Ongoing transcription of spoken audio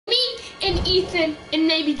and Ethan and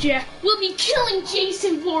maybe Jack will be killing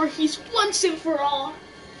Jason Voorhees once and for all.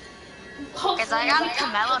 Cause I got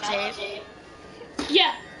Camelo tape.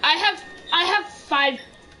 Yeah, I have 5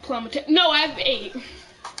 Plumber tape. No, I have 8.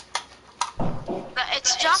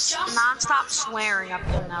 It's just non-stop swearing up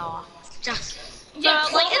Camelo. Just Yeah,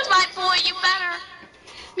 like it's my boy. You better.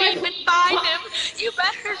 Even find him. You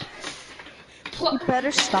better. You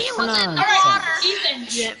better stop He was in the nonsense. water. Ethan,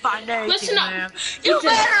 Can't find anything, listen up. man. You Ethan.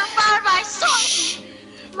 better find my son.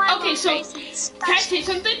 My Okay, so can I say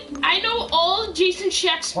something? I know all Jason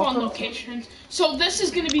Shack spawn locations, so this is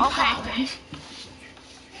gonna be popping.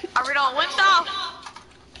 Are we all with though?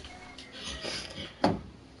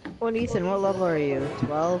 What, Ethan, what level are you?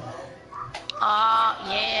 12?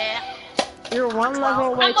 Yeah. You're one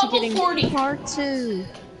level away I'm to level getting 40. part 2.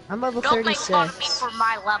 I'm level Don't make fun of me 36. for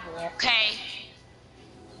my level, okay?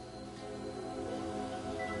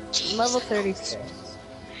 I'm level 36.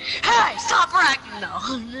 Hey, stop bragging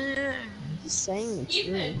though. Just saying the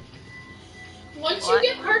truth. Once you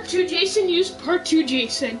get part 2 Jason, use part 2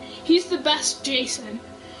 Jason. He's the best Jason.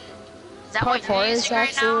 Is that Part what 4 you're is using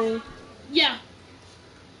right now? actually. Yeah.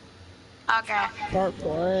 Okay. Part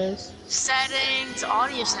 4 is. Settings,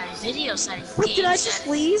 audio settings, video settings. What, game did I just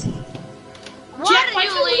settings. leave? Why Jack, did why'd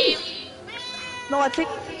you you leave? No, I think.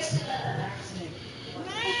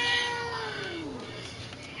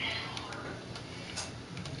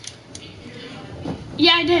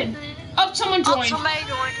 Yeah, I did. Oh, someone Oh, joined. somebody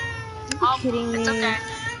joined. Are you kidding It's me? okay.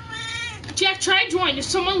 Jack, try join. If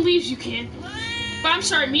someone leaves, you can. But I'm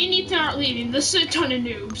sorry, me and Ethan aren't leaving. This is a ton of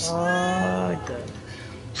noobs. Oh, good.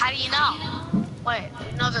 How do you know? Wait,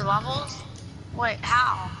 you know their levels? Wait,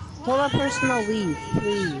 how? Tell that person to leave, You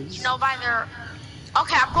please. know by their...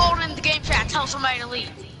 Okay, I'm going in the game chat. Tell somebody to leave.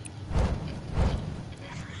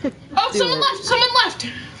 Oh, Do someone it. left. Someone left.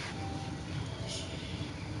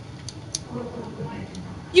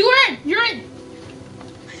 You were in. You're in.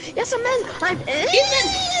 Yes, I'm in. I'm in. Ethan.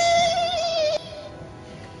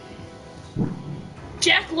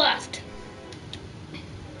 Jack left.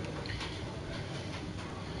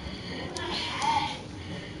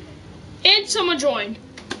 And someone joined.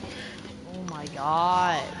 Oh my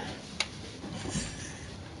god.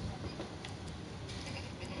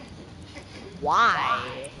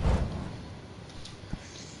 Why?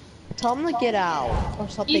 Tell him to get out, or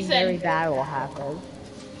something Ethan. very bad will happen.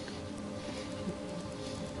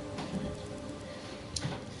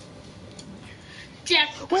 Jack.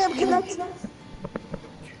 Wait, I'm connected.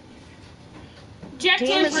 Jack Game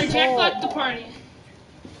joined is for Jack full. left the party.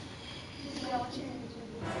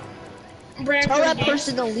 Brad Tell that joined.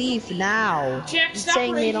 person to leave now. Jack, He's stop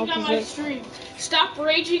saying they raging don't on my deserve. stream. Stop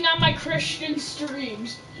raging on my Christian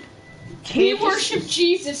streams. Can We you just- worship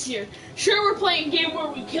Jesus here. Sure, we're playing a game where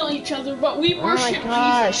we kill each other, but we Oh my worship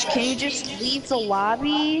gosh! Jesus. Can you just leave the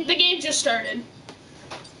lobby? The game just started.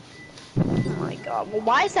 Oh my god! Well,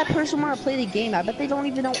 why does that person want to play the game? I bet they don't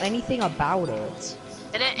even know anything about it.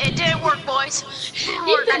 It didn't work, boys. It didn't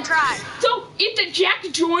work. I Ethan, tried. So, Ethan, Jack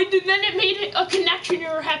joined, and then it made a connection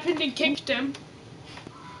error happen and kicked him.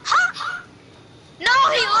 Huh?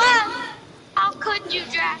 No, he left. How could you,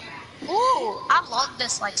 Jack? Ooh, I love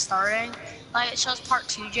this, like, starting. Like, it shows part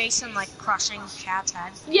 2, Jason, like, crushing Chad's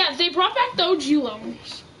head. Yeah, they brought back the OG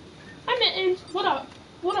levels. I mean, what up?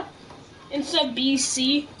 What up? Instead of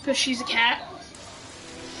BC, because she's a cat.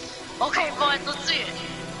 Okay, boys, let's see it.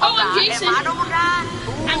 Oh, I'm God, Jason. If I don't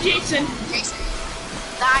die, I'm Jason. Jason.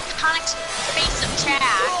 The iconic face of Chad.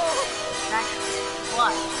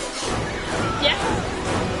 What? Yeah.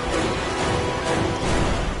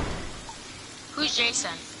 Who's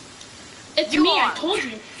Jason? It's You me, I are. told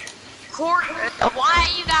you. Why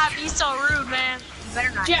you gotta be so rude, man? You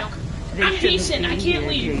better not. Jack, They I'm shouldn't Jason, I be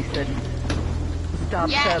can't here, leave. Jason. Stop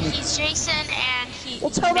Yeah, them. he's Jason, and he. Well,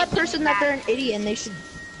 tell that person that they're an idiot and they should.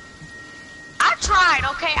 I tried,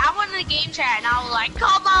 okay? I went in the game chat and I was like,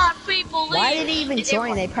 come on, people, leave. Why did he even It didn't join?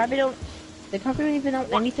 work. They probably don't. They probably don't even know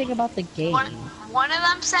anything about the game. One of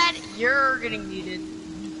them said, you're getting muted.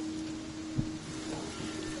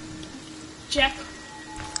 Jack,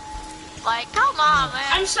 Like, come on, man.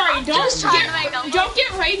 I'm sorry, I'm just trying to make a don't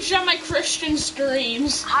get raged on my Christian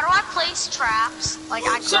streams. How do I place traps? Like,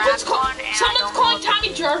 I Someone's, grabbed one and someone's I don't calling know what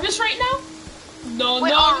Tommy Jarvis right now? No, Wait,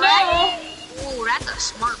 no, already? no. Ooh, that's a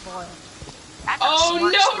smart boy. That's a Oh,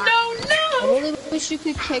 smart, smart. I no. really wish you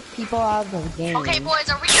could kick people out of the game. Okay, boys,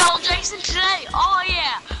 are we going Jason today? Oh,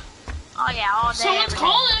 yeah. Oh, yeah, all day. Someone's every day.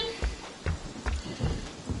 calling.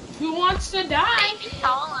 Who wants to die? Maybe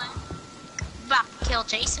calling. About to kill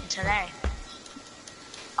Jason today.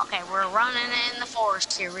 Okay, we're running in the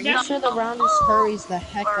forest here. We Yeah. go. Make sure the round just hurries the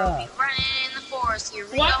heck We're up. running in the forest here.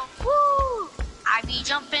 We What? go. Woo! I be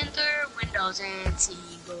jumping through windows and see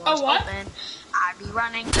doors Oh, what? open. I be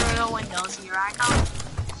running through the windows, here I come.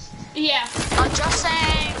 Yeah. Just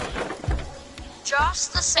saying.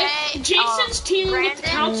 Just to say. If Jason's team with the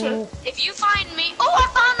Brandon, counselor. if you find me, oh, I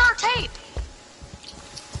found our tape.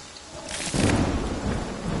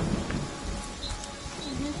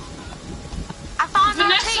 I found our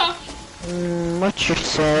Vanessa. tape. What you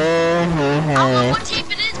say? I don't know what tape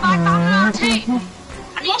it is, but I found our tape.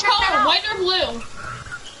 I need What to check that color? out. White or blue?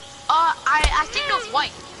 I think it was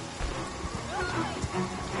white.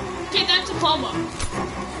 Okay, that's a Pelma.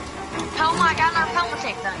 Pelma, I got our Pelma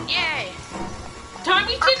tape done. Yay.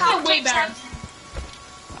 Tommy Our tapes are Pelma way tapes better.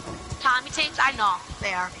 Tommy tapes, I know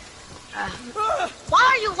they are. Why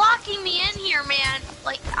are you locking me in here, man?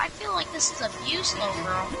 Like, I feel like this is abuse, little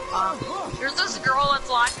girl. There's this girl that's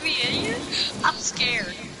locking me in here. I'm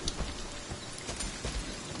scared.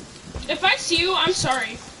 If I see you, I'm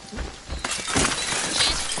sorry.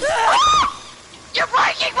 You're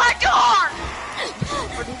breaking my door!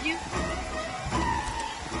 Or did you?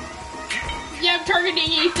 Yeah, I'm targeting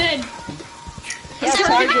Ethan. Yeah,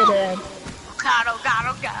 targeted. God, oh God,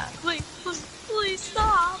 oh God. Please, please, please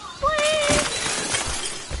stop. Please.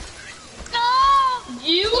 No!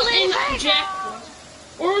 You Leave and me Jack. alone.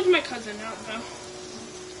 Or was my cousin? I don't know.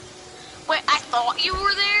 Wait, I thought you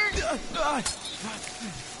were there?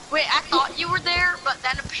 Wait, I thought you were there, but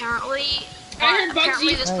then apparently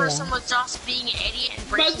Bugsy. this person was just being an idiot and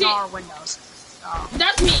breaking Bugsy. all our windows. So.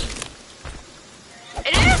 That's me.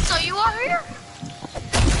 It is, so you are here?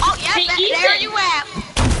 Oh, yeah, Hey, there Ethan. you at.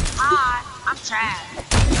 Hi, I'm Chad.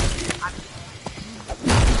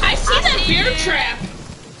 I see I that see bear it. trap.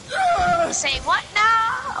 Say what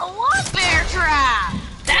now? What bear trap?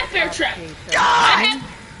 That bear trap. God!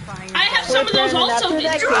 I have some of those also. After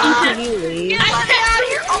that Ethan. game, can you leave? Get out of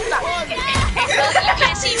here! Oh, no. You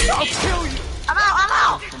can't see me. I'm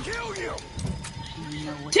out.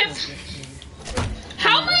 Tip.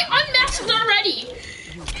 How am I unmasked already?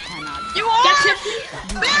 You are? That's it.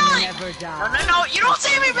 Billy! No, you don't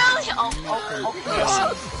see me, Billy! Oh,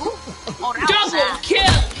 that was Double sad.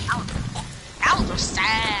 kill. That was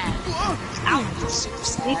sad. That was super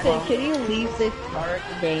sad. Ethan, can you leave this part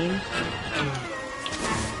of the game?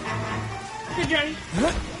 Hey, Johnny.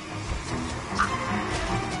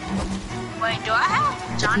 Wait, do I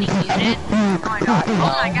have Johnny muted? Oh my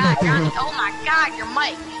god, Johnny, oh my god, your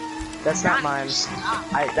mic. That's not mine.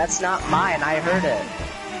 That's not mine. I heard it.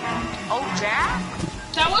 Oh, Jack?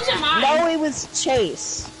 That wasn't mine. No, it was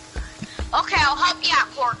Chase. Okay, I'll help you out,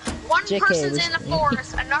 Court. One JK, person's was- in the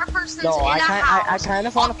forest, another person's No, in I a kind- house. I kind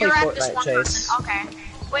of wanna play you're at this Fortnite, one Chase. person. Okay.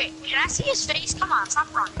 Wait, can I see his face? Come on,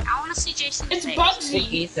 stop running. I want to see Jason's It's face. Hey,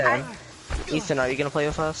 Bugsy. Ethan. Ethan, are you gonna play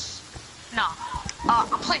with us? No. I'm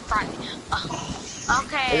playing Friday.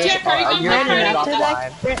 Okay. Jack, are you gonna You're play gonna Friday? get off After the that,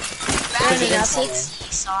 line. Brandon, after,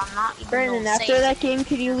 So I'm not even Brandon, gonna after say that game,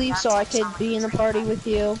 could you leave so I could be in the party with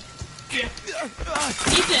you?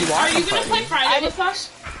 Ethan, are you gonna play Friday with us?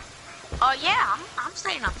 Yeah, I'm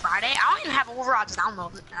staying on Friday. I don't even have Overwatch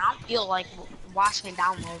downloaded, and I don't feel like watching it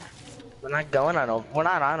download. We're not going on. We're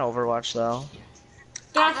not on Overwatch though.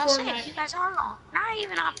 Not I was gonna say, Fortnite. you guys are not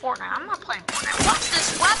even on Fortnite. I'm not playing Fortnite. What's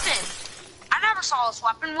this weapon? I never saw this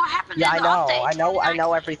weapon. What happened Yeah, in I the know. update? I know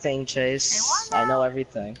 2019? everything, Chase. Hey, what I now? know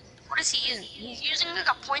everything. What is he using? He's using like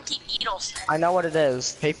a pointy needle stick. I know what it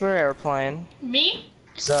is. Paper airplane. Me?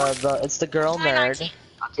 It's It's the girl nerd. 2019.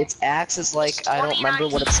 Okay. Its axe is like I don't remember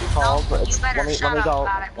what it's 2019. called, but You it's better let me shut up go.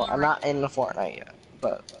 about it Well, being I'm not in the Fortnite yet,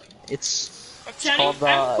 but it's It's Johnny, called I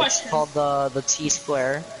have a it's question. called the T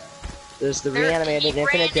square. There's the There- reanimated, he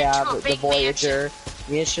ran infinite into dab, a the big Voyager,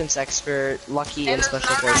 munitions expert, lucky, and and there's special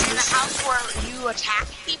another guy in the forces. house where you attack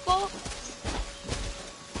people.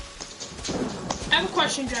 I have a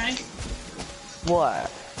question, Johnny.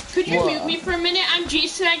 What? Could you What? mute me for a minute? I'm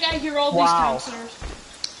Jason. I gotta hear all these Wow. counselors.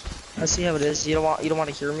 I see how it is. You don't want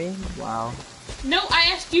to hear me? Wow. No,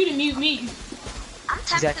 I asked you to mute me. I'm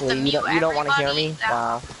tempted Exactly. to mute You don't want to hear everybody me? that-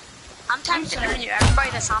 Wow. I'm tempted to mute everybody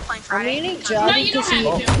that's not playing I'm Friday. meeting because- No, Johnny you don't because he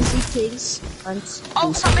have to. thinks I'm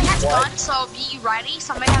Oh, somebody has What? guns, so be ready.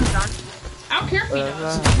 Somebody has guns. I don't care if he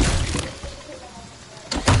does.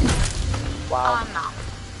 Wow. No.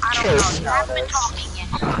 I don't know. You haven't been talking yet.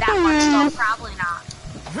 That much, so probably not.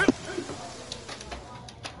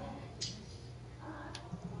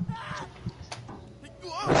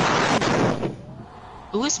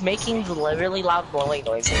 Who is making the really loud blowing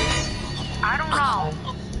noises? I don't know.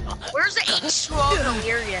 Where's the H2O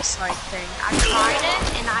Delirious like thing? I tried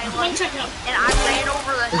it and I One second. ran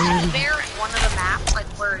over the teddy bear in one of the maps, like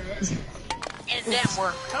where it is, and it didn't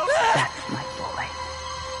work.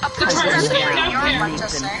 A person's at person graveyard, out there. let's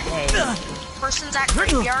just say. Person's at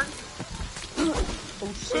graveyard. I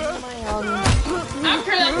don't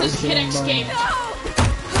care that this kid escaped.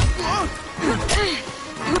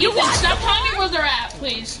 Ethan, stop telling me where they're at,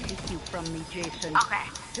 please. Take you from me, Jason. Okay.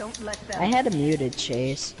 Don't let I them. had a muted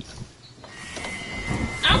Chase.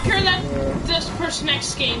 I don't care that this person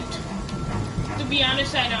escaped. To be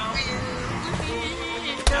honest, I don't.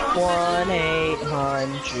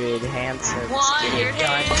 1-800 Hansons. One, Get you're it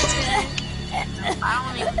done. I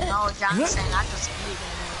don't even know what John's saying. I just believe in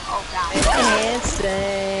him. Oh god.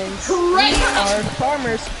 Hansons. We Correct. are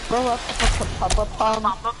farmers. Bum, bum, bum.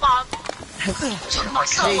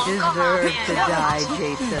 They deserve to die,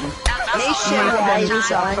 Jason. Nationwide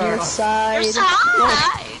is on your side. Your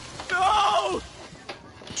side.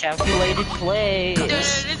 Calculated plays.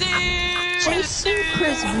 Jason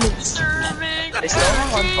Christmas. They still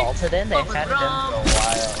have Unvaulted in. They've had it in for a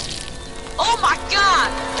while. Oh my god!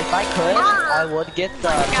 If I could, I would get the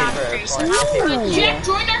paper airplane. Jack,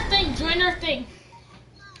 join our thing. Join our thing.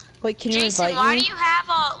 Wait, can you Jason, invite why me? do you have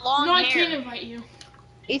a long No, I hair? can't invite you.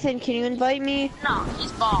 Ethan, can you invite me? No,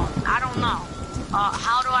 he's bald. I don't know.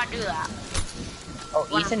 How do I do that? Oh,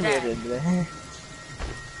 When Ethan I'm dead. muted me.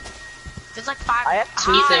 There's like 5. I have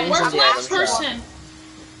two How- things Where's in the the last other person?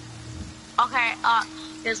 Okay,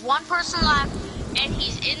 there's one person left, and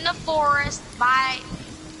he's in the forest by,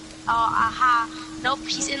 nope,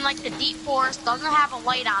 he's in like the deep forest, doesn't have a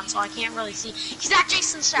light on, so I can't really see. He's at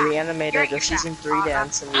Jason's shack. You're Reanimator at your just shack. using 3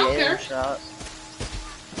 dance in the Okay. air shot.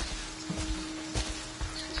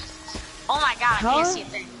 Oh my god, I Huh? can't see a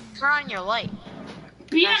thing. Turn on your light.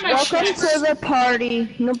 Be at my Welcome shack. to the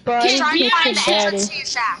party. Nobody He's trying to gets find the invited. entrance to your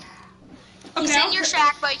shack. He's Okay. in your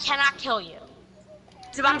shack, but he cannot kill you.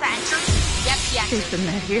 He's about to enter. Yep, he entered. Jason,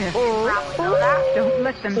 they're here. Probably know that. Don't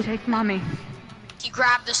let them take mommy. He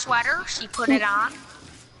grabbed the sweater, she put it on.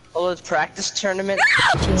 Oh, it's practice tournament.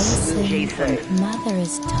 Jason, Mother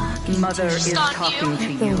is talking. Mother is Stun talking to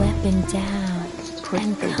Put the you. weapon down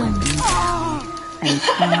and come. And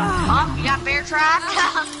come. Oh, you got bear trap?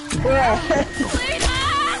 Up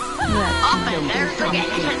and there's the game.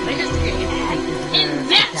 There's the game. And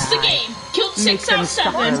that's the game. Killed Make 6 out them of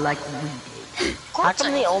suffer 7. like we. How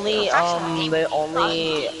come the only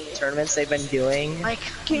tournaments they've been doing? Like,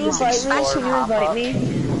 Can you invite me? Can you invite me?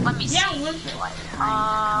 let me see. Yeah, we're-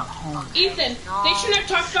 Ethan, they shouldn't have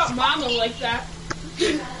talked about Mama like that.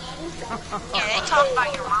 Yeah, they talk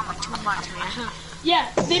about your mama too much, man. Yeah,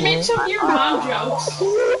 they made some of your mom jokes.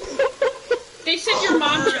 They said your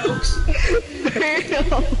mom jokes.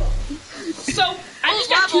 So, I just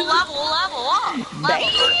got Level, two. level up. Level.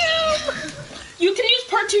 You can use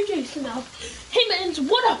part 2, Jason, now. Hey, mans,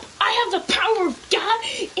 what up? I have the power of God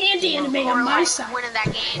and anime Or on my like side. winning that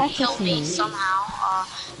game, he killed me somehow.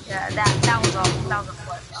 Yeah, that was a flip.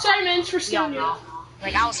 Sorry, mans, for Y'all stealing you. know.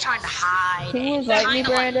 Like, I was trying to hide. Can you and invite me, kinda,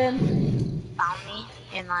 like, Brandon? found me,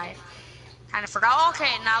 and I kind of forgot. Okay,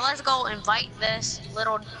 now let's go invite this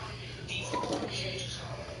little.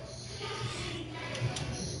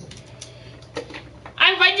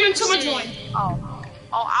 I invite you and someone join. Oh,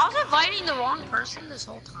 I was inviting the wrong person this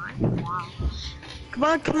whole time. Wow. Come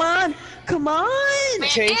on, come on, come on! Man,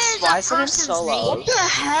 Chase, is why that is it in person's solo? name? What the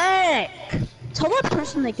heck? Tell that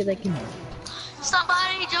person they can.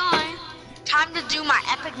 Somebody join. Time to do my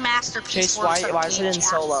epic masterpiece. Chase, for some why is it in game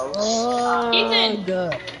solos? Oh, Ethan.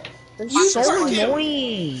 good. They're You so part two.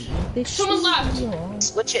 annoying. They Someone left.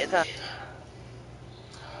 Switch it then.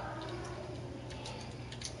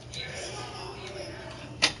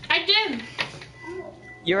 I did.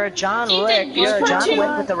 You're a John Ethan, Wick. use You're a part John 2.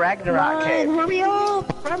 Wick with the Ragnarok cape. Hurry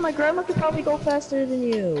up! Bro, my grandma could probably go faster than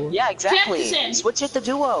you. Yeah, exactly. Jackson. Switch it to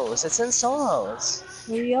duos. It's in solos.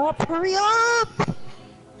 Hurry up! Hurry up!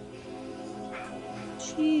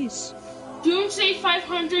 Jeez. Doomsday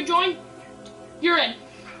 500 join. You're in.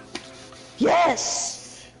 Yes!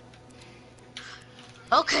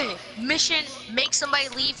 Okay, mission: make somebody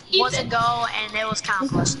leave was a go, and it was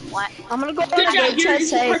accomplished. What? I'm gonna go Good on job, the you're chat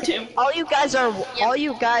say part 2. all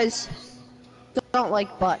you guys don't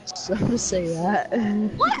like butts. I'm gonna say that.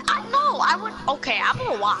 What? I know. I would. Okay, I'm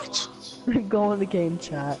gonna watch. Go in the game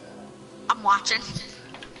chat. I'm watching.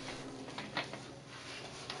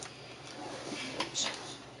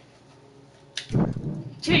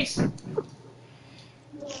 Chase.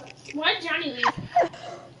 Why did Johnny leave?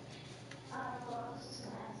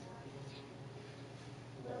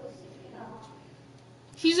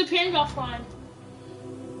 He's appearing offline.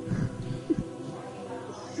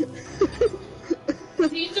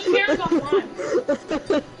 He's appearing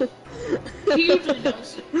offline. He usually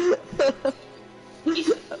does.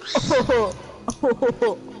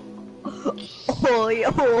 Oh,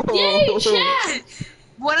 Yay, Chad!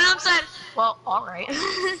 What I'm saying? Well, alright.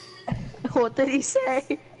 What did he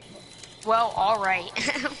say? Well, alright.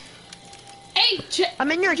 Hey,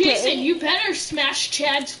 I'm in your Jason, game. you better smash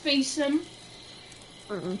Chad's face in.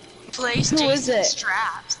 Place Who is it?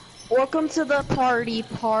 Strapped. Welcome to the party.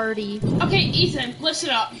 Okay, Ethan, listen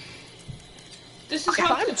up. This is If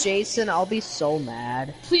how. I'm Jason, I'll be so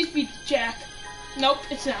mad. Please be Jack. Nope,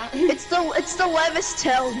 it's not. It's the Levis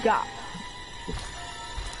Tell guy.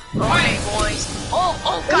 Alright, boys.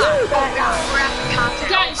 Oh god. We're after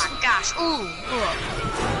content. Guys. Oh my gosh. Ooh.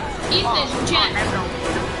 Ethan, Jack.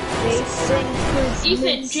 Jason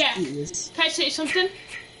Ethan, Jack. Krasinski. Can I say something?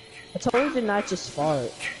 I told you to not just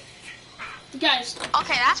fart. Guys,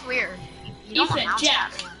 Okay, that's weird. You don't Ethan, announce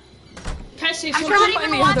Jack. that. Can I say I something? forgot even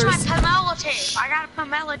find to the watch my others. Pomelo tape. I got a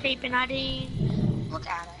Pomelo tape and I didn't look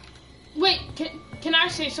at it. Wait, can I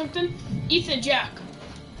say something? Ethan, Jack.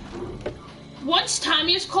 Once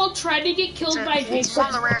Tommy is called, try to get killed by It's one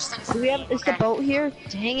of the rarest things. Do we have? Is the Okay. boat here?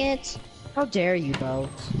 Dang it! How dare you, boat?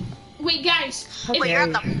 Wait, guys. How If, Wait, you're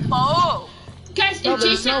dare at you. the boat. guys, No, if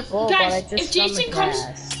there's Jason, no boat, but I guys, just if Jason found the comes,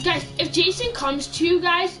 grass. guys, if Jason comes to you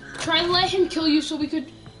guys, try to let him kill you so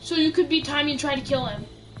you could beat Tommy and try to kill him.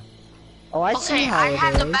 Oh, I see Okay, how I it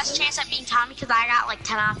have the is. best chance at beating Tommy because I got like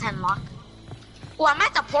 10 out of 10 luck. Oh, I'm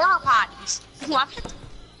at the porter potties. Oh, I'm at the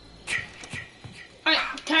Alright,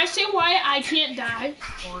 can I say why I can't die?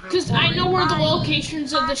 Because I know where the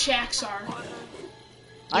locations of the shacks are.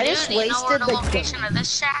 I just do you know where wasted the the location of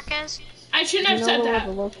this shack is? I shouldn't You have know said where that.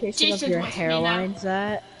 the location Jason's of your with me now. hairline's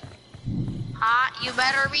at? You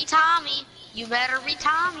better be Tommy. You better be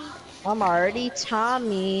Tommy. I'm already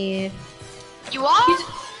Tommy. You are?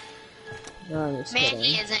 No, I'm just Man, kidding.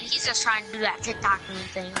 he isn't. He's just trying to do that TikTok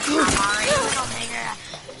thing. I'm already a little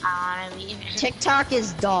nigger. I mean, TikTok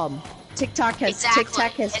is dumb. TikTok has exactly.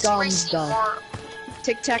 TikTok has It's gum racy dumb. more-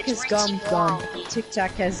 TikTok it's has racy gum dumb. morally.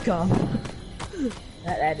 TikTok has gum.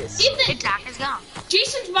 that is. Ethan, TikTok is gone.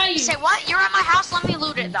 Jason's by you. You say what? You're at my house. Let me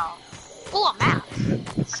loot it though. Oh, a map.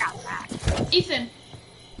 I got a map. Ethan,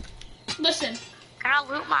 listen. Can I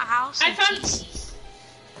loot my house? I in found- peace?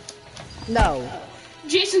 No.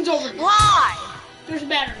 Jason's over here. Why? There's a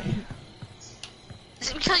battery. Is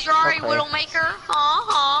it because you're already Okay. Widowmaker?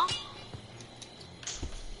 Uh-huh.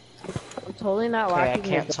 I'm totally not Okay, I locking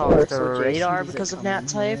can't the talk door, to so Jason Radar doesn't because of come Nat in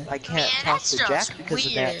type. here. I can't Man, talk that's to just Jack because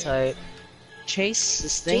of Nat weird. type. Chase,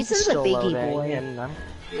 this thing's Jason's a still biggie loading, boy. and I'm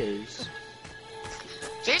confused.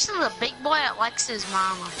 Jason's a big boy that likes his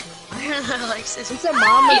mama too. Likes his He's a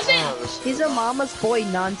mama's. Ethan! He's a mama's boy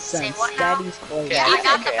nonsense. Say what now? Daddy's boy. Okay, Yeah, I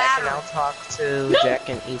got the okay, I can battery. now talk to No, Jack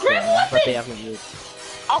and Ethan, grab a but they weapon. haven't used.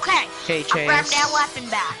 Okay, Okay, I'll grab Chase. that weapon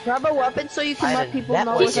back. Grab a weapon so you can I let did people that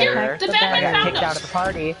know was what the here. heck The the Batman I got found kicked us. out of the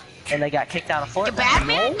party, and they got kicked out of Fortnite. The bad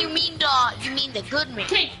man? You mean the good man?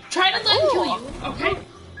 Okay, try to let him kill you, okay?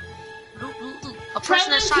 A Try person to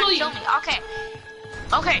that's trying to kill kill me. Okay.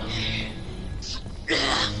 Okay.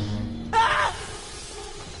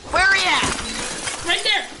 Where are you at? Right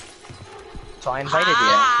there. So I invited you.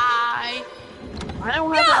 Hi. I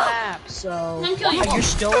don't have a map, so. Let him kill you. You're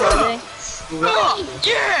still loading?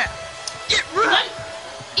 Yeah. Get Let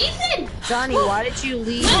Ethan! Johnny, why did you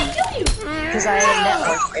leave? Let him kill you! Because I had a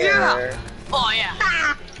network error. Oh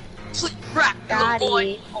yeah. Sleep right, Got little boy.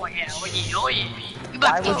 it. Oh yeah. Oh yeah. Oh yeah. You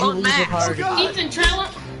Why about to would get you on leave the max. party? Ethan, try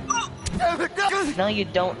let No, you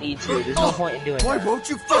don't need to. There's no point in doing Why that. won't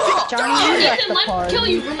you fucking Johnny, you left Ethan, the let him party. kill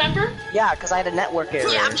you, remember? Yeah, because I had a network error.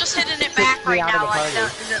 Yeah, I'm just hitting it back me right out of now, the like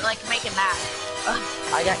party. like make it mad.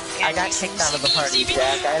 I got kicked out of the party, Jack.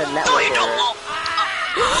 I had a No, network you don't. error.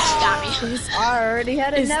 She got me. I already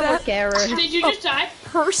had a Is network that- error. Did you just die?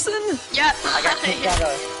 Person? Yep. I got kicked out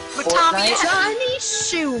of But Tommy, Fortnite. Johnny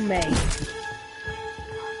Shoemate.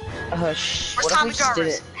 where's What if Tommy we just did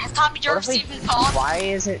Jarvis? it? Has Tommy What if Jarvis we? even called? Why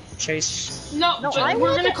isn't Chase? No, No, but I we're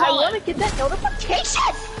want gonna call to it. get that notification.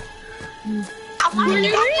 I want to Who get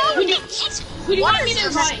do that you- notification. who do you What want me is to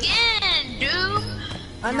this invite? skin, dude?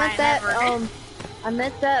 I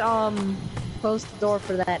meant that close the door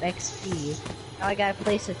for that XP. Now I gotta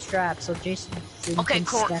place a trap so Jason Okay, can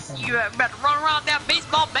Court, step in. you better run around that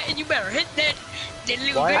baseball bat and you better hit that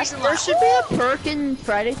little What? Jason There like, should be a perk in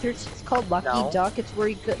Friday 13th. It's called Lucky No. Duck. It's where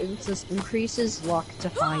it just increases luck to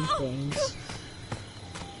find things.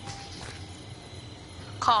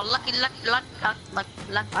 called lucky.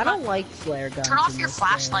 I don't like flare guns. Turn off in your this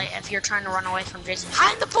flashlight if you're trying to run away from Jason.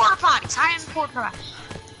 Hide in the porta potties. Hide in the porta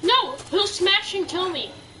potties. No, he'll smash and kill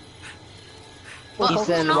me. Well, who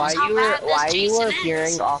Ethan, knows why how you were bad this Jason is?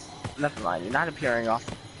 appearing off? Never mind, you're not appearing off.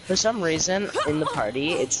 For some reason, in the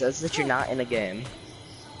party, it says that you're not in a game.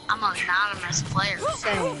 I'm an anonymous player.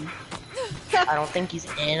 Same. I don't think he's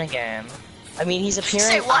in a game. I mean, he's Say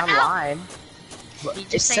appearing what now? online. But He it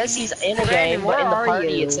just says say- he's in a Brandon, game, but where in the are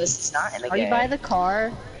party you? it says he's not in a Are game. you by the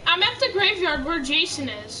car? I'm at the graveyard where Jason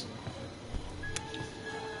is.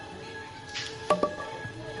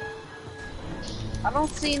 I don't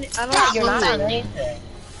see. I don't Stop see You're not in you. anything.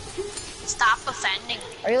 Stop offending me.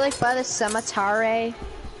 Are you like by the cemetery?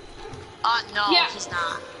 No, Yeah. he's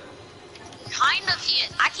not. Kind of he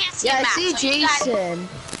is. I can't see Yeah, I Matt, see so you guys- Jason.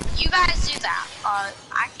 You guys do that.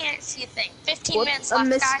 I can't see a thing. 15 minutes What's a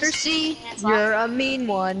left, Mr. guys. C? 15 minutes You're a mean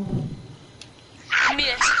one.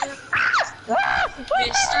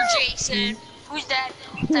 Mr. Jason. Who's that?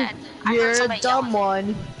 Who's that? I heard You're a somebody dumb yelling.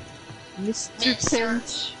 one. Mr. Mr.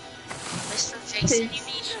 Pinch. Mr. Jason, you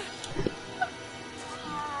mean?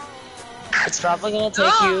 It's probably gonna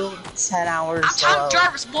take you 10 hours. I'm Tom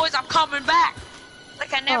Jarvis, boys. I'm coming back.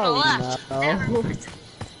 Like I never Oh, left. no. Never.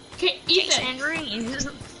 Okay, Jason Ethan. Green.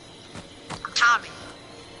 Tommy.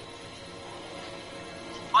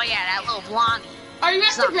 Oh yeah, that little blondie. Are you at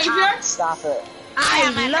the Stop, graveyard? Stop it. I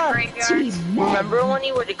am at the graveyard. Remember when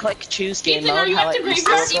you would click choose game Ethan, mode? are you how at it the used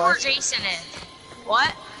to I graveyard? look see where like? Jason is.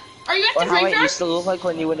 What? Are you at Or the how it graveyard? used to look like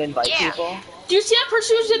when you would invite Yeah. people? Do you see that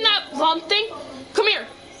person who's in that long thing? Come here.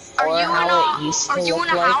 Are Or you in how it used a? to Are you look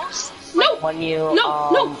in a like house? No, when you no,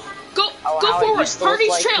 no. Go how go it forward. used to look Hardy's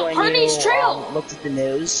like trail. when Hardy's you, trail. looked at the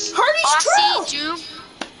news. Hardy's Oh, trail.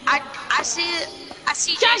 I see you. I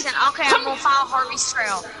see Guys, Jason. Okay, come- I'm gonna follow Harvey's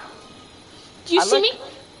trail. Do you I see look- me?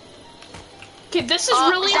 Okay, this is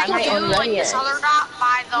really is that important. you, important. like this other dot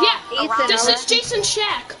by the Yeah, around this the- is Jason's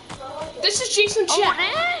shack. This is Jason's Oh, shack.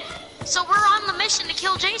 it is? So we're on the mission to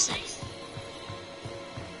kill Jason.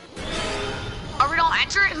 Are we gonna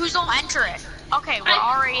enter it? Who's gonna enter it? Okay, we're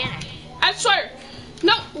already in it. I swear.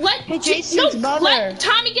 No, let Hey, Jason's no, mother. let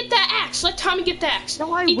Tommy get that axe. Let Tommy get the axe.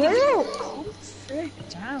 No, I Ethan, will. Calm the frick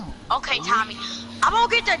down. Okay, Tommy. I'm gonna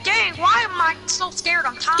get the dang. Why am I so scared?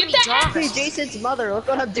 I'm Tommy Get that Hey, Jarvis. Jason's mother, look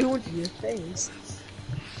what I'm doing to your face.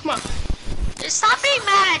 Come on. Stop being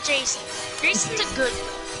mad at Jason. Jason's a good.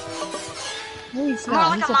 No, he's More not.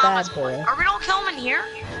 like He's a a mama's bad boy. boy. Are we gonna kill him in here?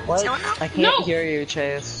 What? Kill him now? I can't No. hear you,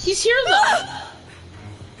 Chase. He's here though.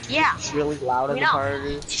 Yeah. It's really loud in We the know.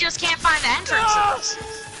 party. You just can't find the entrances.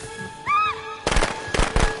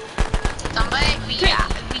 Somebody,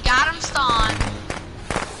 we got him stunned.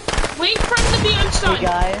 Wait for him to be Hey unstunned.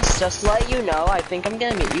 guys, just to let you know, I think I'm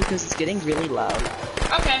gonna mute you because it's getting really loud.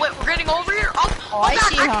 Okay. Wait, we're getting over here? Oh, I God,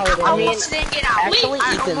 see how it I is. almost didn't get out. Actually, I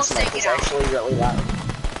Ethan's almost mic didn't is get out. actually really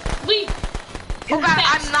loud. Leave. Oh God,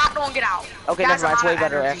 I'm not gonna get out. Okay, Guys, never mind. It's I'm way out of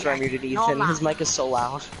better energy. after I muted No, I'm Ethan. not. His mic is so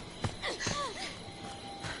loud.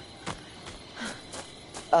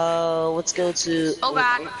 Let's go to. Oh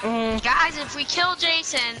God, Mm, guys, if we kill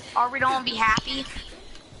Jason, are we gonna be happy?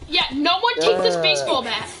 Yeah, no one take this baseball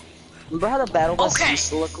bat. remember how the battle bus Okay. used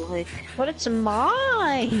to look like? But it's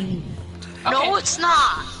mine. Okay. No, it's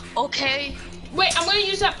not. Okay. Wait, I'm gonna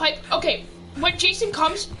use that pipe. Okay, when Jason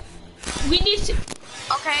comes, we need to.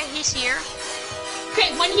 Okay, he's here.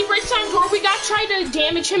 Okay, when he breaks down the door, we gotta try to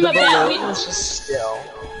damage him The a bit. balloon was just still.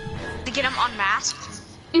 To get him unmasked.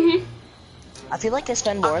 Mhm. I feel like they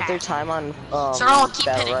spend more of Okay. their time on So I'll keep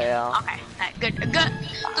Battle hitting him. Royale. Okay, good plan.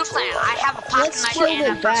 I have a pocket Let's knife kill and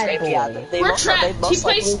the a bad first aid. Yeah, boy. they We're most, they trapped. He most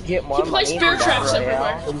likely plays- get more he plays money bear from traps Battle Royale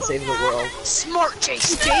everywhere. than Save the World. Smart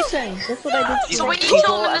Jason. Jason, that's what I did. So we Think need to kill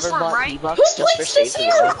people him in this ever room, bought right? V-Bucks Who just for placed this Save the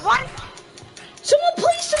here? World? What? Someone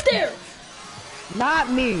placed it there. Not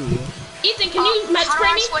me. Ethan, can you med how do spray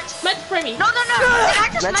I me? switch? Med spray me. No. Did I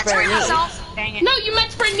just Let's med spray spray me. myself? Dang it. No, you med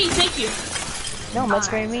sprayed me. Thank you. No, let's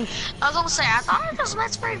spray me. I was gonna say, I thought I just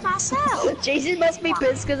med sprayed myself. Jason must be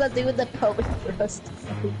pissed because I'm doing the pelvic thrust.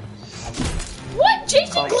 What?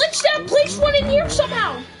 Jason glitched out. Placed one in here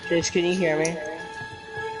somehow. Chase, can you hear me?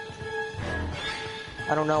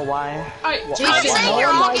 I don't know why. All right, I'm Jason, saying oh you're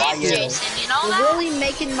all my game, God. Jason. You know You're that? really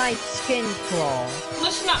making my skin crawl.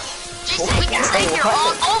 listen up. Jason, we can stay here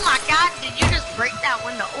all. Oh my God! Did you just break that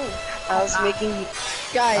window? Oh. I was making. I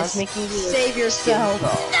Guys, was making you. save yourself.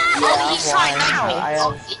 Oh, he's trying now. I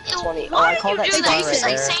Oh, have 20. Oh, why I call did that you do scar that? You right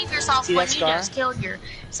say there. save yourself See when that you scar? just killed yourself.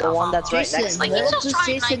 The one that's right Jason, next to Like, it. you little still does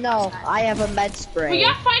trying, Jason like- know I have a med We spray.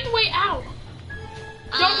 gotta find a way out.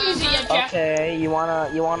 Don't use it yet, Jack. Okay, you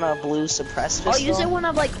wanna blue suppress pistol? I'll use it when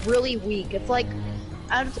I'm like really weak. It's like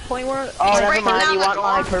at the point where Oh, He's never breaking mind. down You the want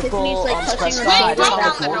my door. purple Tiffany's, like, touching suppress her pistol? I Wait, just break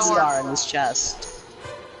have down a the gold door. star in his chest.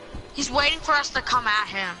 He's waiting for us to come at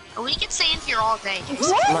him. We can stay in here all day. I'm not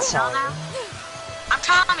You know telling that? you. I'm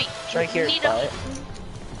Tommy. It's right here, We need but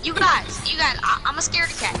you guys. I'm a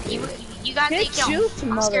scaredy cat. You guys Get take him. shoot,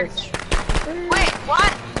 I'm a mother. scaredy cat. Wait,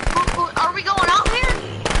 what? Are we going out here?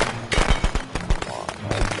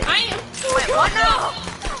 I am. Wait, what now?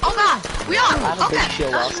 Oh god, we I are. have a big Okay.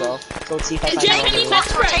 shield also. So let's see if I Hey, find Jack, I another need one. that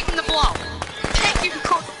We're spray. taking the blow. Taking the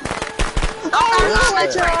blow. Oh, Oh, I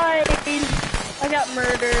no, no, died. I got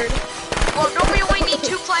murdered. Well, don't we only need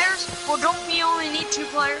 2 players? Well, don't we only need 2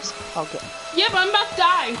 players? Okay. Yeah, but I'm about to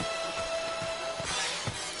die.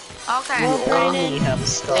 Okay. Well, You Brandon. only have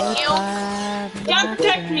stuff. Thank you. God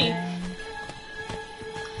protect me.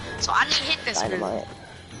 So I need to hit this dude. Dynamite.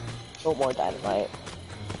 No more dynamite.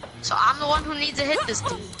 So I'm the one who needs to hit this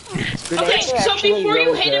dude. Okay, Grenades are so actually before you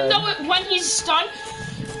really hit him good. though, when he's stunned,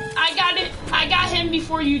 I got him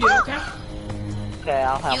before you do, okay? Okay,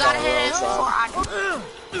 I'll have You gotta one hit of him those, before I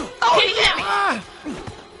do. Oh, he hit me!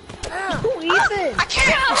 Ethan. I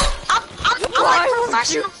can't! I'm like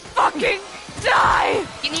professional. Fucking die!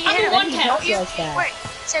 You need to I'm hit in him. one tap. Don't you? Like that. Wait,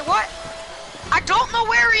 say what? I don't know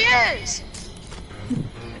where he is!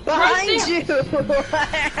 Behind you.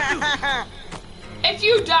 If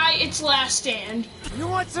you die, it's last stand. You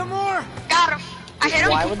want some more? Got him. I hit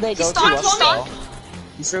him. Why would they He go to stunned, us though? stunned.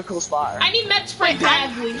 He circles far. I need med spray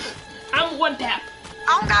badly. I'm one tap.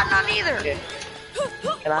 I don't got none either. Okay.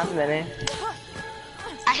 Can I have a minute?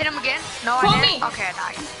 I hit him again. No, Pull I didn't. me. Okay, I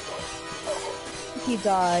died. He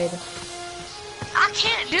died. I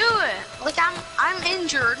can't do it. Like I'm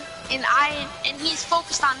injured, and he's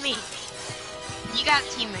focused on me. You got a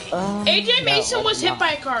teammate. AJ Mason no, was hit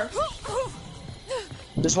by a car.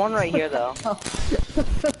 There's one right here though.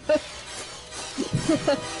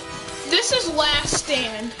 This is last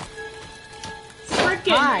stand.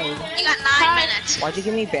 Freaking. Hi. You got 9 Hi. minutes. Why'd you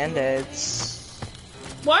give me band-aids?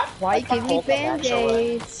 What? Why you give me hold them,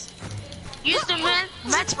 actually. band-aids? Use the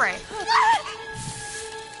med spray.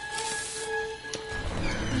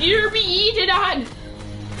 You're be eaten on.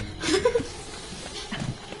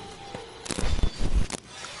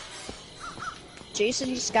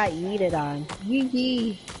 Jason just got yeeted on. Yee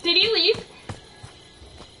yee. Did he leave?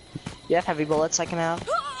 You have heavy bullets I can have?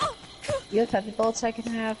 You have heavy bullets I can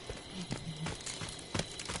have?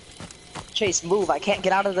 Chase, move. I can't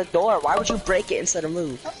get out of the door. Why would you break it instead of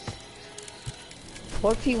move?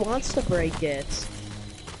 What if he wants to break it?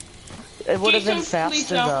 It would have been Jason, please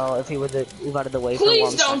faster don't. though if he would have moved out of the way Please for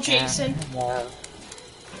 1 don't, second. Jason. Yeah.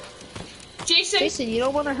 Jason, Jason, you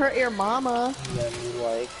don't want to hurt your mama. And then you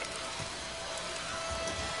like.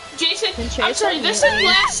 Jason, Then I'm Chase sorry, on this you. is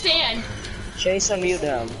last stand. Chase unmute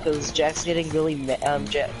him because Jack's getting really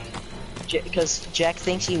because Jack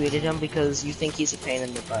thinks you muted him because you think he's a pain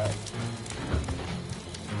in the butt.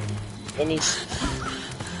 And he's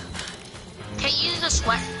Can you use the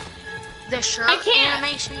sweat, the shirt I can't.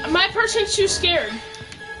 animation? My person's too scared.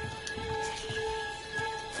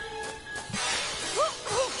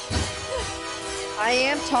 I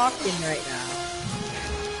am talking right now.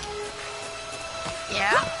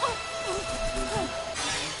 Yeah.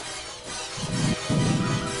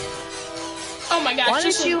 Oh my gosh, Why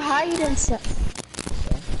this don't you hide inside?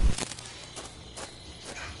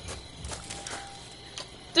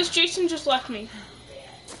 This Jason just left me.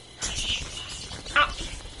 Ow.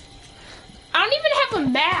 I don't even have a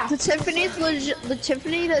map. The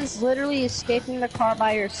Tiffany is literally escaping the car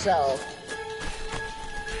by herself.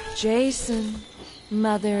 Jason,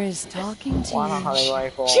 Mother is talking to want a you. hunting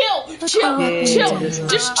rifle. Chill, chill, Yeah. chill.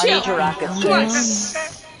 Just I chill. need your rockets, Come on.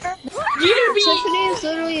 Chase. You be. Tiffany is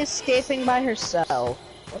literally escaping by herself.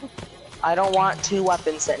 I don't want 2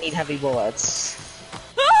 weapons that need heavy bullets.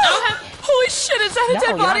 I'll have. Holy shit, is that No,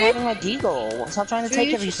 you're not having a deagle. Stop trying to take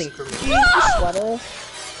you everything from me. Do you use the sweater?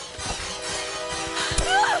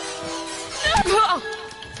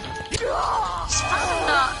 It's from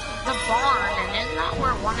the barn, and isn't that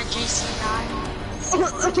where one of Jason died?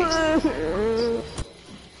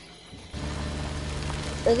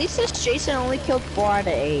 At least this Jason only killed 4 out of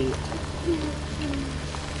 8.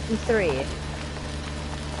 And 3.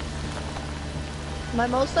 My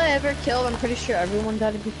most I ever killed, I'm pretty sure everyone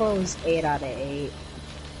done it before, was 8 out of 8.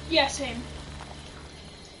 Yeah, same.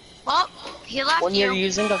 Well, he left When you. you're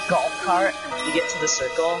using a golf cart, you get to the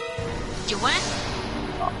circle. You win?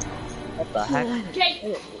 What the heck?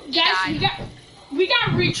 Okay, guys, we got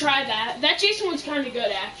to retry that. That Jason was kind of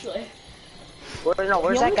good, actually. Where's You that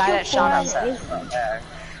only guy killed that shot 4 us out of at? Right there.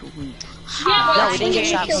 Yeah, but No, we didn't get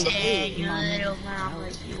shot from the You little mama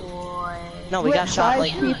boy. No, we got shot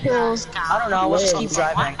like, people's I don't know, let's just keep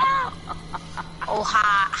driving. Oh,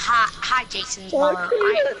 hi, Jason's mother.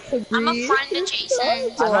 I'm a friend of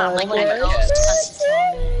Jason's. I'm not like, like I know, this. because he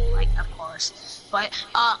told me, like, of course. But,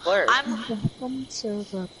 Where? Welcome to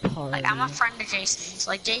the party. I'm a friend of Jason's.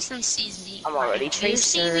 Like, Jason sees me. I'm already You see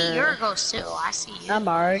me, Tracer. you're a ghost too. I see you. I'm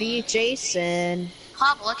already Jason.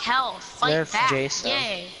 Public health. Fight Nerf back. Jason.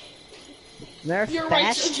 Yay. Nerf You're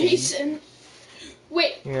right, so Bastion. Jason.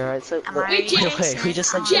 Wait, You're right. So Am I Wait, wait, we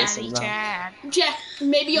just said Jason. though. Chad. Jack,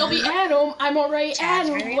 maybe I'll be Adam. I'm already Chad's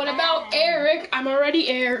Adam. very What about bad. Eric? I'm already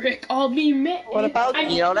Eric. I'll be What about I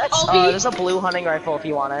You know that's there's a blue hunting rifle if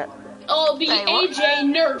you want it. I'll be Hey, what? AJ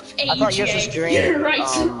Nerf AJ. I thought yours was green. You're right.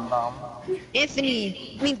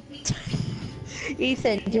 Anthony,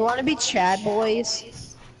 Ethan, do you want to be Chad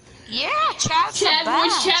Boys? Yeah, Chad's Chad the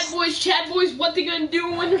boys, best. Chad boys, what they gonna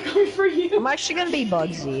do when they're coming for you? I'm actually gonna be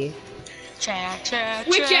Bugsy. Chad.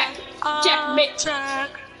 Wait, Jack, I'll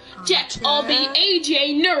be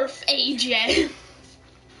AJ Nerf AJ.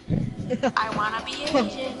 I wanna be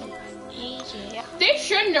AJ. They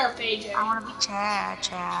should nerf AJ. I wanna be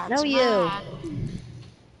Chad. No, you.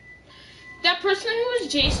 That person who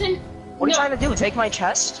was Jason. What are you trying to do? Take my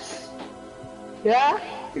chest? Yeah?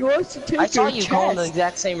 He wants to take I saw your you go in the chest.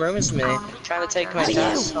 exact same room as me, trying to take my Are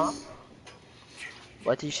chest. you?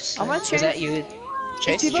 What did you say? I'm gonna Was change- that you?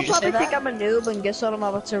 Chase, did People you just say probably think that? I'm a noob, and guess what? I'm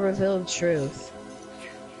about to reveal the truth.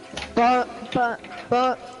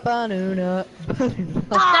 Ba-nuna.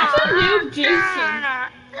 That's a new Jason.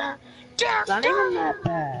 Not even that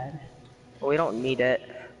bad. We don't need it.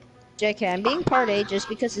 JK, I'm being part A just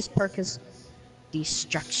because this perk is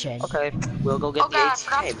destruction. Okay, we'll go get Oh the god, I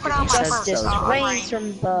forgot to HK. put on my Says first. Just so. rains from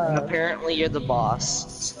And above. apparently you're the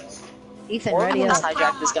boss. Ethan, Or ready let's up.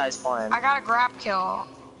 hijack this guy's plan. I got a grab kill,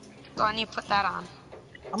 so I need to put that on.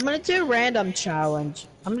 I'm gonna do random challenge.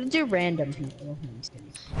 I'm gonna do random people.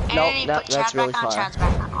 And Nope, I need to put that's Chad really back on. fun. Chad's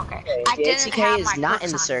back on. Okay. I The didn't ATK have is my not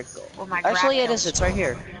in perks the on circle. with my grab Actually, it kills. is. It's right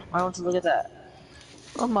here. Why don't you look at that?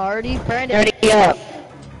 I'm already Brandon. Ready up.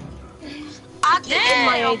 I In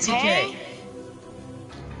my did. ATK. Okay.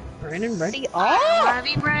 Brandon, ready I up. wanna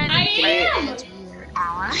be Brandon. I am. It's weird.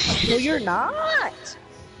 I wanna. No, you're not.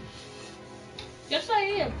 Yes, I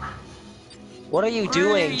am. What are you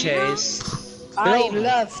doing, Chase? I Bill.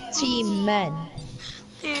 love team men.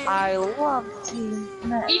 I love team.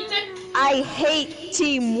 Ethan, I hate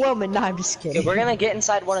team woman. No, I'm just Okay, kidding. we're gonna get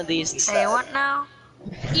inside one of these Say instead. what now?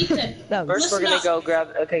 Ethan, No, First, Listen we're gonna up. go grab.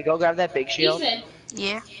 Okay, go grab that big shield. Ethan.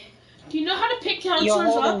 Yeah. Do you know how to pick You're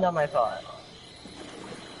counselors holding up? down my phone.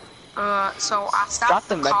 So I Drop stopped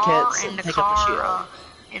the the med car kits in and the pick up the car. shield.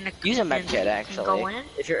 In the Use a in med the- kit Go actually. in.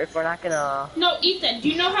 If we're not gonna. No, Ethan, do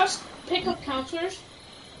you know how to pick up counselors?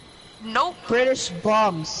 Nope. British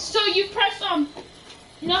bums. So you press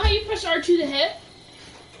you know how you press R2 to hit?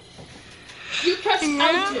 You press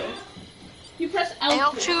L2. You press L2.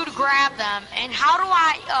 L2 to grab them. And how do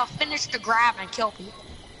I finish the grab and kill people?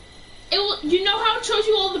 It will, you know how it shows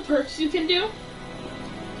you all the perks you can do?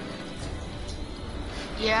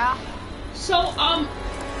 Yeah. So all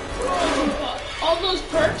those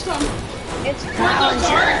perks It's where those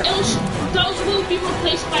are, Ballinger. those will be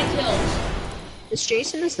replaced by kills. This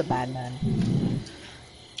Jason is the bad man.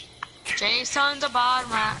 Jason's a bad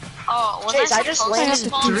man. Oh, was Chase, I just supposed to landed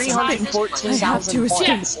spawn beside this place? 314,000 I have to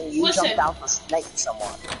points, and you Listen. jumped out to snipe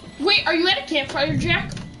someone. Wait, are you at a campfire,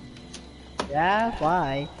 Jack? Yeah,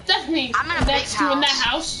 why? That's me. I'm in a That's big you in that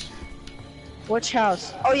house. house. Which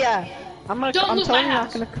house? Oh yeah. I'm Don't totally loot my not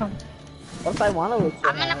house. gonna come. What if I want to loot your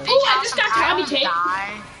I'm in a house? big Ooh, I house just and got I Tommy don't tape.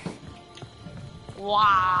 die.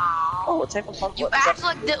 Wow. Oh, type of punk. You act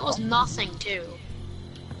like that was nothing too.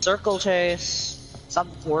 Circle Chase. Stop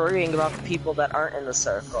worrying about the people that aren't in the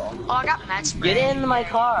circle. Oh, I got med spray. Get in my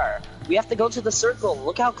car. We have to go to the circle.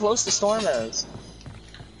 Look how close the storm is.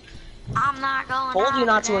 I'm not going. Told you out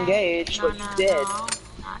not to today. engage, but you did. No,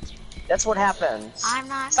 not to. That's what happens. I'm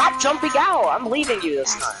not. Stop going jumping out. I'm leaving you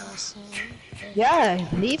this That's time. so silly. Yeah,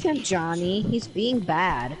 leave him, Johnny. He's being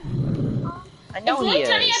bad. I know If he only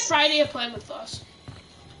Johnny had is. Friday to play with us.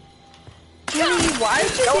 Johnny, why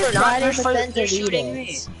did you No, get they're not. Friday They're, but then they're delete shooting me.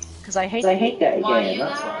 it? Because I hate that game. That's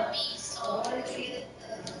why.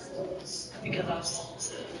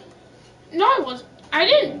 No, I wasn't. I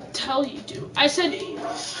didn't tell you to. I said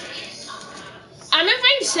I'm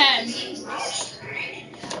inviting Sam.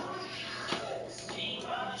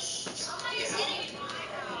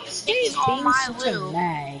 It's all Being my such a loot,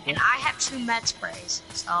 nag. and I have 2 med sprays.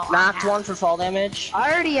 So I Knocked have- one for fall damage.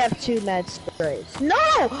 I already have 2 med sprays. No!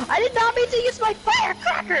 I did not mean to use my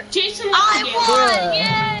firecracker! Jason lost the game. I won!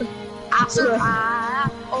 Yeah! I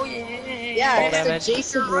survived! Oh yeah! Yeah, Fall it's the damage.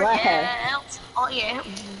 Jason left. Oh yeah!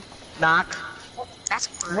 Knock. That's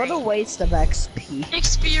great. What a waste of XP.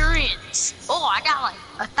 Experience! Oh, I got like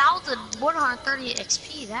 1,130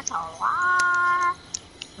 XP. That's a lot.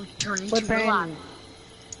 We turn into What a lot. Brandon?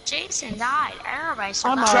 Jason died. Everybody I'm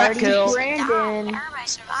survived. Track already kill. Jason Brandon. died. Everybody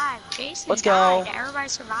survived. Jason Let's go. died. Everybody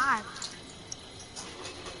survived.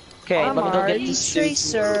 Okay, I'm let me go get already this suit.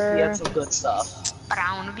 Tracer. We had some good stuff. But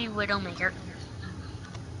I want to be Widowmaker.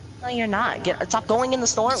 No, you're not. Stop going in the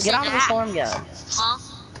storm. Get out of the storm again.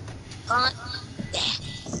 Huh?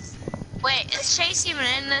 Wait, is Chase even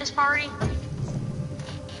in this party?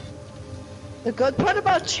 The good part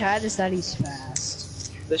about Chad is that he's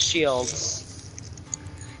fast. The shields.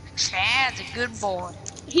 Chad's a good boy.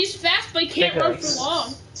 He's fast, but he can't run for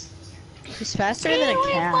long. He's faster than a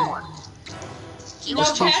cat. He No,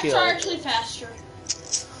 was two cats shields. are actually faster.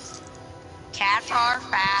 Cats are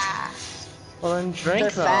fast. Well, then drink They're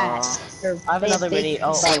them. fast. They're I have another big, mini.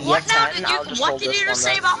 Oh, Say you what have now? 10? I'll just What hold did this you one just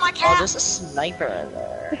say then. about my Oh, cat? there's a sniper in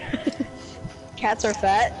there. Cats are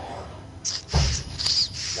fat.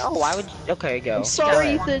 No, why would? Okay, go. I'm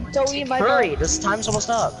sorry, Go Ethan. Don't eat my Hurry! dog. This time's almost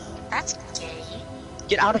up. That's gay.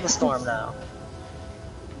 Get out of the storm now.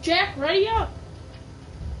 Jack, ready up.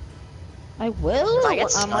 I will. If I get I'm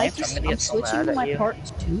sniped, like, I'm gonna I'm get so mad switching at my you. part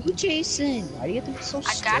to Jason. Why do you have to be so I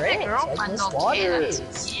strict? got the Like girlfriend Miss okay. Waters.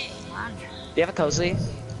 That's yeah, man. Do you have a cozy?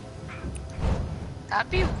 That'd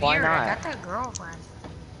be weird. Why not? I got that girlfriend.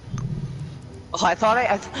 Oh, I thought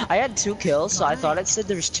I had 2 kills, so I thought it said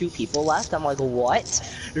there's 2 people left. I'm like, what?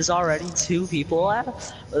 There's already 2 people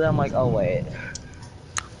left? But then I'm like, oh wait.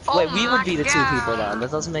 Oh Wait, we would be the 2 my people God. then. That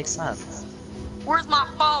doesn't make sense. Where's my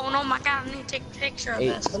phone? Oh my god, I need to take a picture of 8.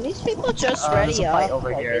 this. When these people just there's ready a fight up,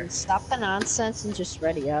 over like, here. and stop the nonsense and just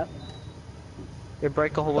ready up. We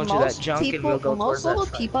break a whole The bunch of that most junk and people, we'll go the most towards that little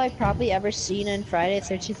fight. people I've probably ever seen in Friday the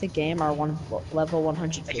 13th the game are level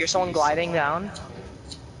 100. I hear someone gliding down.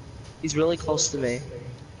 He's really close to me.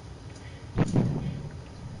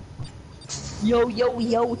 Yo, yo,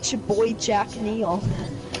 yo, it's your boy Jack Neal.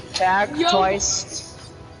 Tag Yo. twice.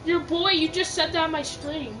 Your boy, you just said that on my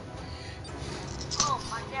stream. Oh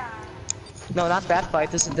my god. No, not that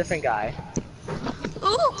fight. This is a different guy.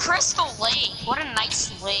 Ooh, Crystal Lake. What a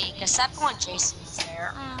nice lake. Except when Jason's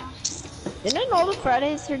there. Didn't all the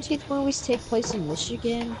Friday the 13th movies take place in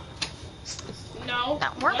Michigan? No.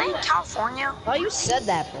 Were they in California? Oh, you said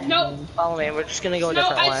that, Brandon. No. Follow me. We're just gonna go a No,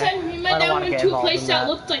 different way. I said we I met don't down wanna in get two involved places in that that.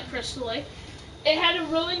 looked like Crystal Lake. It had a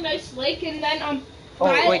really nice lake, and then Oh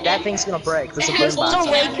by wait, it- that thing's gonna break. This is a It boom has box. Crystal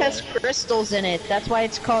Yeah. Lake has crystals in it. That's why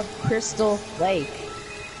it's called Crystal Lake.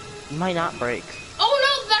 It might not break.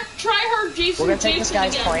 Oh no, that try hard Jason. We're gonna take this Jason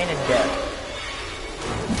guy's again. plane and get.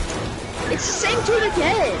 It's the same dude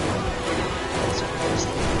again.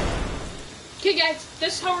 Okay, guys,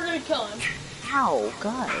 this is how we're gonna kill him. Ow,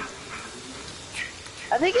 God.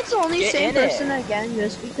 I think it's the only Get same in it. person again,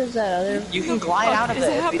 just because that other. You can glide out of is it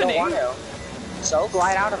it if you don't happening? want to. So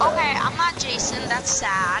glide out of it. Okay, I'm not Jason. That's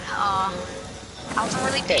sad. I wasn't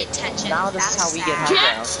really paying attention. now this is That's how we get sad.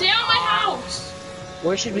 high. Jack, stay on my house.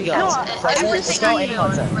 Where should we go? No, Pleasant? Let's Everything go I'm in doing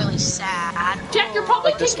Pleasant. is really sad. Jack, you're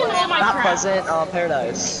probably Like this taking way. all my Not crap. Pleasant,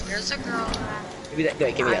 Paradise. There's a girl that Give me that.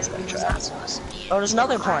 Wait, give me that spin trap. not supposed to be. Oh, there's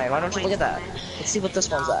another plane. Why don't you look at that? Let's see what this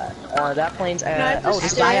one's at. That plane's at. No, Oh, this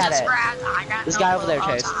just guy stay- at it. I got This no guy over there,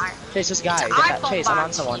 clue. Chase. Oh, Chase, this guy. it's Get an that. iPhone Chase, I'm on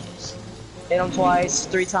box. someone. Hit him twice,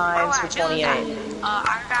 3 times for Oh, I do 28. that.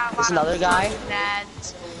 I got a There's lot another of guy. That,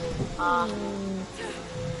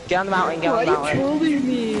 Get on the mountain, get on the mountain. trolling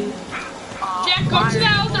me? Jack, go to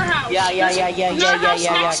that other house. Yeah. Another house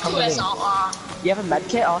next Come to with it. me. You have a med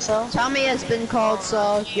kit also? Tommy has been called,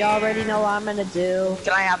 so you already know what I'm gonna do.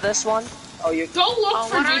 Can I have this one? Oh, you. Go look Oh,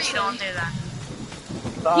 for what are you Jason. gonna do then?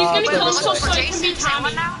 He's gonna let's kill go this himself way. so he can be Jason, say Tommy.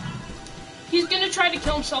 what now? He's gonna try to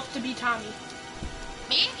kill himself to be Tommy.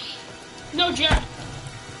 Me? No, Jack.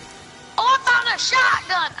 Oh, I found a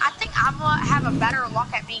shotgun! I think I'm gonna have a better luck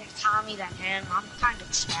at being Tommy than him. I'm kind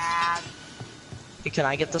of sad. Can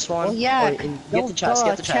I get this one? Well, yeah. Or, get the chest,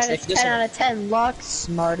 get the chest. Chad If is this 10 one- out of 10 luck,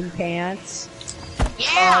 smarty pants.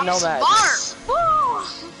 Yeah, I'm no smart! meds.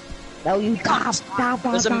 Woo! No, you got.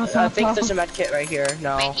 There's I think there's a med kit right here.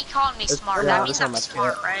 No. Wait, he called me There's- smart. no, That there's means no I'm med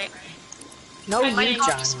smart, kit. right? No, Like, he you, called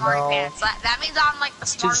me John. smarty no. pants. That means I'm like the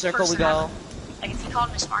To the smartest circle we person ever. go. Like if he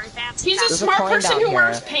called me smarty pants. He's a There's a smart plane person down who here.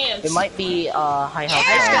 wears pants. It might be high health.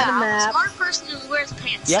 Yeah, got a I'm map. a smart person who wears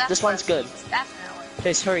pants. Yep, That's this one's good. Definitely.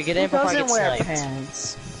 Chase, hurry, get Who in before I doesn't get wear sniped.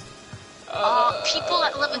 pants? People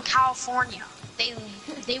that live in California,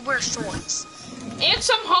 they wear shorts. And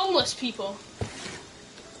some homeless people.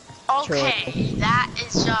 Okay, that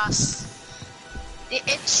is just.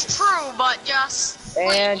 It's true, but just.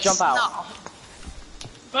 And please, jump out. No.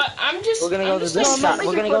 But I'm just. We're gonna go I'm to just this like- shot.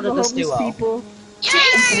 We're gonna go to this duo. People.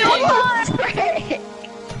 Yay!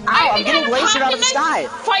 Ow, I'm getting lasered out of the sky.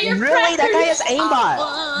 Really? That guy has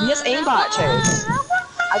aimbot. He has aimbot, Chase.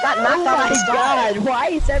 I got Oh knocked out of my the sky. god, why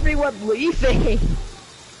is everyone leaving?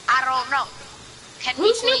 I don't know. Can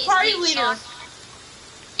Who's we new please party leave, leader? Sean?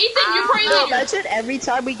 Ethan, you're party No, leader. imagine every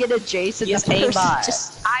time we get a Jason, He has the person aimbot.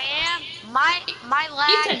 just I am. my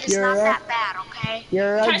lag is not that bad, okay?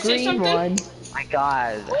 You're Can I a say green something? one. My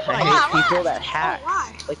God, I why? hate people that hack.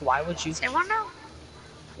 why? Like, why would you? Say what now?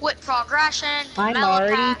 With progression, I'm Mellow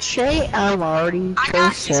already Pack. I'm already I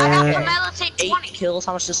got Camilla take 8 20. kills.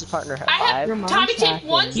 How much does his partner have? I have 5. Tommy take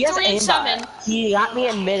 1, He has 3, and aimbot. 7. He got me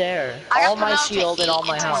in midair. I got All my Penelope shield and all 8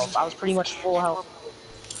 my and health. 20. I was pretty much full health.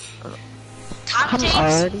 Tommy takes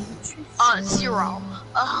already 0.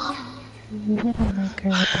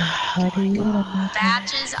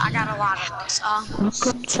 Badges, I got a lot of those.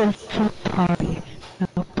 Welcome to the party.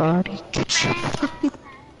 Nobody gets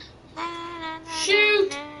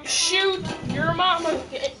Shoot, your mama.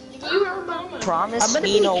 Your mama. Promise I'm gonna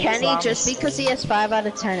me be no Kenny promise just because me. he has 5 out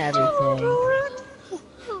of 10 everything.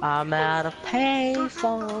 I'm at a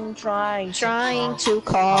payphone trying To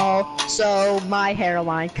call so my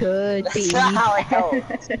hairline could be. That's not how it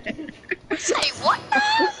goes. Say what?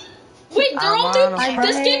 Wait, they're all I'm on a noobs.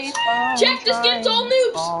 This game's payphone Jack. This game's all trying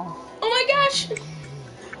noobs. to call. Oh my gosh.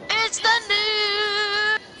 It's the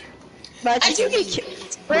new. But you get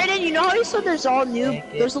killed. Brandon, you know how you said there's all new?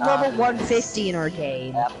 There's a level 150 in our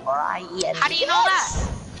game. How do you know that?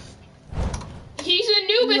 He's a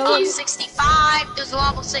noob if Level he's. 65. There's a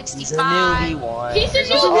level He's a 65. newbie one. He's a a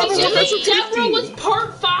noob level because 150. Deborah was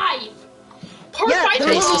part 5. Part Yeah, 5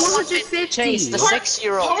 there's is level the 150. Chase, the Part-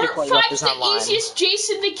 6-year-old you Part play with 5's is the online. easiest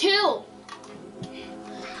Jason to kill.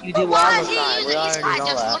 You do Why all is the he time. We using? He's already probably know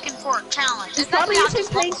just that. looking for a challenge. He's probably using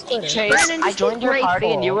Paint Splitter. Chase, Brandon, I just joined be your party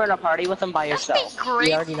and grateful. you were in a party with him by Just yourself. be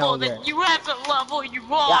We already know grateful that that. you have the level you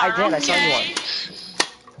are. Yeah, I did. I saw okay?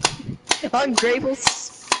 you one. Ungrateful.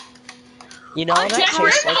 You know I'm that? Jack, Chase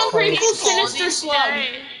where's likes playing. Ungrateful Sinister Slug?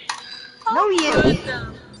 No,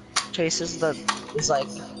 you. Chase is like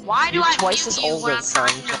Why do You're I twice mute as you old when I'm as trying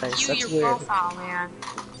Sun, to Chase. view That's your weird. profile, man?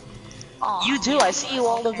 Oh, You do. I see you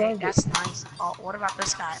all the okay, time. that's nice. Oh, what about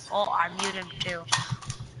this guy? Oh, I muted him too.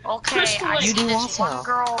 Okay, Crystal, I you see do this also. one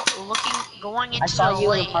girl going into I saw the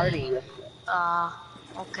you in lake. a party.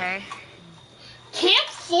 Okay. Camp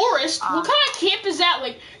Forest? What kind of camp is that?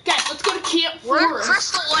 Like, guys, let's go to Camp We're in Forest.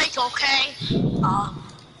 Crystal Lake, okay?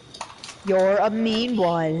 You're a mean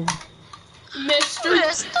one. Mr.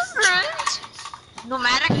 Mr. Grinch.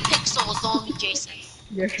 Nomadic Pixel is the only Jason.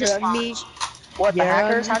 You're Just a mean. What, the You're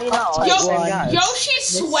hackers? How do you know? a Yo, It's the same one. guys. Yoshi's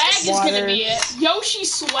swag is gonna be it.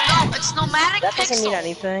 Yoshi's swag. No, it's Nomadic That Pixel. doesn't mean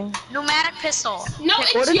anything. Nomadic Pistol. No,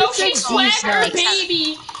 What it's if it Yoshi's says swag or D-Snake?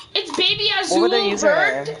 baby. It's baby What were their Azul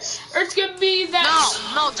bird. usernames? Or it's gonna be that.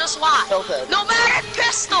 No, just watch. Filter. Nomadic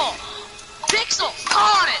Pistol. Pixel.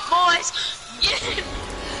 Caught it, boys. Yeah.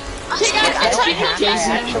 Hey guys, I it's don't like hack, I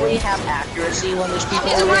Jason. actually have accuracy when there's people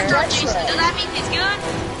He's a in retro there. Jason. Does that mean he's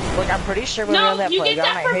good? Like, I'm pretty sure when No, we were on that you get playground,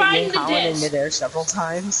 that I for hit buying you the Colin in disc. midair several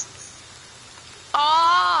times.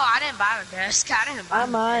 Oh, I didn't buy the disc. I didn't buy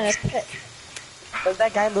I'm the on a disc. pit. Like,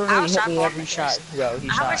 that guy I literally wish hit I me bought every the shot. disc. Yo, he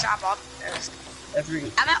I wish shot. I bought the disc. Every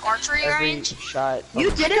I'm at archery range. shot.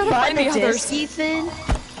 You didn't buy find the the others. disc, Ethan? No,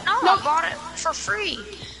 I bought it for free.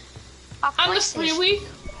 Off On the PlayStation. free week.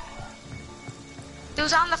 It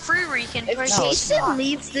was on the free week in If PlayStation. Jason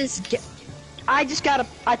leaves this I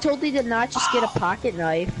totally did not just get a pocket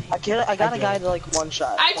knife. I got a guy to like one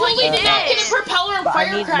shot. I totally you did not did. get a propeller and But I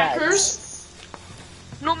need firecrackers.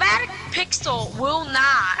 Nomadic Pixel will not.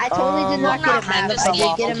 I totally did not will get not a map. have this I did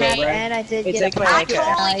game. get a map Okay, and I did Hey, get a take my I pocket Okay.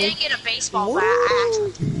 totally knife. did get a baseball bat.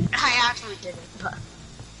 I actually didn't. But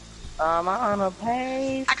I'm on a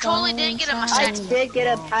pay. I totally did get a I machete.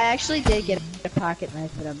 actually did get a pocket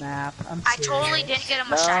knife and a map. I'm I serious. totally did get a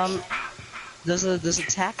machete. There's a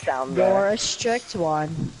tack down You're there. a strict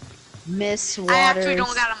one. Miss Waters. I actually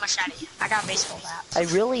don't got a machete. I got a baseball bat. I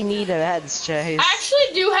really need an heads, Chase. I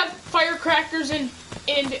actually do have firecrackers and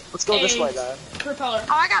Let's go this a way then. propeller.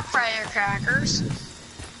 Oh, I got firecrackers.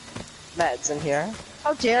 Meds in here.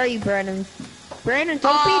 How dare you, Brandon? Brandon,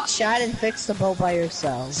 don't Uh, be shot and fix the boat by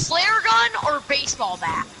yourself. Flare gun or baseball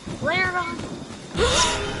bat? Flare gun.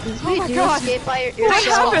 Oh my God. Escape by What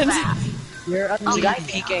yourself. happened? Bat. You're a There's a guy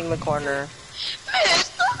peeking the corner. Mr.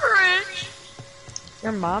 Grinch.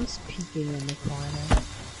 Your mom's peeking in the corner.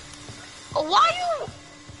 Why you?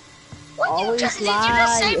 Always Did you just say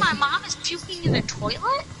lie. my mom is puking in the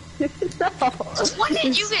toilet? No. When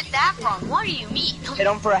did you get that from? What do you mean? Hit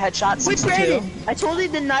him for a headshot. Wait, 62. Brandon, I totally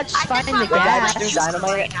did not just I find think the my mom gas. is Dude, puking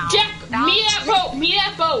dynamite. right now. Jack, Now me it's- that boat. Me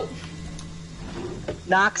that boat.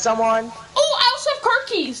 Knock someone. Oh, I also have car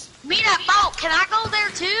keys. Me that boat. Can I go there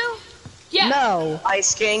too? Yeah. No.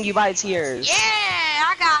 Ice King, you buy tears. Yeah,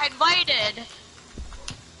 I got invited.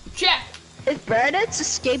 Jack. If Brandon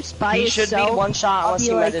escapes by He yourself, should be one shot I'll unless be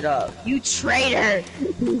you like, met it up. you traitor.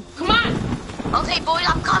 Come on. Okay, boys,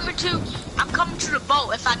 I'm coming to the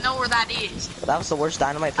boat if I know where that is. That was the worst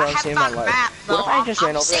dynamite throw I I've have seen in my found a life. map, though. What if I just ran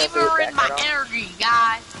I'm over there and threw it savoring my back at him? energy,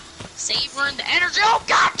 guys. Savoring the energy. Oh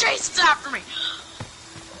God, Jason's after me.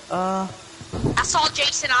 I saw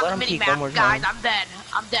Jason on Let the him mini peek one map, more guys. time. I'm dead.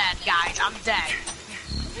 I'm dead, guys. I'm dead.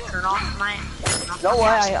 Turn off my. You know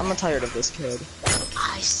what? I'm tired of this kid.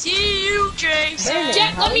 I see you, Jason.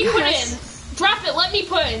 Jack, let me put in. Drop it, let me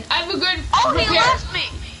put in. I have a good Oh, he repair. left me.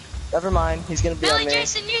 Never mind. He's gonna be Billy on me.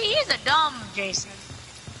 Jason, he's a dumb Jason.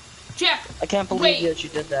 Jack, I can't believe Wait. that you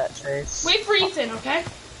did that, Chase. wait for Ethan, okay?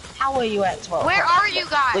 How are you at 12? Where are you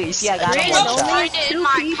guys? Look, you see, I got him Jason's one shot. trying to Two in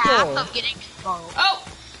my people. path of getting to the boat. Oh,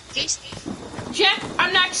 Jason. Jack,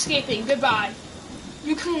 I'm not escaping. Goodbye.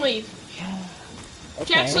 You can leave.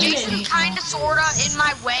 Jack's Okay. Jason leaving. kinda sorta in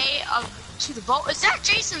my way to the boat. Is that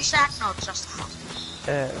Jason's shack? No, it's just a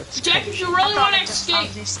house. Jack, if you really want to Just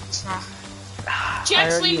escape, Jason's shack.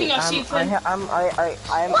 Jack's leaving us, Ethan. I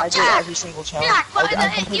What, did Jack? every single challenge. Jack, but I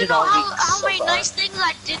you completed know all how these many so far. nice things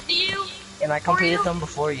I did to you? And I completed them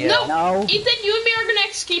before you. No, No. Ethan, you and me are gonna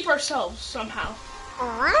escape ourselves somehow.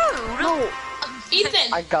 Rude. No.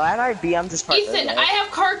 Ethan, I'm glad I BM'd this part. Ethan, I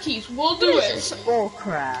have car keys. We'll do it. Bull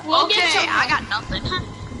crap. We'll get Okay, some. I got nothing.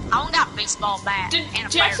 I only got a baseball bat and a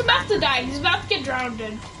Jack's fire about bat. to die. He's about to get drowned.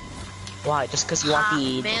 Why? Just because you want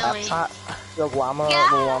the Billy. laptop, the llama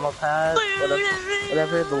pad, Yeah.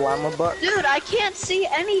 whatever, the llama book. Dude, I can't see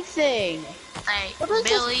anything. Hey, What is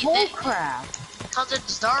Billy, this bull crap? because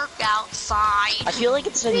it's dark outside. I feel like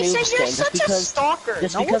it's a They new said you're skin, such just a because stalker.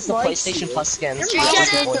 just No because the one likes PlayStation you. Plus skins. Your are mom like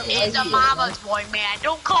doesn't a boy like game. Is a you. mama's boy, man.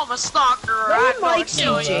 Don't call him a stalker. No I'm one gonna likes you,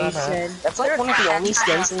 kill you. Jason. That's like one of the only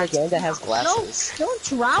skins in the game that has glasses. Don't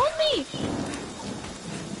drown me.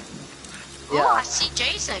 Oh, I see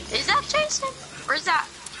Jason. Is that Jason? Or is that?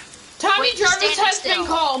 Tommy Wait, Jarvis standing has still. been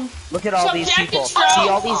calm. Look at all So these Jack people. is drowned. See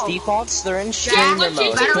all these defaults? They're in streamer let's mode.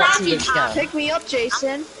 get They to can't see their Rocky. skin. Pick me up,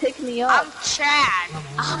 Jason. Pick me I'm up. Chad.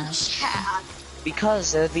 I'm Chad.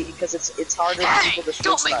 Because it's harder for Hey, people to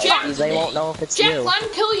don't switch make sides. fun of They me. won't know if it's Jack, you. let him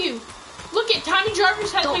kill you. Look at Tommy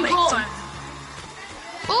Jarvis has Don't been make calm. fun.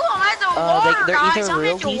 Ooh, I'm at the water, They're guys. either I'm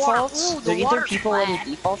real at the water. defaults, Ooh, the they're either water's people in flat.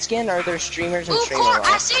 default skin, or they're streamers in Ooh, streamer Court,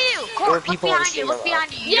 I mode. see you. Or Court, look people in behind you. Look streamer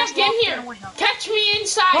behind you. You Yeah, just get walked here. in the window. Catch me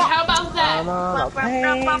inside. How about that? I'm on a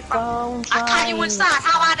payphone I caught you trying- inside.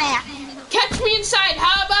 How about that? Catch me inside.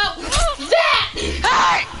 How about that?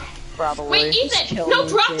 Hey! Probably. Wait, Just Ethan, kill no, me,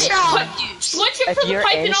 drop Chase. it. No. Put, switch it If for the you're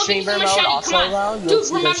pipe in and I'll give you the streamer mode machete. also, Come though, on. you'll Dude, see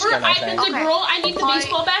their remember, skin, I I've been think. the girl. I need the Okay.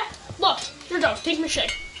 baseball bat. Look, here you go. Take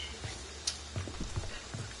machete.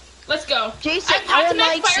 Let's go. Jason, I've no got one to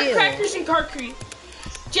make likes you. firecrackers and concrete.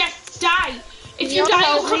 Jack, die. If Can you you die,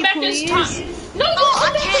 help you'll come me, back please? as Tommy. No, you'll Oh, come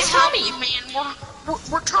I back can't as help Tommy. you, man.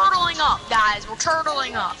 We're turtling up, guys. We're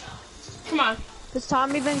turtling up. Come on. Has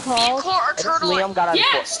Tommy been Me and called? Court are Liam turtling. got on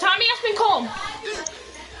Yes, Tommy has been calm.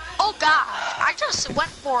 Oh God, I just went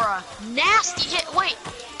for a nasty hit. Wait.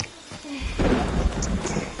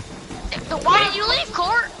 Why did you leave,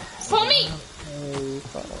 Court? Follow me.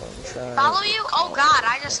 Follow you? Oh God,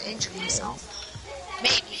 I just injured myself.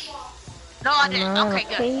 Maybe. No, I didn't. Okay,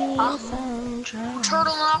 good.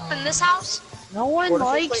 Turtling up in this house? No one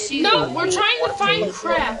likes you. No, we're trying to find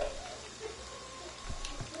crap.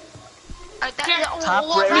 Top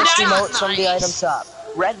well, rarest that's not emotes from the nice. item shop.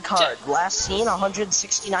 Red card, last seen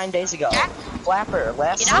 169 days ago. Jack? Flapper,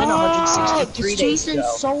 last Get seen out. 163 this days Jason's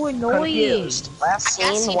ago. so annoying. Confused, last I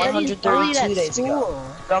guess seen he did. He's bullied 132 at days ago. school.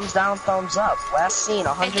 Thumbs down, thumbs up. Last seen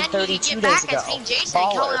And then you 132 get days back ago. and see Jason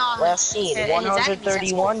killing Baller, all last seen his enemies at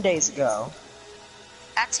 131 days ago.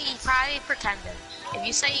 That's he probably pretended. If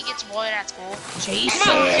you say he gets bullied at school,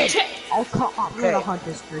 Come on. I'll come. I'm Okay. gonna hunt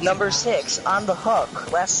this person. Number 6, on the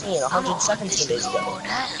hook. Last seen 117 days ago.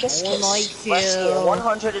 Kiss No one Kiss. likes Last you. seen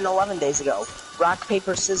 111 days ago. Rock,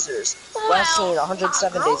 paper, scissors. Last Well, seen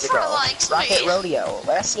 107 my days ago. girlfriend likes Rocket me. Rodeo.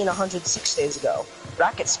 Last seen 106 days ago.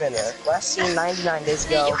 Rocket Spinner. Last seen 99 days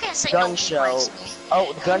ago. You can't say no Gun one Show. likes me.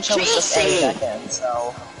 Oh, the Gun Show was just JC. any second,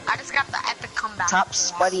 so. I just got the epic comeback. Top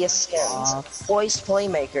sweatiest skins. Voice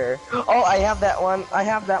Playmaker. Oh, I have that one. I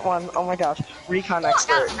have that one. Oh my gosh. Recon Oh, I got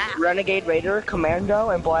Expert. a map. Renegade Raider, Commando,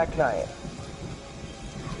 and Black Knight.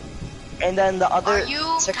 And then the other Are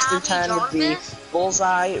you 6 through Tommy 10 would be Jarvis?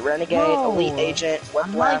 Bullseye, Renegade, No. Elite Agent, I might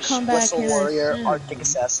Whiplash, come back Whistle here Warrior, soon. Arctic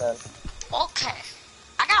Assassin. Okay.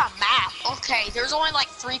 I got a map. Okay, there's only like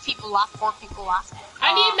 3 people left, 4 people left.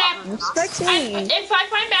 I need a map. other than us. Respect me. If I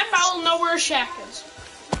find map, I'll know where a shack is.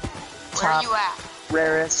 Where are Top you at?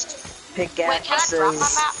 rarest Wait, can I drop my map?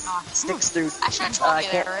 pickaxes. No. 6 through I should have told you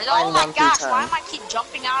can't there. find Oh my 1 through gosh, 10. why am I keep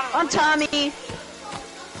jumping out of the I'm window? Tommy.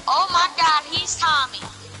 Oh my god, he's Tommy.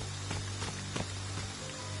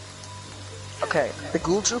 Okay, the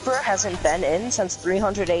Ghoul Trooper hasn't been in since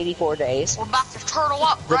 384 days. We're about to turtle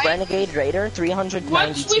up, The right? Renegade Raider, 392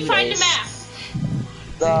 Once we find days. a map.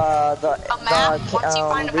 A map? Once you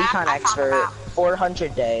find a map, Recon I found a Expert, map.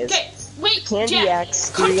 400 days. Okay, wait, Candy Jack,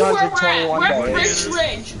 X, come to where we're at. 321 We're at days. Bridge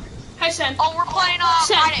Ridge. Hi, Sam. Oh, we're playing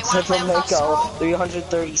Sam. Friday. Wanna play Central with us, Mako, girl?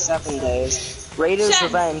 337 days. Raiders Sam.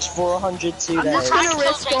 Revenge, 402 I'm days. just gonna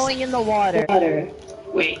risk going in the water.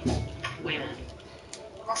 Wait a minute.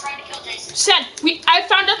 Sen, I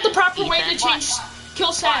found out the proper way to change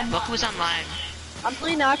kill Sen. Look who's online. I'm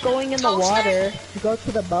really not going in the water to go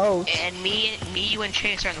to the boat. And me, you, and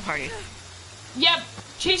Chase are in the party. Yep,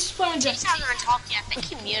 Chase is playing Chase just. hasn't even talked yet. I think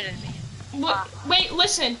he muted me. Wait,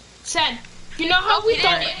 listen, Sen. You know how we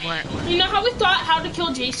thought? You know how we thought how to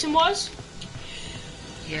kill Jason was?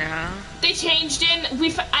 Yeah. They changed in.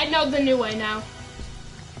 I know the new way now.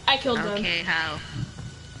 I killed them. Okay, how?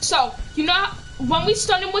 So you know when we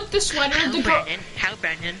stun him with the sweater, How,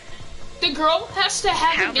 Brandon? the girl has to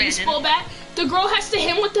have How, the baseball bat. The girl has to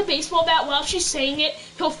hit him with the baseball bat while she's saying it.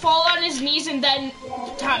 He'll fall on his knees and then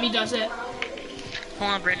Tommy does it.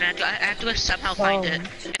 Hold on, Brandon. I have to somehow find it.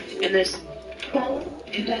 In this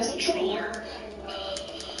controller.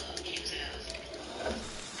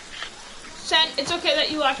 Sen, it's okay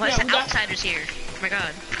that you left me What's out. the outsiders here? Oh my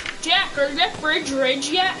god. Jack, are you at Bridge Ridge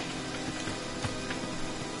yet?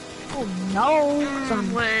 Oh no!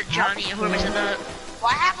 What, Johnny, whoever's in the...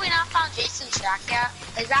 Why have we not found Jason's shack yet?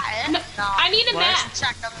 Is that it? No, I need a What? map. Jason's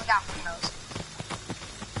shack doesn't got windows.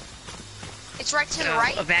 It's right to the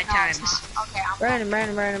right. Bad No, it's times. not. Okay, I'm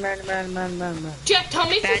Random. Jack, tell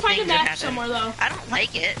me if you Bad find a things map happen. somewhere though. I don't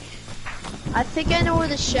like it. I think I know where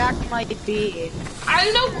the shack might be. I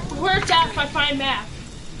don't know where it's at if I find map.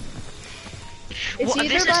 It's Well,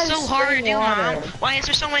 either this by is the so hard to spring do, water. Mom. Why is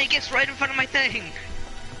there so many gifts right in front of my thing?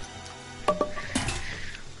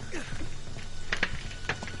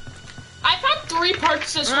 I found 3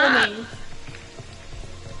 parts this whole game.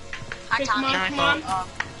 Hi, Okay, come Tommy. on, come on.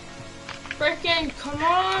 Frickin', come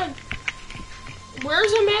on.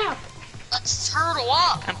 Where's a map? Let's turtle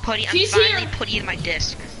up. I'm finally here. putting in my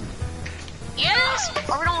disc. Yes.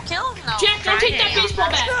 Or we don't kill him, though. Jack, don't take that Friday. baseball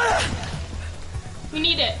bat. We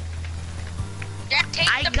need it. Jack, take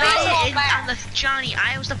I the got baseball it in, bat. on the Johnny.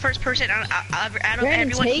 I was the first person out of Brandon,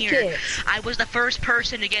 everyone take here. it. I was the first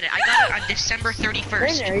person to get it. I got it on December 31st.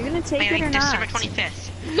 Brandon, are you gonna take it or December not? 25th.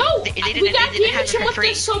 No, They we didn't- got they didn't have damage it for with free.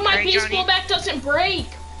 this so my Right, baseball Johnny? bat doesn't break.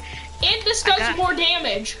 And this does got- more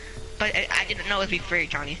damage. But I didn't know it would be free,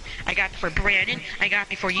 Johnny. I got it for Brandon. I got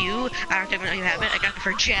it for you. I don't even know you have it. I got it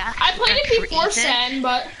for Jack. I played got it for before Ethan. Sen,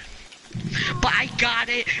 but But I got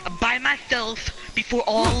it by myself before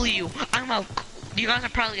all of you. You guys are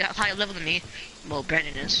probably a higher level than me. Well,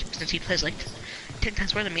 Brandon is, since he plays like 10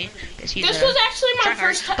 times more than me. Because he's this was actually my tryhard,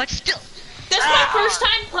 first time. But still, This is my first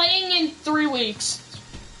time playing in 3 weeks.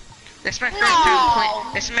 this is my first time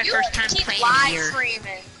playing. This is my You first time keep playing live here.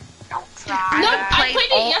 streaming. Don't No, try. I played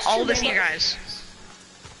it all yesterday. this year, guys.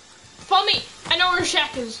 Follow me. I know where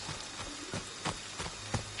Shaq is.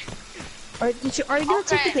 Are you gonna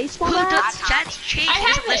take the Okay. baseball Who bat? does that's Chase? I He have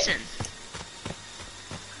doesn't it. listen.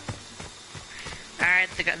 Alright,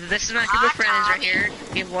 this is my group of friends right here.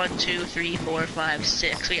 We have 1, 2, 3, 4, 5,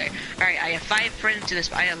 6. Alright, I have 5 friends to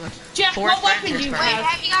this. I have Jack, 4 what friends weapon to do this you party. have?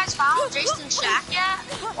 Have you guys found Jason's shack yet?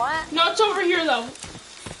 What? No, it's over here though.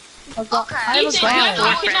 Okay. I have a Ethan, I you have got 4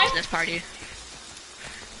 pocket friends knife? to this party.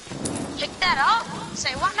 Pick that up.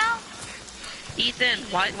 Say what now? Ethan,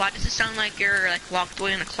 why does it sound like you're like locked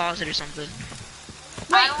away in a closet or something?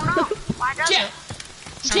 I don't know. Why does Jack, it?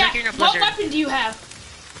 Sounds Jack, like you're in a what blizzard. weapon do you have?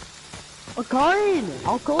 A gun!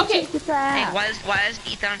 I'll go Okay. take the Hey, bat. why is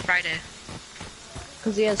Ethan on Friday?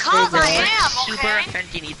 Because he has Cause straight I gun. am, Super okay?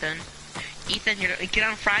 offending, Ethan. Ethan, get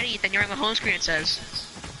on Friday, Ethan, you're on the home screen, it says.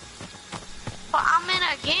 But I'm in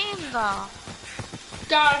a game though.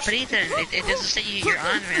 Gosh. But Ethan, it doesn't say you're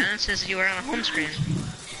on, man. It says you are on the home screen.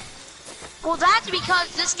 Well, that's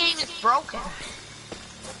because this game is broken.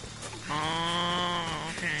 Oh,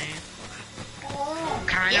 okay.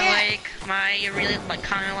 Kinda Yeah. like my,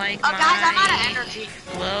 kinda like Oh, my guys, I'm out of energy.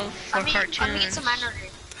 love for I need cartoons. some energy.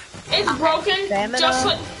 It's broken, Stamina. just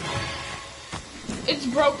like... It's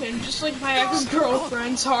broken, just like my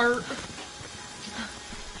ex-girlfriend's heart.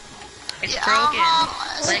 It's Yeah,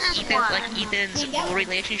 broken. Like here's Ethan, one. like Ethan's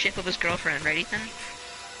relationship with his girlfriend, right, Ethan?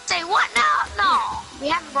 Say what now? No, we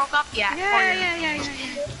haven't broke up yet. Yeah.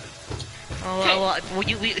 Oh, well,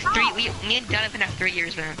 me and Donovan have 3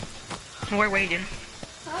 years, man. We're waiting.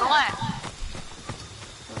 What?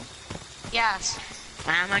 Yes.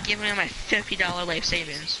 I'm not giving him my $50 life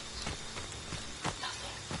savings.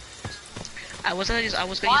 I was gonna use like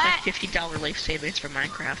 $50 life savings for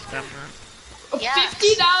Minecraft, but I'm not. Yes.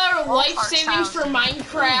 $50 life Walmart savings for sounds-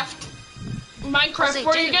 Minecraft. Minecraft, they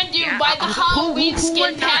what are do. you gonna do? Yeah, Buy the Halloween who skin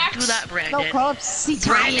would not packs? do that, No, Brandon? call up C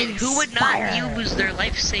Brandon, who would not use their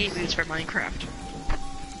life savings for Minecraft?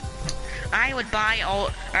 I would buy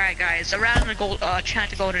all. Alright, guys, around the gold,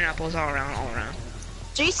 chant the golden apples all around, all around.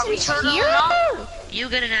 Jason's Turn here? around. You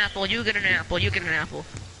get an apple, you get an apple, you get an apple.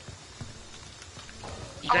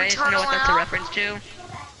 You Are we guys turning know what that's a around? reference to?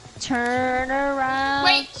 Turn around.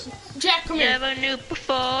 Wait, Jack, come here. Never knew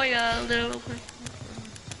before you knew.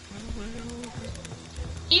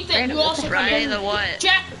 Ethan, you also come Friday here. the what?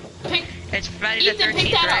 Jack, pick It's Friday the Ethan, pick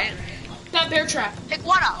 13th, that right? up. That bear trap. Pick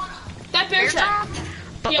what up? That bear Bear trap. trap?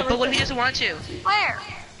 But, Yeah, but right what if he there. doesn't want to? Where?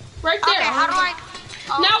 Right there. Okay, how do I?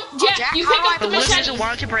 Oh, Now, Jack, you how pick do I up the But what if he machete. doesn't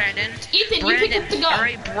want to, Brandon? Ethan, you Brandon, pick up the gun.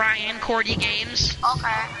 alright, Brian, Cordy Games.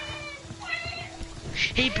 Okay.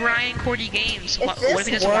 Hey, Brian, Cordy Games. If What this if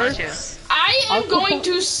he doesn't want to? works, I am I'll going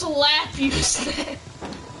to slap you.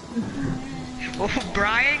 Well,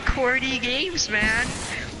 Brian Cordy Games, man.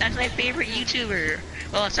 That's my favorite YouTuber.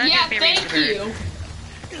 Well, it's not Yeah, my favorite thank YouTuber.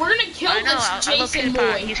 you. We're gonna kill I know, this I love Jason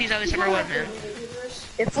PewDiePie. boy. He's always number one, man.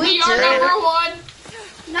 if We we are do, number one.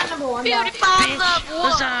 Not number one. Beautiful Bitch, love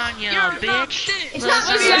lasagna, bitch. It's not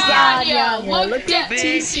Lasagna. Look Look at at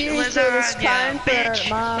T-Series lasagna, for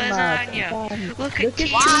Mama. lasagna. Look at Look at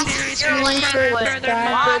T-Series your language, for their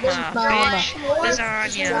Mama. mama, bitch.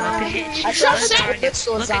 Lasagna, bitch. I tried to Shut make this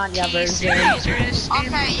Look at lasagna version. T-Series.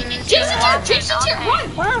 Okay, you need to Jason's here. Jason's here. Okay.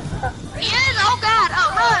 Run. He is? Oh god. Oh,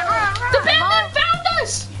 run. The Batman found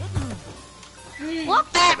us. What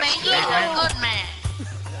Batman? He's a good man.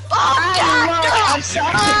 Oh I god. know, I'm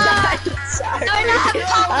sorry. I'm sorry.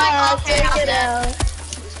 I'll Okay, take I'm it dead. out.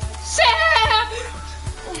 Sam.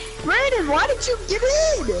 Brandon, why did you get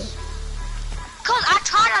in? Cause I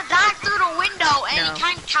tried to dive through the window and No. he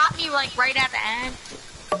kind of caught me like right at the end.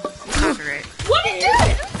 Copyright. What did you do?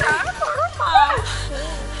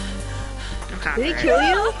 No Did he copyright. kill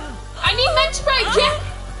you? I need med spray, Jack.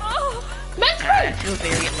 Med I spray. feel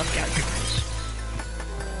very left out here, guys.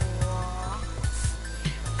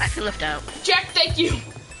 I feel left out. Jack, thank you.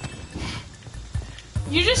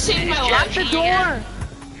 You just saved my Jack life. the door.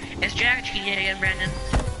 Is Jack cheating again, Brandon?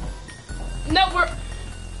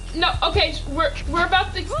 No, okay, we're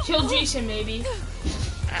about to kill Jason, maybe.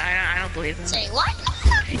 I don't believe him. Say what?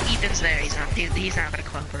 Ethan's there. He's not gonna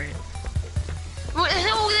cooperate. Oh,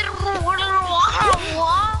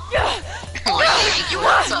 you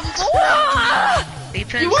want some?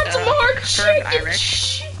 Ethan's You want some more confirmed chicken?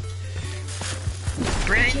 Irish.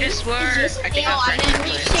 Brandon just swore. I think No, I I'm didn't correct.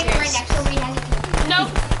 reach Shake right next to where he has it. No,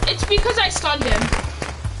 it's because I stunned him.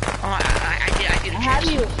 Oh, I did. Have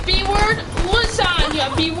you? B word,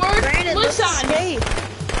 lasagna. B word, Brandon, let's lasagna.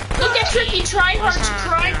 escape. Look at Tricky tryhards Lasagna,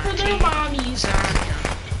 crying for their mommies.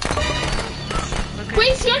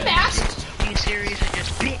 Wait, is he unmasked? You serious and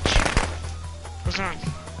just bitch. Lasagna.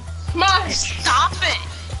 Come on, Stop it!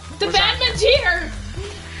 the Lasagna. Batman's here.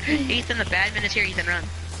 Ethan, the badman is here. Ethan, run.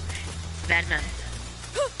 Badman.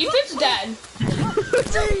 Ethan's dead.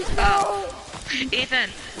 Oh. Ethan.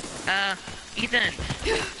 Ethan.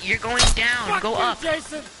 You're going down. Go up.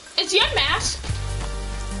 Is he unmasked?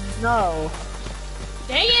 No.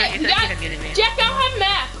 Dang it, Ethan, we got Ethan muted me. Jack. I don't have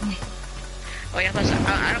map. Oh yeah, plus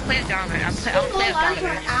I don't play as Donovan. I don't play as For Donovan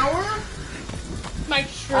an anymore. hour? My I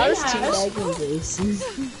shirt was has. teabagging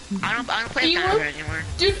Jason. I don't play as You Donovan were- anymore.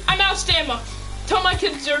 Dude, I'm out of stamina. Tell my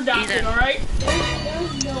kids they're adopted, Ethan. alright?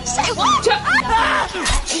 Say what?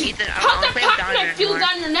 Ethan, I How's don't that play as pocket Donovan knife feel anymore.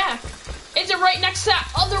 down your neck? Is it right next to that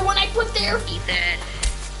other one I put there? Ethan,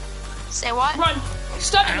 Say what? Run.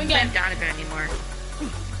 Stun I him don't play again. as Donovan anymore.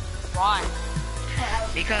 Why?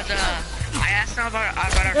 Because I asked him about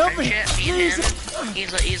our friendship, me and him.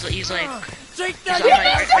 He's like,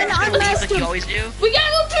 I'm like you always do. We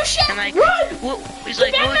gotta go to shit. And like, Run! he's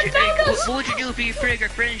like, Batman found us. what would you do if you break our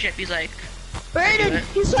friendship? He's like, Brandon,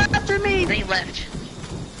 he's after me. then he left.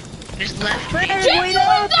 Just left me Brandon, Jason wait went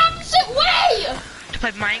up. the opposite way! to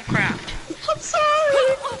play Minecraft. I'm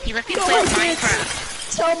sorry. He left me to No, play I didn't.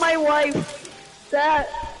 Minecraft. Tell my wife that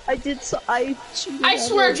I did so. I cheated. I on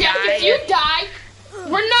swear, her. Jack, if you die,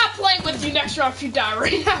 we're not playing with you next round if you die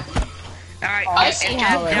right now. Alright, I if see Jack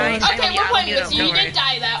how it dies, Okay, we're playing I'll with mute you. him, You don't didn't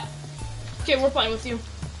die that. Okay, we're playing with you.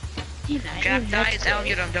 worry. Jack dies, I'll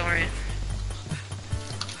mute him, don't worry.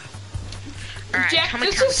 Alright, Jack, how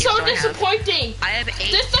many this is time so do I have? disappointing. I have 8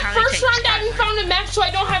 This is the time first takes round I time. haven't found a map, so I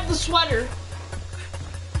don't have the sweater.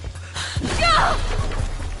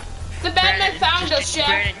 The Batman found us, Jack.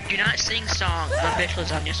 Brandon, do not sing songs, the bitch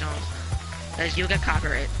lasagna songs. Because you'll get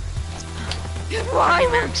copyright. Why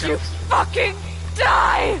won't you fucking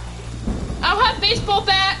die? I'll have baseball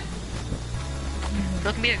bat.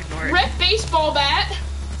 Look at me ignore it. Rip baseball bat.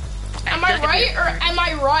 Am I right or am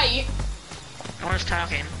I right? No one's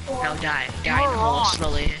talking. No, die. Die in the hole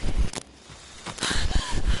slowly.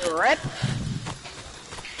 Rip.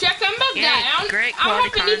 Jack, I'm about Yeah, down. great I don't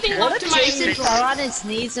have quality anything content. left to What if Jason my. fell on his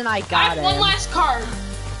knees and I I got have one him? last card.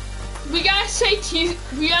 We gotta sing to him.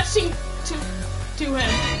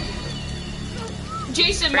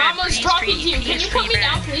 Jason, Brandon, Mama's please, talking please, to you. Can please, you put me Brandon.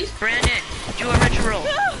 down, please? Brandon, do a ritual.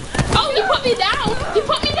 Oh, you put me down. You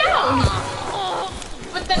put me down.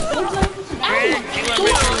 But then, Brandon, do a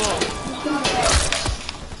ritual.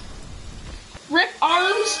 Rip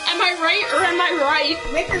arms. Am I right or am I right?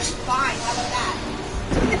 Ripper's fine. How about that?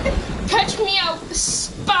 Touch me out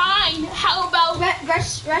spine. How about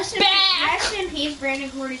Rest back? in peace, Brandon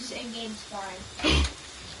Cordy's in-game spine.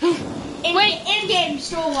 Wait. In-game,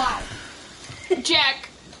 still alive. Jack?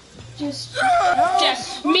 Just Jack,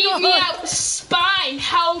 meet me out spine.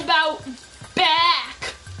 How about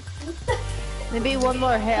back? Maybe one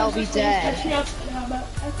more hit, I'll be dead. Touch me out spine. How about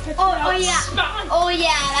Oh yeah. spine? Oh yeah,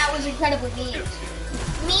 that was incredibly mean.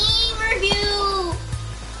 Meme review.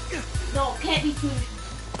 No, can't be too.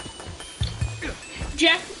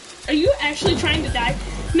 Jack, are you actually trying to die?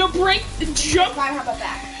 No, break, jump, Fine, how about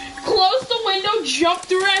that? close the window, jump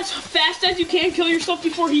through as fast as you can, kill yourself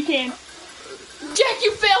before he can. Jack,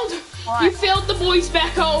 you failed. What? You failed the boys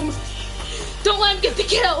back home. Don't let him get the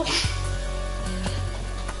kill.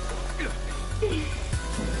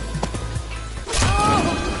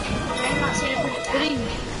 I'm not saying it for the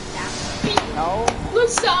No.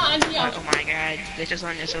 Lasagna. Oh my god, this is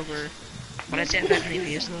on this over. What I said that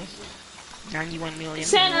views though. 91 million.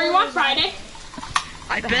 San, are you on Friday?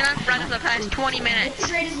 I've been on front for the past 20 minutes. the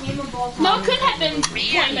greatest meme of all time. No, it could have been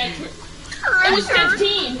 20 minutes. It was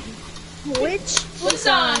 15. Which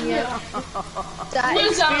Lasagna. that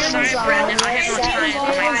Lasagna. Sorry, experience Brandon, I have no that time for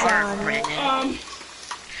my heart, lasagna. Brandon.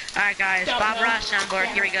 Alright guys, Don't Bob know. Ross on board,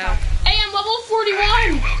 here we go. Hey, I'm level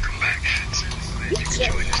 41. Welcome back. So glad you could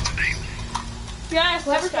join us today. Yes,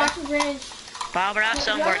 Whoever's that's watching Brandon. Bob Ross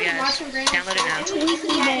on board, guys. Download it now.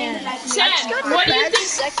 San, what do you think?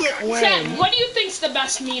 Second San, win. what do you think's the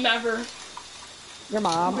best meme ever? Your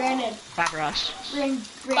mom. Brandon. Bob Ross.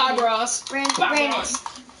 Bob Ross. Brandon. Bob Brandon. Ross.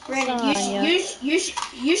 Brandon, you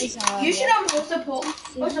should post a poll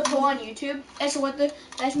on YouTube as to what the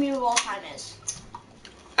best meme of all time is.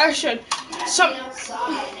 I should.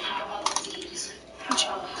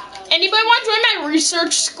 Anybody want to join my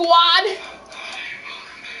research squad?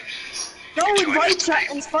 No, invite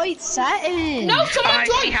Satin. No, Oh, someone I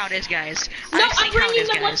see join. how it is, guys. No, I I'm see how it bringing is,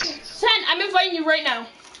 them with guys. me. San, I'm inviting you right now.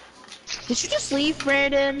 Did you just leave,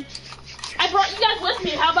 Brandon? I brought you guys with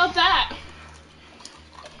me. How about that?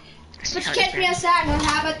 I see But how you it is, catch me outside, well,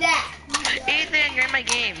 how about that? Brandon. Ethan, you're in my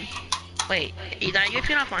game. Wait, Ethan, are you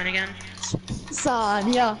feeling offline again?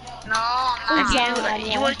 Sonya. No, I'm not.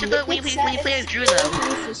 You was the we play as Drew though.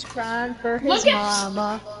 He's just crying for his Look at-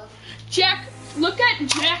 mama. Jack, look at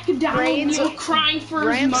Jack down Brains- you crying for his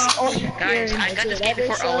Brains- mom. oh, Guys, here, I got is this it game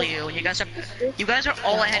before ever all so- of you. You guys are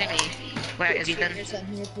all ahead of me. Where is Ethan? Here's a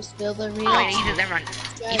here to spill the Oh, wait, Ethan, never mind.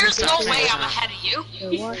 There's no way I'm ahead of you.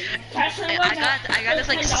 I got this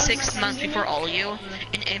like 6 months before all of you,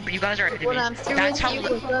 and you guys are ahead of When me. I'm through That's with how you,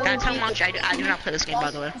 we're gonna that's how be much I do not play this game,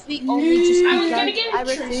 by the way. We only just I was gonna because get I a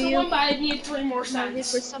review trick you one, but I need 3 more for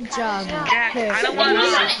seconds. some job. Jack, I don't want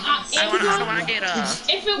to get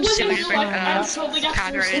If it wasn't Super, real life, I uh, totally got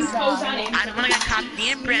copyrighted. impose on I it. don't want to get caught.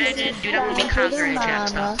 Me and Brandon do not want to be copyrighted, Jack.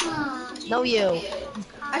 Stop. No, you.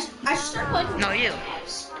 I should start playing. No, you.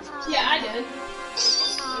 Yeah, I did.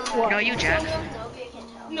 No, you, Jack.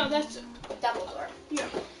 No, that's Dumbledore. yeah.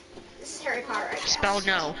 This is Harry Potter right now. Spell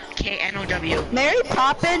no. K-N-O-W. Mary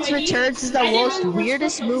Poppins Returns is the most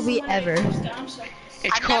weirdest movie ever.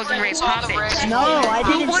 It's called Mary Poppins. No, I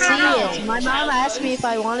didn't see it. My mom asked me if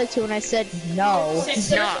I wanted to, and I said no.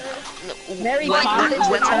 No. Mary When- Poppins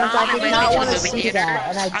when my Returns, mom I did invited not me to want the to movie see theater, that,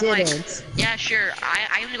 and I I'm like, didn't. yeah, sure.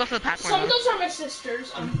 I only go for the popcorn. Some of though. those are my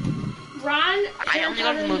sisters. Ron. I only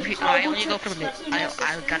go for the movie. I only go for the movie.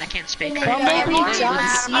 God, I can't speak. Bumblebee John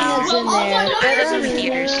Cena's in there. I Better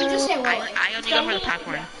theaters. Just say what? I only go for the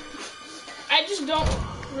popcorn. I just don't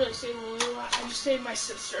really say Lily a lot. I just say my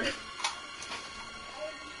sister.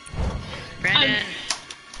 Brandon,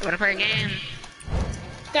 I wanna play a game.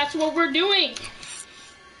 That's what we're doing.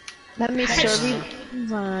 Let me serve you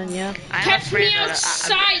lasagna. I Catch love me Brandon.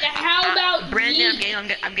 outside. How about Brandon? me?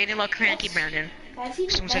 I'm getting a little cranky, Brandon. That's even,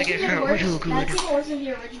 Someone's that's gonna get even hurt. worse. Real good. That's even worse than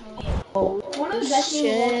the original game. One of the best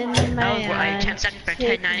movies of all time. Oh, right. 10 seconds for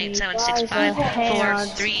 10, 9, 8, 7, 6, 5, 4,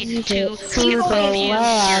 3, 2,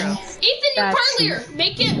 1. Ethan, you parlier.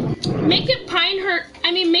 Make it Pinehurst.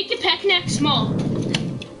 I mean, make it Peckneck small.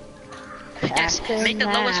 Yes, make the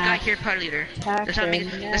lowest guy here part leader.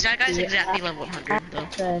 This guy's exactly level 100 though.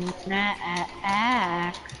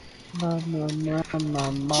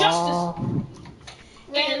 Justice.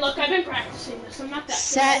 And look, I've been practicing this. I'm not that.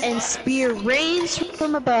 Set and spear rains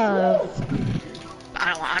from above.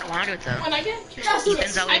 I don't want to do it though. When I get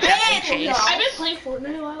Ethan's always got me chase. I've been playing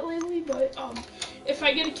Fortnite a lot lately, but if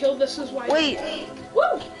I get a kill, this is why. Wait. Woo!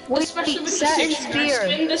 Wait, Especially with Set the and 6 spear.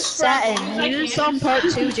 spin this for as long as I Satin, use can. on part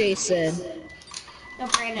 2, Jason. No,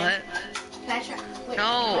 Brandon. What? Can I try? Wait,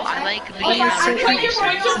 No, I like Oh, being yeah,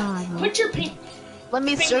 on put your pink. Let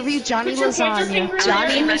me serve you Johnny Put your Lasagna. finger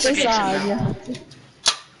Johnny in there. Lasagna.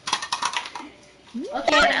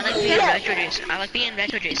 But I like being retro Jason. I like being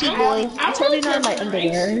retro Jason. Boy, I'm I'm turning on my really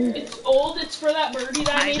underwear. It's old. It's for that birdie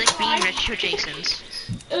that I I made like being fly. retro Jasons.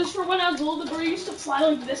 It was for when I was old. The bird used to fly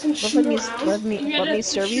like this and shoot Let me around. let me And you had let to me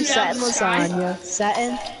serve you shoot out satin of the sky. lasagna.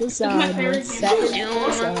 Satin my favorite lasagna. game. Satin Doom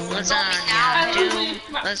lasagna. lasagna. Doom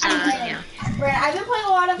lasagna. Brandon, I've been playing a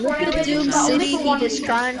lot of Look Fortnite at lately, Doom but only City, for he one just reason.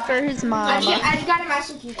 crying for his I mama. just got a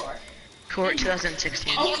Master Key for it. Court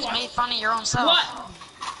 2016. You just made fun of your own self. What?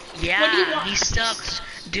 What do you Yeah, want? he sucks.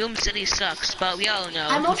 Doom City sucks, but we all know.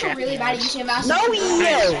 I'm who also Jack really is. bad at using a Master No, Key.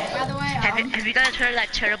 you. By the way, Have you guys heard of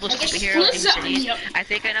that terrible I guess superhero Doom Listen, City? yep. I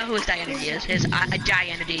think I know who his Dianity is. His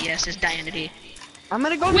Dianity, yes, his Dianity. I'm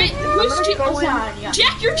gonna go. Wait, I'm who's gonna go in.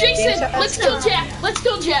 Jack, you're Jason. Jason. Let's kill Jack. Let's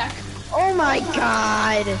kill Jack. Oh my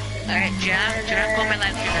god. Alright, Jack, do not go my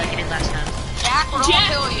life like you did last time. Jack, we're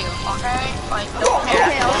Jack. gonna kill you, okay? Like, don't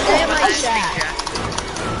Okay, I'll stay in my Last thing, shack. Jack.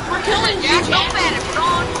 We're killing you, Jack, don't Jack. panic.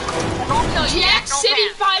 Don't kill you, Jack Jack. Don't City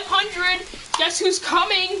panic. 500. Guess who's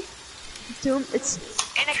coming? Doom, it's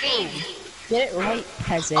In a game. get it right,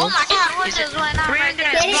 peasant. Oh my god, what is this right now? Brandon,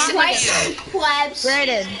 Get it wrong right, with you. plebs.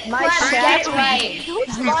 Brandon, my Plebs, shack get it right.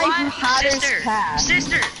 is like Potter's Sister, path.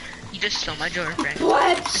 sister, you just stole my door, Brandon.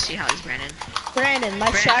 Plebs. See how he's Brandon. Brandon,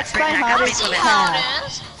 my Brandon, shack's by Brandon, I got Potter's baseball How path. it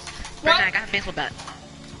is. Brandon, I got a baseball bat.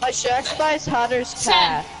 My shack's by Potter's Sen,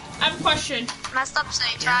 path. I have a question. Messed up,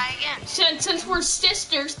 say try again. Since we're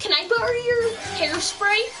sisters, can I borrow your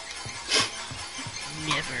hairspray?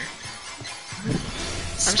 Never.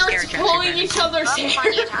 Starts scared, Jackson, pulling Brandon. each other's That's hair.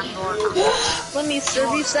 funny time door. Let me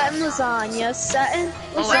serve you satin lasagna. Satin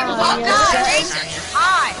Oh, I lasagna. love God. Satin.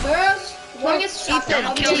 Hi. Girls, wanna get shot Ethan, down?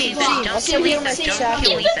 Don't kill Ethan. Don't I'll kill see you Ethan. in my Don't shack.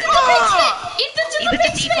 kill Ethan's Ethan. in the basement! Ethan's in the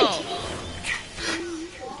Ethan's a basement! default.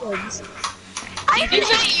 I even Ethan's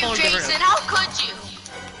a hit you, default of the Jason. group. How could you?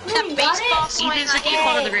 That baseball swing Ethan's a I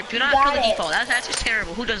default of the hit. group. Do not Got kill the it. default. That's just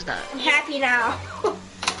terrible. Who does that? I'm happy now.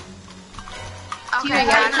 Okay, like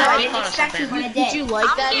guys, that? I I'm didn't expect you, but I Did did. you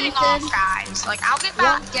like that, getting Ethan? off, guys. Like, I'll get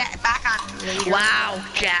back on later. Wow,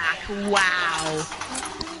 Jack. Wow.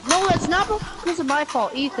 No, that's not because of my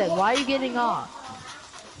fault, Ethan. Why are you getting off?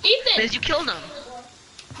 Ethan! Because you killed him.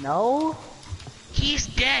 No. He's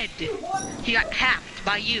dead. He got hacked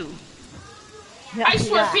by you. I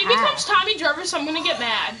swear, if he Yeah. becomes Tommy Jarvis, I'm gonna get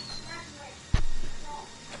mad.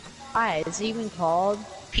 Hi, is he even called?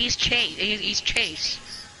 He's Chase. He's Chase.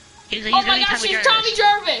 He's Oh my gonna be gosh, Tommy it's Tommy Jarvis.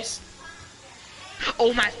 Jarvis!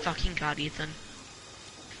 Oh my fucking god, Ethan.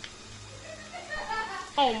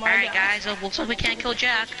 Oh my Alright, god. guys. Looks like we can't kill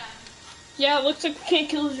Jack. Yeah, it looks like we can't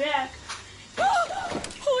kill Jack.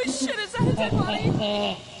 Holy shit, is that a dead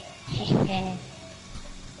body?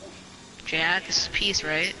 Jack, this is peace,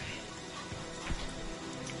 right?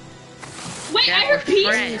 Wait, Jack, I heard we're piece.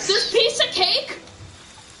 friends. There's piece of cake?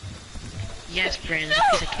 Yes, Brandon, it's a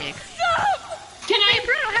piece of cake. Can Hey, I?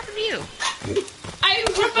 Bruno, what happened to you? I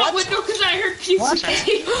ripped out window because I heard piece of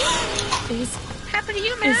cake. What happened to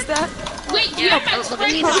you, man? Is that? Wait, Yeah, can I look at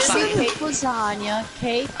mention me. something? Cake lasagna.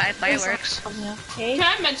 Cake. I have fireworks. Lasagna. Cake.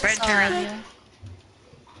 Can I mention Brandon, something? Lasagna.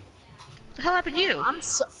 What the hell happened to you? I'm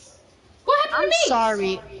so. What happened I'm to me?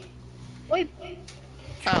 sorry. Wait.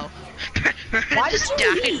 Oh. Brandon Why just did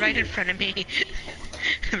you died leave? right in front of me.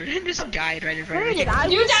 Brandon just died right in front of me. Brandon, I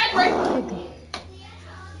You was. died right.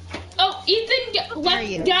 Oh,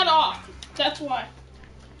 Ethan got off. That's why.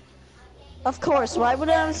 Of course. Why would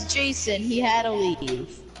I was Jason? He had to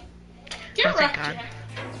leave. Get Oh, thank wrecked, God. Jack.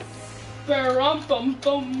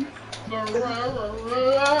 Ba-rum-bum-bum. I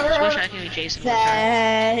just wish I could be Jason one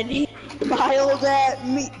time. Then he smiled at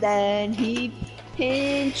me. Then he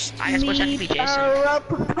pinched I just wish I could be me. Jason.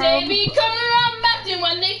 They be coming around mountain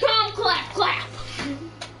when they come clap clap.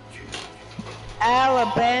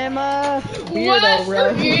 Alabama, weirdo,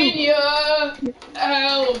 bro. Virginia,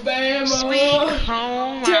 Alabama. Sweet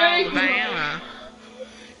home Take Alabama.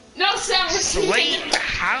 No sound. Sweet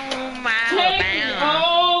home Take me Alabama.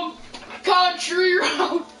 home, country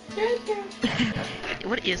road.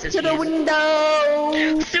 What is this? To the music?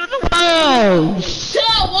 window. Through the wall. To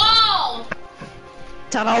the wall.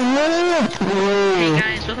 To the roof. Hey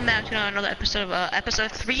guys, welcome back to another episode of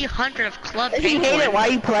episode 300 of Club If you hate Penguin. it, why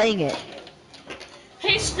are you playing it?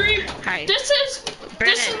 Hey, Scream. Hi. This is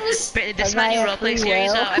Brandon, this is my new roleplay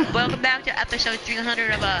series. Welcome back to episode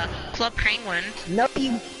 300 of Club Penguin. No,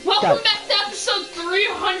 you Welcome don't. back to episode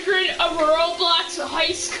 300 of Roblox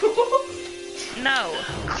High School. No,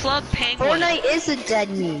 Club Penguin. Fortnite isn't dead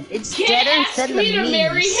meat. It's Can't deader ask than the me to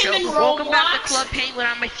marry memes. him in Welcome back Roblox. to Club Penguin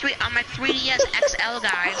on my 3DS XL,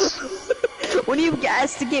 guys. When you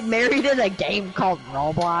asked to get married in a game called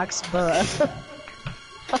Roblox, bruh.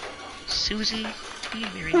 Susie, you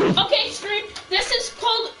married me. Okay, Scream. This is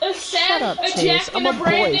called a Shut sad, up, a Chase. Jack I'm and a a boy,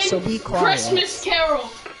 Brandon so be quiet. Christmas Carol.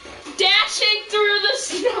 Dashing through the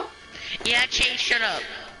snow. Yeah, Chase, shut up.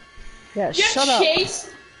 Yeah, Yeah, shut up. Chase.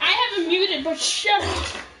 I have him muted, but shut up.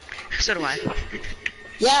 So do I.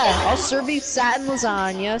 Yeah, I'll serve you satin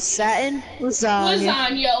lasagna. Satin lasagna.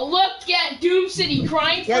 Lasagna. Look at Doom City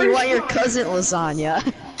crying Yeah, for you want your his cousin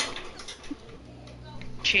lasagna.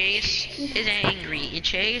 Chase is angry.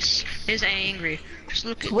 Chase is angry. Just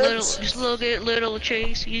look at Twitch. little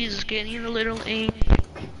Chase. He's getting a little angry.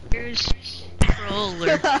 Here's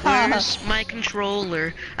controller. Where's my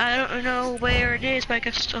controller? I don't know where it is, but I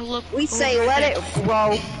can still look. We say over let there. it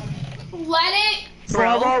roll. Let it.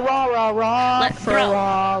 Raw, raw, raw, raw, raw. Let- bro.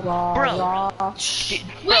 Raw, raw, Bro. raw. Bro,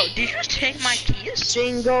 Wait. did you just take my keys?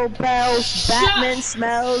 Jingle bells, Batman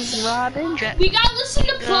smells, Robin. We gotta listen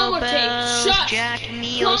to Jingle promo tape. bells, Shut. Jack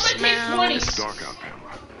Neal Promo tape 20. smells. Dark out,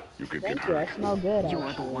 Pamela. You could get Thank you, I hurt. smell good.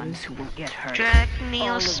 You're the ones who will get hurt. Jack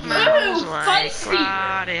Neal smells Ooh, like feisty.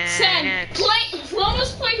 rotten 10. eggs.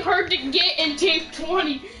 Promo's playing hard to get in tape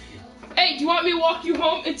 20. Hey, do you want me to walk you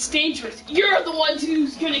home? It's dangerous. You're the one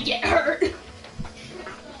who's gonna get hurt.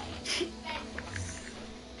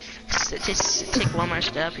 Just take one more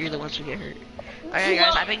step, you're the ones who get hurt. Alright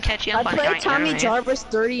guys, I've been catching up I on played Tommy anime. Jarvis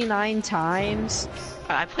 39 times.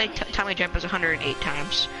 I played Tommy Jarvis 108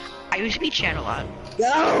 times. I used to be Chad a lot.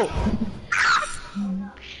 Go!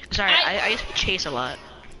 Sorry, I used to Chase a lot.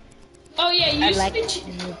 Oh yeah, you I used like to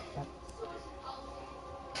be.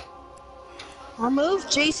 Remove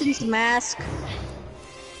Jason's mask.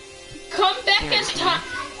 Come back as Tom.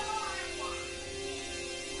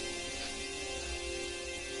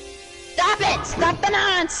 Stop it! Stop the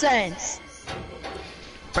nonsense!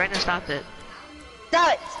 Brandon, stop it.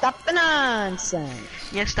 Stop it! Stop the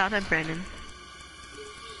nonsense! Yeah, stop it, Brandon.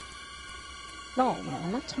 No, man,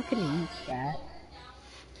 I'm not talking to you, Cat.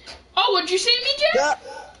 Oh, what'd you say to me, Jack?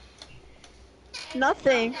 Yup.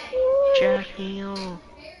 Nothing. Jack Neal.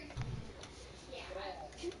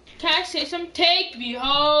 Can I say something? Take me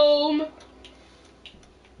home.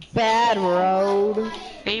 Bad road.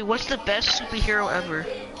 Hey, what's the best superhero ever?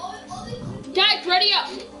 Guys, ready up.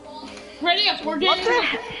 Ready up. We're What getting. the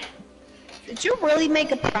heck? Did you really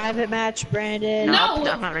make a private match, Brandon? No.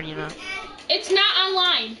 I'm not ready enough. It's not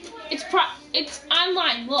online. It's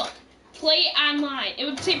online. Look, play online. It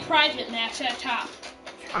would say private match at top.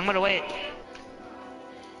 I'm gonna wait.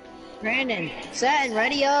 Brandon, set and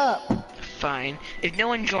ready up. Fine. If no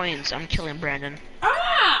one joins, I'm killing Brandon.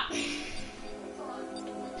 Ah!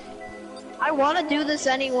 I want to do this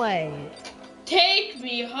anyway. Take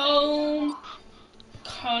me home,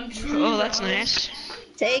 country. Oh, that's road. nice.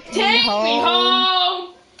 Take me Take home. me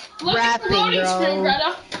home. Look at the Rapping, loading bro. screen,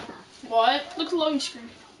 Greta. What? Look at the loading screen.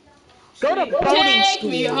 Go to boating Take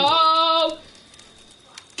me school. home,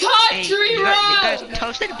 Hey, country you guys, road.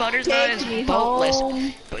 Toasted Butters though Take is me boatless.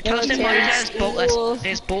 home. But Toasted Go to Butters has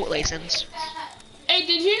school. boat license. Hey,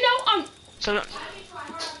 did you know So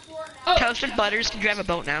Oh. Toasted Butters can drive a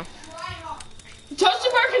boat now.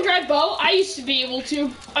 Toasted Bar can drive boat? I used to be able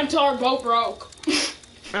to until our boat broke.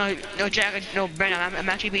 No, Jack, no, Brandon, I'm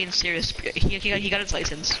actually being serious. He got his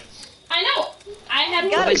license. I know. I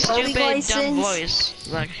have got no. a With boating stupid, dumb license?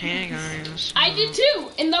 voice. Like, hey guys. I did too.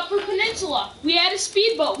 In the Upper Peninsula, we had a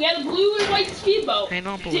speedboat. We had a blue and white speedboat. I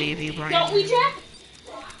don't believe you, Brian. Don't we, Jack?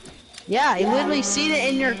 Yeah, I literally seen it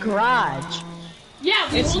in your garage.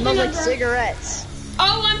 Yeah, we It lived smelled in like a- cigarettes.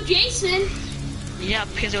 Oh, I'm Jason. Yeah,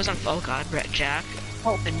 because it was on Oh God, Brett, Jack.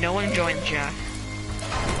 Oh. And no one joined Jack.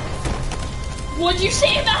 What'd you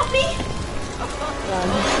say about me?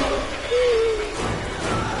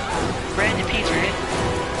 Brandon Pete's right.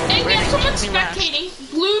 And Brandon, guess someone's kill me last.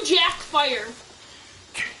 spectating. Blue Jack Fire.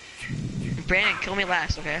 Brandon, kill me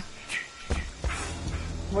last, okay?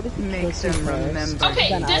 What if you Make kiss you them first? remember. Okay,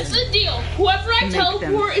 Then this is I- the deal. Whoever I Make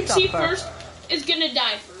teleport them and see suffer. first is gonna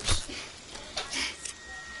die first.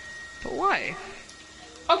 But why?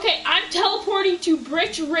 Okay, I'm teleporting to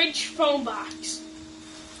Bridge Ridge phone box.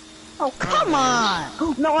 Oh, come on!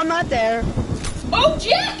 No, I'm not there. Oh,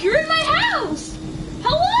 Jack, you're in my house!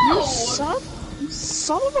 Hello!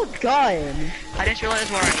 Son of a gun. I just realized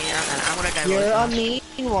where I am, and I'm gonna die You're really a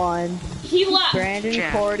fast. mean one. He left. Brandon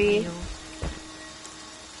Jack, Cordy. you-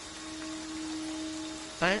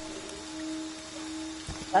 What?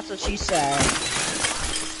 That's what she said.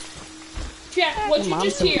 Jack, what'd Your you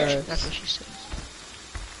just mom's a hear? bird. That's what she said.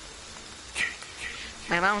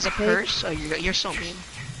 My mom's a purse? Oh, you're so mean.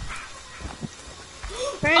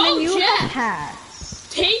 Brandon, Oh, you Jack. have hats.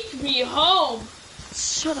 Take me home.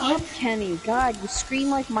 Shut up, Kenny. God, you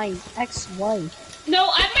scream like my ex-wife. No,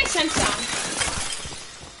 I have my sense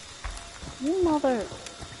on. You mother...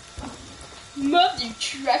 Mother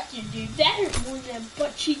trucker, dude. That hurt more than a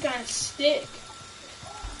butt cheek on a stick.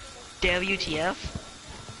 WTF?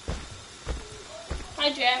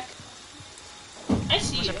 Hi, Jack. I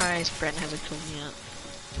see I'm you. surprised Brandon hasn't killed me yet.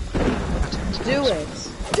 Do it.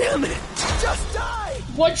 Damn it! Just die!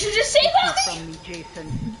 What'd you just say about me? From me,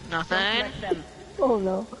 Jason. Nothing. Let them. Oh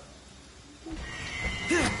no.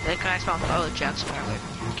 That guy's found oh Jack's far away.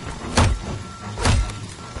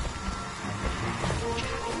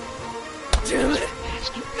 Damn it!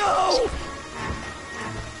 No!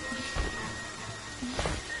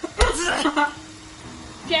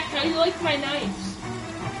 Jack, how you like my knives?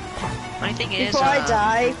 My thing is, Before I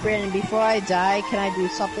die, Brandon, before I die, can I do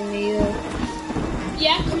something to you?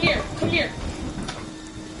 Yeah, come here. Come here.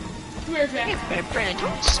 Come here, Jack. Brandon,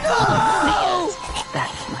 don't stop.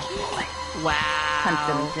 That's my boy. Wow. Hunt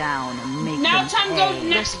them down and make Now them time to go to pay. the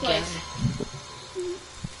next This again. place.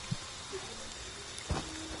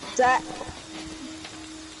 That...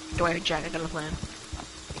 Don't worry, Jack, I got a plan.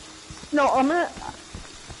 No, I'm gonna...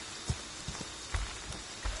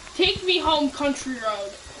 Take me home, country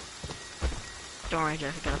road. Don't worry,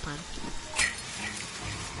 Jack, I got a plan.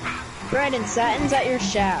 Brandon, Satin's at your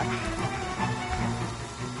shack.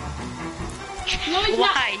 No, he's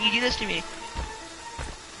not. Why? You do this to me.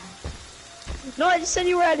 No, I just said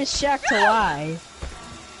you were at his shack to lie.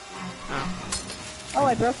 Oh. Oh,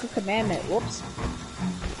 I broke a commandment. Whoops.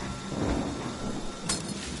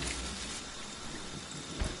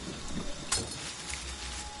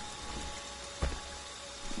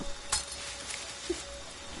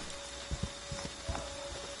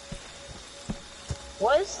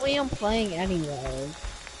 What is Liam playing anyway?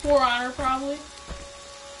 For Honor, probably.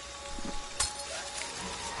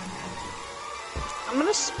 I'm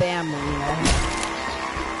gonna spam Liam.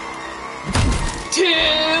 2.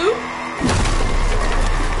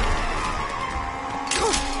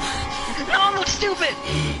 No, I'm not stupid!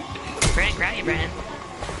 Brandon, grab me, Brandon.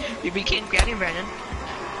 You can't grab me, Brandon.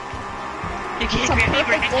 You can't It's a grab me,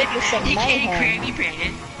 perfect Brandon. focus of You can't mayhem. grab me,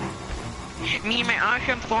 Brandon. Me and my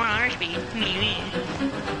awesome 4 honor speed.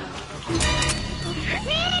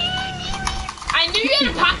 I knew you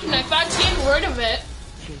had a pocket knife. I was getting rid of it.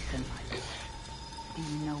 Jason, do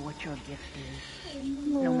you know what your gift is?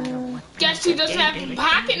 No matter what. Guess who doesn't have a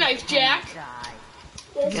pocket knife, Jack?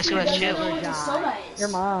 Die. Guess who has two? Your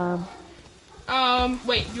mom.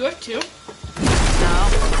 Wait, you have 2? No,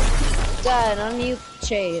 Dad, unmute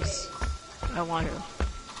Chase. I don't want to.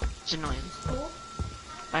 It's annoying.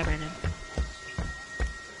 Bye, Brandon.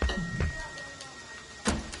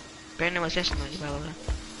 Brandon was just annoying, by the way.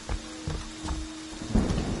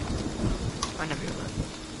 I never heard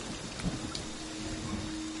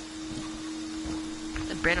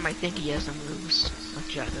that. Brandon might think he has some moves, like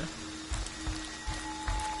Jagga.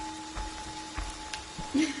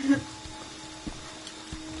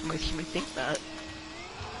 He might think that.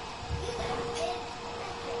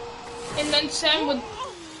 And then Sen would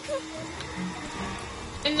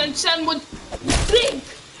think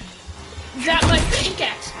that my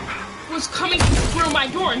pickaxe was coming through my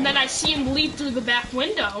door, and then I see him lead through the back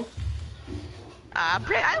window.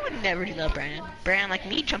 I would never do that, Brandon. Brandon, like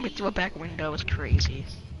me jumping through a back window is crazy.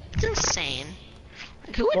 It's insane.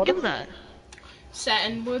 Like, who would do that?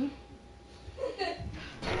 Satin would.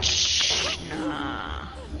 Nah.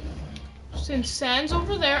 Since San's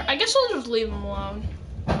over there, I guess I'll just leave him alone.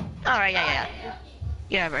 Alright, yeah.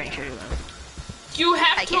 Yeah, Brandon, sure do that. You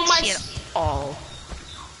have I to can my. see it all.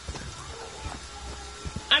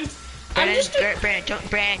 I'm Brandon, just.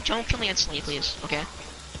 Brandon, don't kill me instantly, please, okay?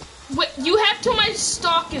 Wait, you have till my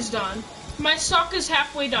stock is done. My stock is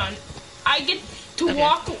halfway done. I get to Okay.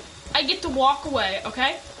 walk. I get to walk away.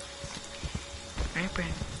 Okay. Alright,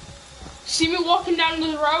 Brandon. See me walking down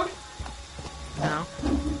the road? No.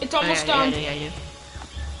 It's almost done. Yeah.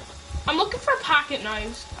 I'm looking for pocket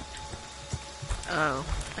knives. Oh,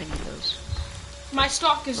 I need those. My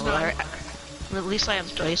stock is done. At least I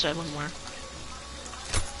have one more.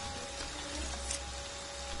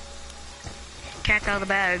 Cat's out of the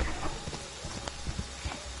bag.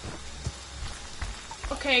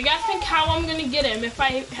 Okay, I gotta think how I'm gonna get him. If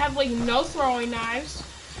I have like no throwing knives,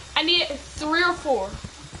 I need 3 or 4.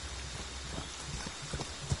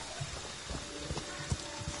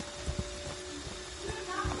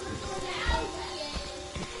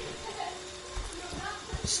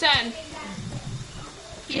 Ten.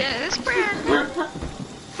 Yes, Brandon.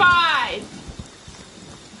 5,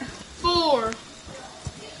 4,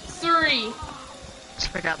 3.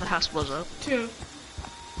 Spread out, the house blows up. 2,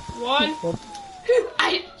 1.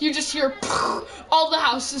 You just hear all the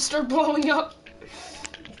houses start blowing up.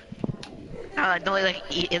 No, like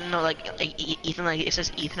Ethan, it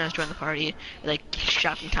says Ethan has joined the party. Like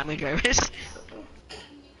shouting Tommy Jarvis.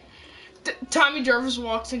 Tommy Jarvis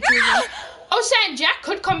walks into them. Oh, Sam, Jack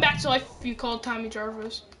could come back to life if you called Tommy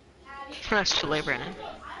Jarvis. That's too late, Brandon.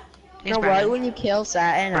 No, right when you kill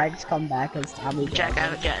Satin, I just come back as Tommy Jack.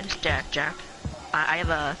 Jarvis. Jack. I have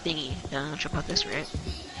a thingy. Check out this, right?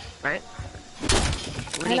 Right?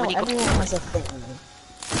 I know, everyone has a thing.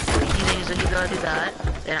 He's gonna do that,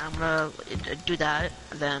 then I'm gonna do that,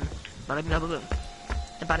 and then bada bing bada boom.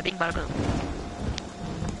 And bada bing bada boom.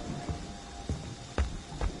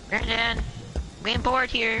 Brandon, we ain't bored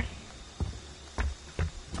here.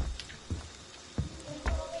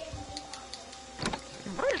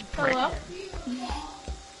 Where's Brandon? Hello?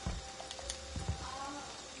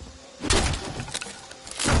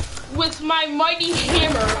 With my mighty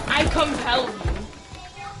hammer, I compel you.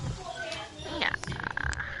 Yeah.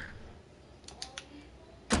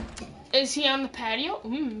 Is he on the patio?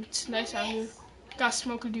 It's nice out here. Gotta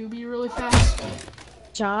smoke a doobie really fast.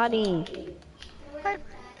 Johnny. Bye,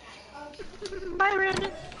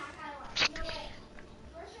 Brandon.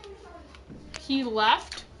 He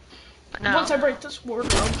left? No. Once I break this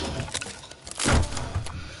wardrobe.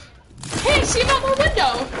 Hey, see him out my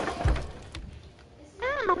window!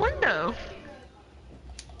 My window.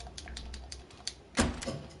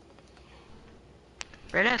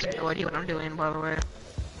 Brandon has no idea what I'm doing, by the way.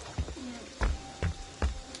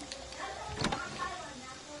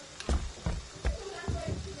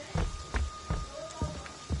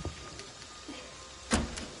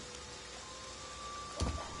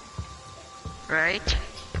 Right?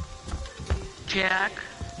 Jack.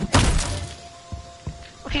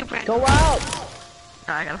 Okay, Brandon. Go out!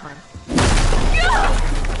 No, I gotta find.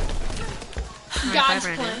 God's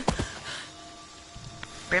plan.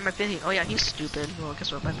 Brandon busy. Oh yeah, he's stupid. Well,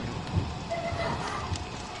 guess what? Bye.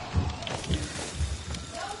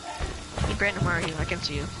 Hey Brandon, where are you? I can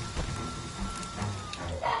see you.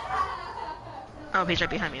 Oh, he's right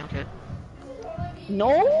behind me. Okay.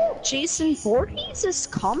 No, Jason Voorhees is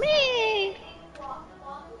coming.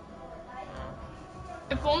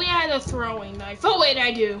 If only I had a throwing knife. Oh wait,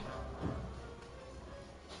 I do.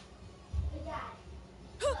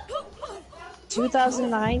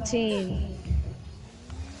 "2019.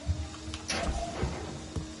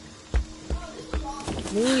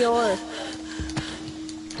 New York.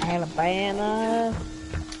 Alabama.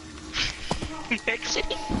 New York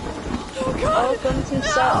City. Welcome to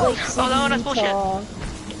Salt Lake City, Oh no, that's bullshit. Utah.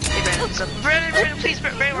 Hey Brandon, so Brandon, please,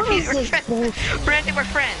 Brandon, we're friends. Brandon, we're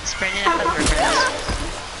friends. Brandon, I thought we were friends.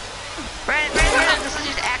 Brandon, this is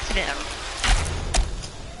just an accident.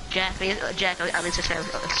 Jack, at least I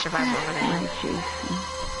survived longer than you.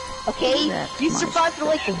 Okay, you survived for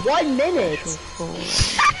like 1 minute.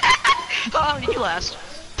 How long did you last?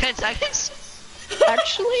 10 seconds?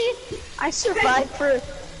 Actually, I survived for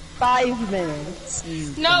 5 minutes.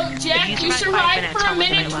 No, Jack, If you survived 5 survived for a minutes, how long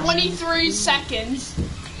did I minute last? 23 seconds.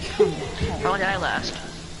 How long did I last?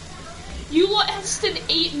 You lasted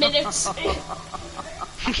 8 minutes.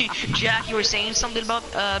 Jack, you were saying something about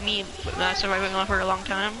me surviving for a long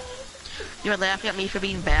time? You were laughing at me for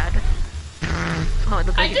being bad? Oh, it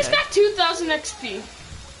looked like I you just did. got 2,000 XP.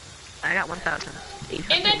 I got 1,000.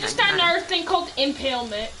 And I just got another thing called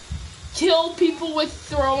impalement. Kill people with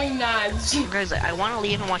throwing knives. Guys, I want to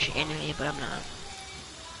leave and watch anime, but I'm not.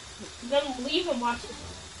 Then leave and watch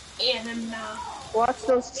anime. Watch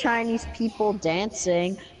those Chinese people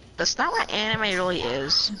dancing. That's not what anime really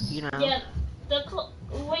is, you know? Yeah, that's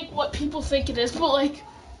like what people think it is, but like,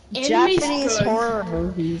 anime's Japanese good. horror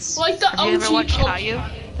movies. Like the Have you ever watched OG. Caillou?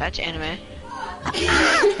 That's anime.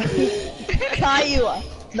 Caillou.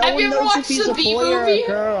 No Have one you ever knows if watched he's the a Bee boy or movie? a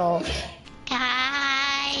girl.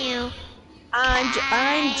 Caillou.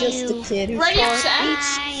 I'm just a kid who's Ready, born set?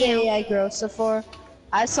 each day I grow so far.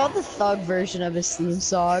 I saw the thug version of his theme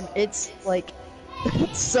song. It's like,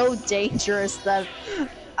 it's so dangerous that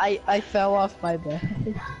I fell off my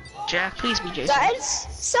bed. Jack, please be Jason.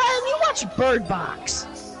 Sam, you watch Bird Box.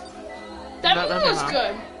 That No, movie that's my was mom.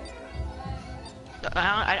 good.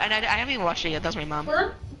 I haven't even watched it yet. That's my mom.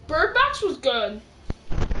 Bird Box was good.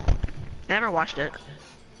 I never watched it.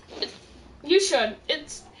 You should.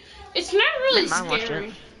 It's not really My mom watched scary.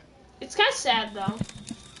 it. It's kind of sad though.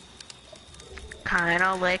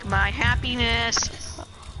 Kinda like my happiness.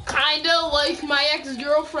 Kinda like my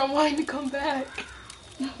ex-girlfriend wanting to come back.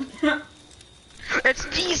 It's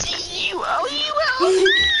DCU.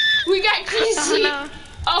 Oh, We got DC. no.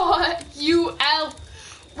 OUL.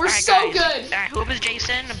 We're Alright, so guys. good. Alright, who is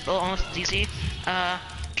Jason? Almost DC.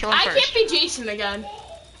 Kill him I first. can't be Jason again.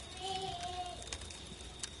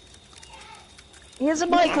 Here's a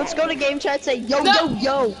mic. Let's go to game chat. Say yo No.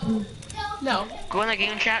 yo yo. No. Go in the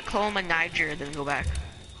game chat, call him a Niger, then go back.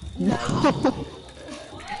 No.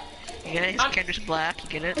 You get it? His character's black, you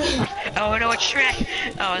get it? Oh no, it's Shrek!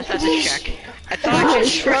 Oh, that's a Shrek. I thought it was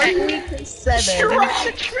Shrek. 7.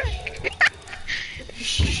 Shrek!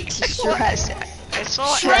 I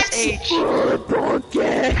saw SH.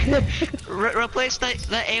 Replace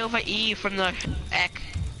the A with an E from the Ek.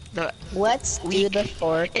 Let's do the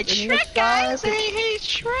fork. It's in the Shrek, guys! dark. Hey,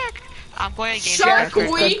 Shrek! I'm playing a game Shark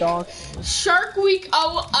chat. Week. Dog. Shark Week.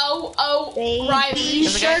 Baby Riley.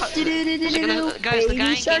 shark do do do do do. Guys, the guy in Baby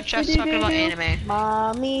game shark chat's do do talking do about do. anime.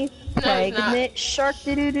 Mommy not. pregnant shark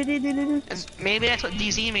do do do do do do. And maybe that's what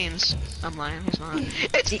DZ means. I'm lying, it's not.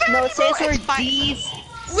 It's No, it stands for it's fine. D's.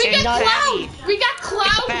 We It's got Fabby. Cloud. We got It's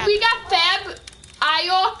Cloud. Fab. We got Fab,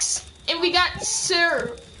 Iox, and we got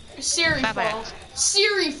Siri Fab Fall. X.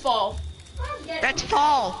 Siri Fall. That's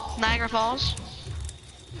Fall. Niagara Falls.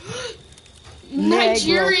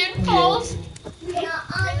 Nigerian Negro. Falls. Okay,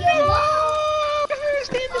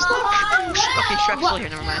 Shrek's still here,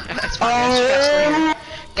 never mind. That's fine, Shrek's still here.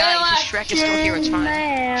 Guys, Shrek is still here, it's fine.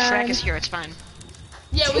 Shrek is here, it's fine.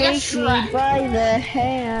 Yeah, we got Take me Shrek. by the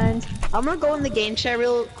hand. I'm gonna go in the game chat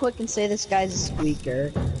real quick and say this guy's a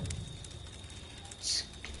squeaker.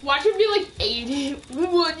 Watch him be like,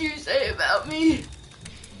 Aiden, what'd you say about me?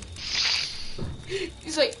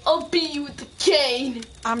 He's like, I'll beat you with the cane.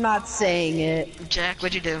 I'm not saying it. Jack,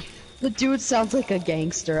 what'd you do? The dude sounds like a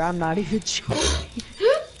gangster. I'm not even joking.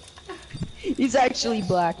 He's actually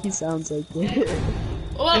black. He sounds like it.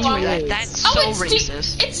 Well, That's oh, so it's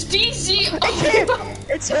racist. It's DC.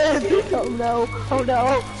 It's him. Oh no. Oh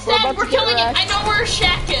no. Dad, we're to get killing it. wrecked. I know where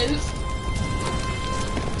Shaq is.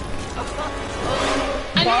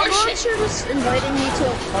 I know Why where aren't Shaq. you just inviting me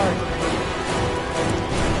to a party?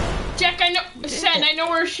 Jack, I know. Sen, I know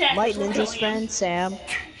where Shaq Light is. Ninja's friend, Sam.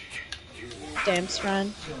 Sam's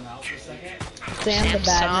friend. Sam the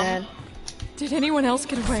Batman. Did anyone else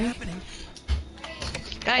get away?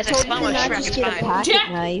 Guys, I I told you spawned to with not Shrek, just it's get a fine. pocket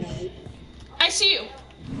Jack! knife. I see you.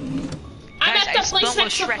 I'm Guys, at the I place spawned with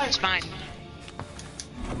next to Shrek, it's fire. fine.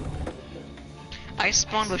 I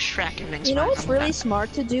spawned with Shrek and things You know fine. what's I'm really back.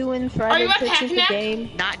 smart to do in Are Friday you at Pictures the Hacknap?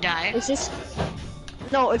 game? Not die. It's just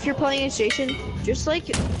no. If you're playing a station, just like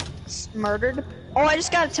murdered. Oh, I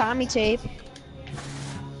just got a Tommy tape.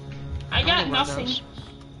 I got only one of nothing. those.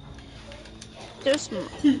 Just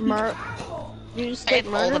you just I like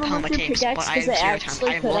have all murder the them Tommy with your tapes, pickaxe but I because have they zero actually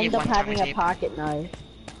I have could only end up one having Tommy a tape. pocket knife.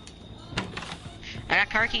 I got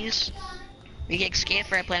car keys. We get scanned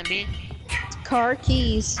for a plan B. Car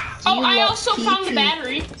keys. Do Oh, you I love also found the PP?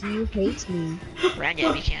 battery. Do you hate me?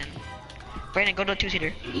 Brandon, we can. Brandon, go to a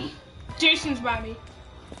two-seater. Jason's by me.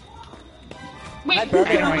 My Wait, brother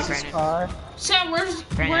Brandon, owns his Brandon. car. Sam, where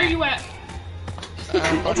Brandon. are you at?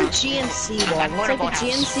 It's a GNC one. I'm It's going like to a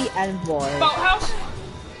Boathouse. GNC Envoy. Boathouse?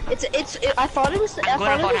 I thought it was. I'm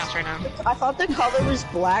going to Boathouse right now. I thought the color was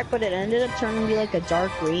black, but it ended up turning to be like a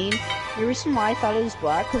dark green. The reason why I thought it was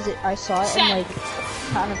black because I saw it in Sam, like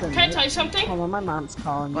kind of a. Can I tell you something? Hold on, my mom's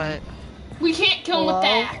calling me. But We can't kill him with the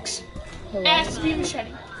Hello? axe. Hello? It has to be a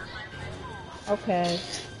machete. Okay,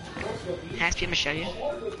 has to be a machete.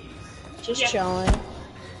 just Yeah. chilling.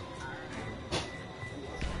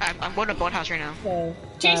 I'm going to Boathouse right now. Okay.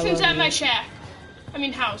 Jason's I love at my you. shack. I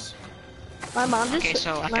mean house. My mom just. Okay,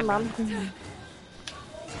 so I my can- mom.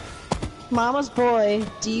 Mama's boy,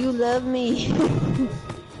 do you love me?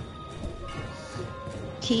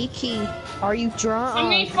 Kiki, are you drunk? I'm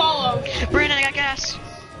being followed. Brandon, I got gas.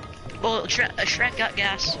 Well, Shrek got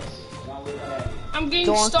gas. I'm getting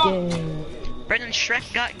stalked. Donkey. Brandon,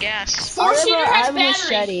 Shrek got gas. Four-seater However, I has have a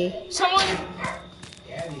battery. machete. Someone...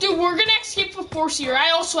 Dude, we're gonna escape with four-seater.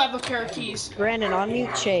 I also have a pair of keys. Brandon, on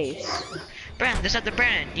mute Chase. Brandon, there's the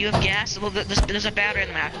Brandon. You have gas? Well, there's a battery in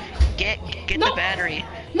the map. Get No. the battery.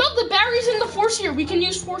 No, the battery's in the force heater. We can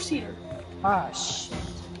use force heater. Ah, shit.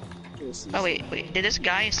 Oh wait. Did this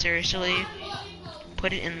guy seriously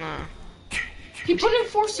put it in the? He put in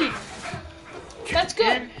force heater. That's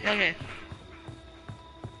good. Okay.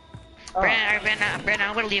 Oh. Brandon,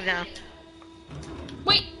 I'm gonna leave now.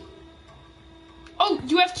 Wait. Oh,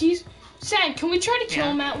 you have keys? Sam, can we try to kill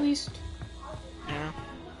Yeah. him at least? No.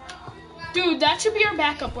 Dude, that should be our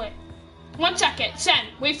backup plan. 1 second. Sam,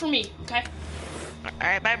 wait for me, okay?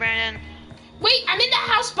 Alright, bye, Brandon. Wait, I'm in the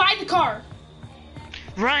house by the car.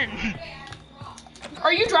 Run!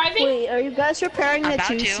 Are you driving? Wait, are you guys repairing the About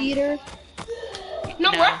to. two-seater?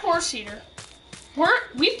 No, No. we're at force heater.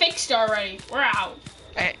 We fixed it already. We're out.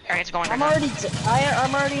 Alright, it's going. I'm already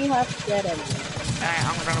half dead anyway. Alright,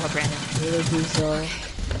 I'm gonna run over Brandon. Really do so.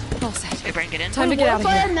 All set. Hey, Brandon, get in. Time to get out of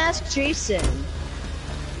What if I here. unmask Jason?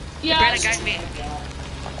 Yeah, Brandon, guide me.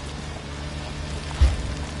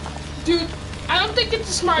 dude, I don't think it's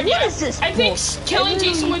a smart What idea. is this I think bullshit? killing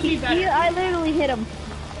Jason would be better. I literally hit him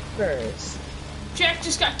first. Jack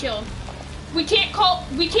just got killed. We can't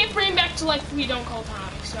bring him back to life if we don't call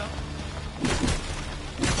Tommy, so.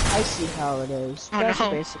 I see how it is. Oh, That's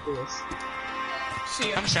no. basically it. See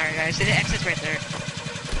ya. I'm sorry, guys. The exit's right there.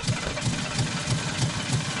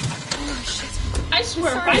 I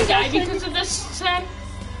swear, if I die because of this, Sam.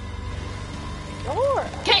 Or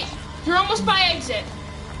Okay, you're almost by exit.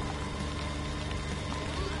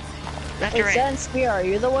 Left Wait, or right? Zen Spear, are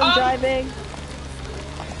you the one Um, driving?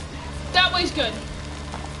 That way's good.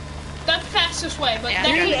 That's the fastest way, but Yeah, that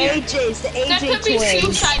Three could be, AJs, the that AJ could be twins.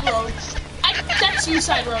 Suicide Road. That's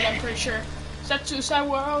Suicide Road, I'm pretty sure. Is that Suicide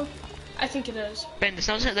Road? I think it is. Ben,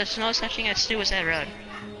 there's no such thing as Suicide Road.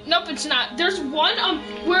 Nope, it's not. There's one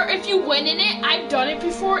where if you win in it, I've done it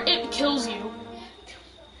before, it kills you.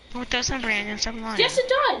 Oh, it doesn't, Brandon. Stop lying. Yes, it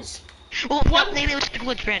does. Well, What? maybe it was a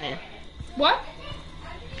glitch, Brandon. What?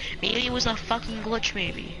 Maybe it was a fucking glitch,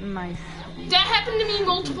 maybe. My That happened to me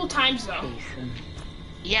multiple times though. Jason.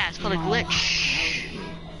 Yeah, it's called a glitch.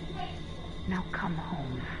 Now come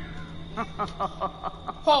home.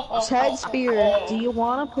 Ho, ho, Ted ho, Spear, ho. do you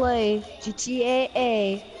want to play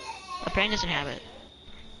GTA? But Brandon doesn't have it.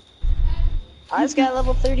 I just got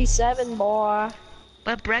level 37, boy.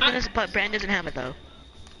 But Brandon doesn't have it though.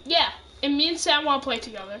 Yeah, and me and Sam want to play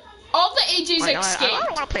together. All the AJs Like, I escaped.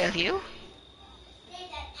 don't want to play with you.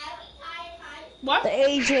 What? The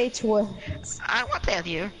AJ twins. I don't want to play with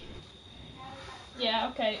you. Yeah,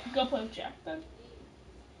 okay. Go play with Jack then.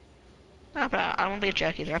 No, but I don't want to play with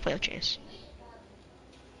Jack either. I play with Chase.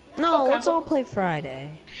 No, Okay. let's all play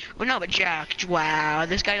Friday. Well, no, but Jack. Wow,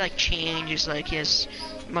 this guy like changes like his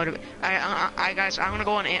motive. I guys, I'm gonna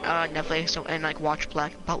go on Netflix and like watch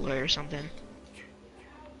Black Butler or something.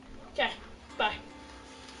 Okay, bye.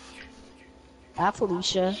 Ah,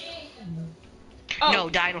 Felicia. Oh, No,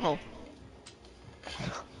 die in a hole.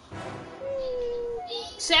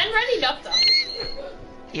 Sam readied up though.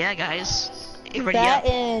 Yeah, guys. You ready That up?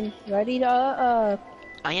 in. Ready to,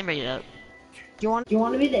 I am ready up. do you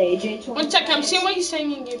want to be the AJ twin? 1 second, I'm seeing what he's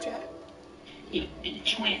saying in game chat.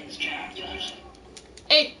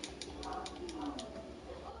 Hey.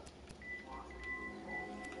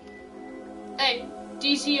 Hey,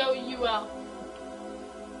 DCOUL.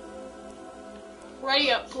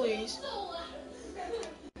 Ready up, please.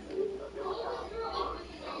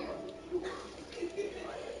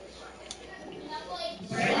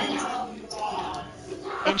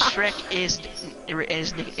 And Shrek is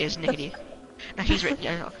Nickety. No, he's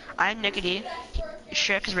I'm Nickety.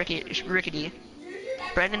 Shrek is Rickety.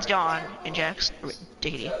 Brandon's Dawn and Jack's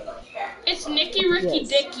Dickety. It's Nicky, Ricky, Yes.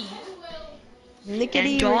 Dicky.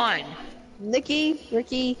 Nickety, And Dawn. Nicky,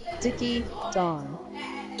 Ricky, Dicky, Dawn.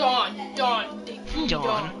 Dawn, Dicky, Dawn.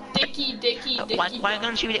 Dawn. Dicky, Dicky, Dicky, Why Dawn.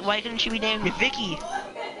 couldn't she be named Vicky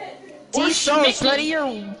Or D-Souls, Schmicky. ready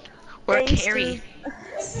your or face Carrie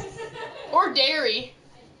Or Dairy.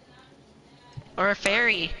 or a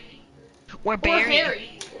Fairy or Or Barry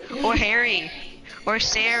Harry. or Harry or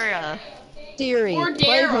Sarah? theory. Or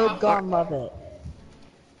Play Dara. Hood, gone love it.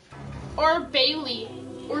 Or Bailey.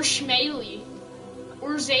 Or Schmaley.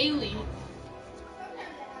 Or Zaylee.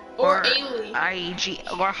 Or Ailey.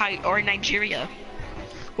 or Nigeria.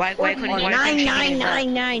 Why couldn't Or why couldn't she be named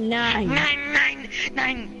 99999.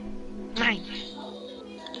 99999?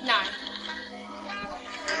 9.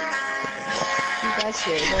 You guys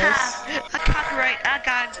hear this? A copyright. Oh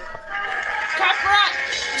God. Copyright!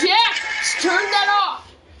 Jack! Turn that off!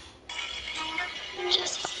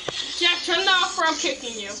 Jack, turn that off or I'm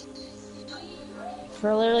kicking you.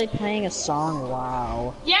 For literally playing a song,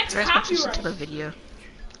 wow. Yeah, it's You're supposed to listen to copyright. the video.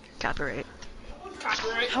 Copyright.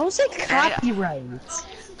 copyright. How is it copyright?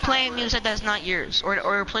 Playing music that's not yours,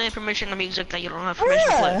 or playing permission on music that you don't have permission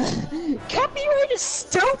to play. Copyright is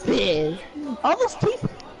stupid. All those people.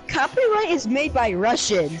 Copyright is made by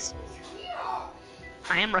Russians.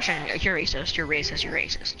 I am Russian. You're racist. You're racist. You're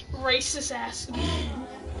racist. Racist ass.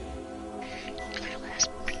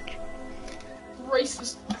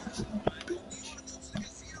 Racist.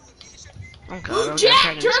 Oh god.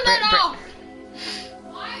 Jack, turn that off!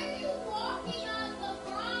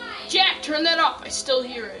 Jack, turn that off. I still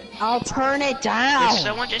hear it. I'll turn it down. Did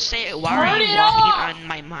someone just say, why are you walking on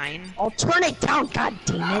my mine? I'll turn it down, god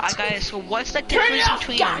damn it. Guys, so what's the difference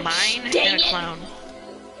between a mine and a clown?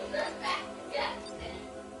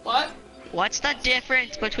 What? What's the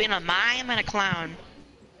difference between a mime and a clown?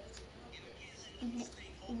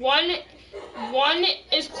 One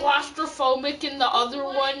is claustrophobic and the other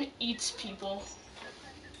one eats people.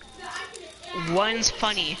 One's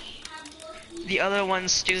funny. The other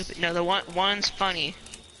one's stupid. No, one's funny.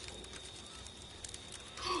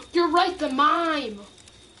 You're right, the mime.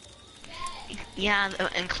 Yeah,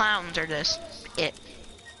 and clowns are just it.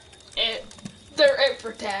 They're it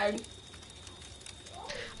for tag.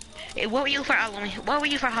 Hey, what were you for Halloween? What were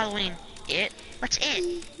you for Halloween? It? What's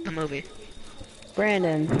it? The movie.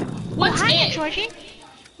 Brandon. What's it? Georgie?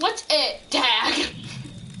 What's it? Tag.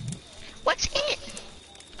 What's it?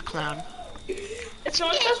 A clown. If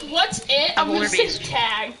someone says what's it, I'm gonna say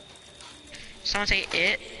tag. Someone say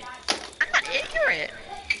it. I'm not it, you're it.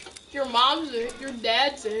 Your mom's it, your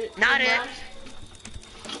dad's it. Not it.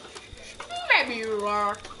 Maybe you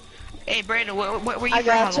are. Hey Brandon, what were you I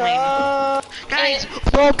for Halloween? Guys,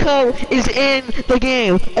 Loco is in the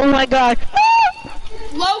game. Oh my god.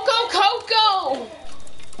 Loco Coco!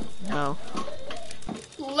 No.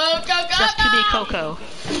 Loco Coco! Just to be Coco.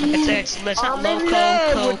 It's not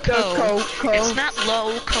Loco Coco. It's not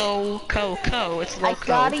Loco Coco. It's Loco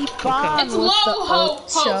Coco. It's Lo Ho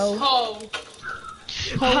Ho Ho.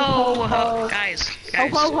 Ho ho. Guys. Ho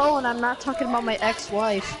ho ho, and I'm not talking about my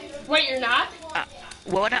ex-wife. Wait, you're not?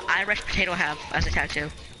 What would an Irish potato have as a tattoo?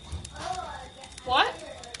 What?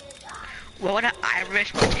 What would an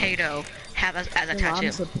Irish potato have as a tattoo?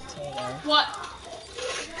 Mom's a potato. What?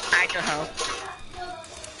 Idaho.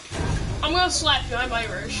 I'm gonna slap you. I'm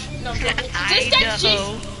Irish. No, this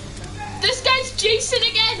Idaho. guy's Jason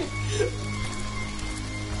again.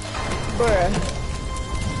 Bruh.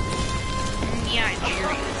 Yeah,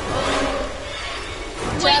 Jerry.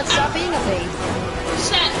 Chad, stop being a baby.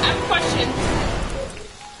 Seth, I have a question.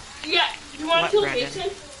 You want to kill Jason?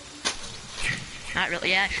 Not really.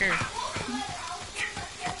 Yeah, sure.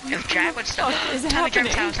 If Jack would stop, Is tell me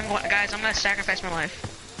happening? Jack's house. Guys, I'm gonna sacrifice my life.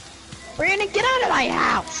 Brandon, get out of my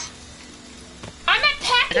house. I'm at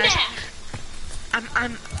Pack-a-Knack.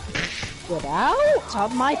 I'm. Get out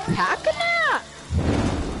of my Pack-a-Knack.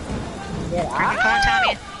 Get Are you out. calling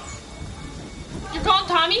Tommy? You're calling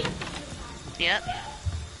Tommy? Yep.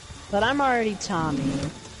 But I'm already Tommy.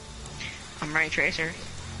 I'm Ray Tracer.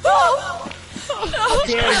 Oh!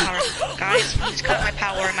 Guys, he's cut my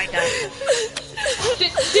power and my death.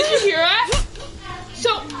 Did you hear that?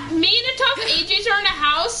 So, me and the top AJs are in a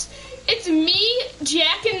house. It's me,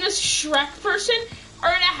 Jack, and this Shrek person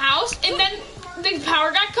are in a house. And then the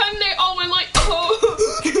power got cut and they all went like,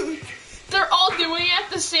 oh. They're all doing it at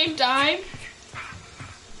the same time.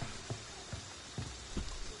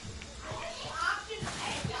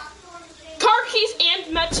 Car keys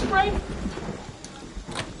and med spray.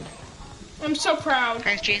 I'm so proud.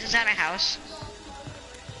 Guys, Jason's at my house.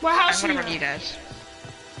 What house I'm are gonna run you to you at? guys.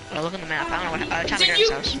 Oh, look in the map. I don't know what. Tommy Grant's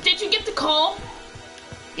house. Did you get the call?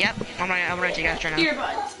 Yep. I'm running to you guys right now.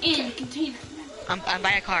 Earbuds in container. I'm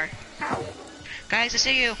by a car. Guys, I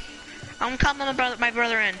see you. I'm calling my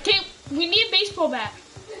brother in. Okay, we need a baseball bat.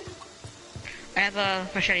 I have a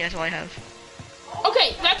machete. That's all I have.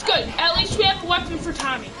 Okay, that's good. At least we have a weapon for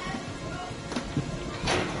Tommy.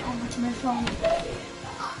 How much my phone?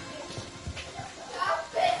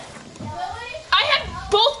 I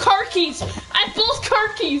have both car keys. I have both car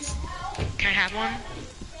keys. Can I have one?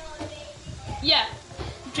 Yeah.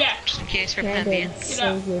 Jack. Just in case for Brandon, Pemby.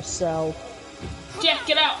 save yourself. Jack,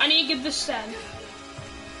 get out. I need to get this set.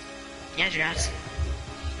 Yeah, Jack.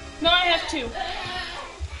 No, I have two.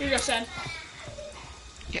 Here you go, Sen.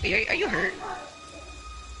 Are you hurt?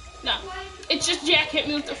 No. It's just Jack hit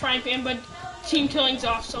me with the frying pan, but team killing's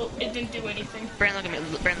off, so it didn't do anything. Brandon, look at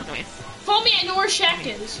me. Brandon, look at me. Follow me, I know where Shaq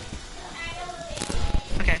is.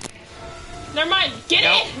 Okay. Never mind. Get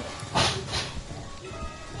Nope. in!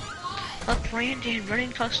 Brandon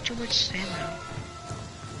running close towards Sam.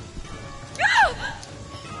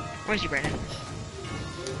 Where's you, Brandon?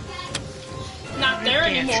 Not there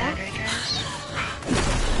Okay, anymore. outside, right, guys?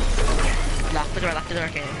 lock the door,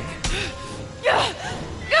 okay. Brandon,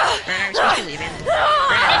 you're supposed to be leaving. I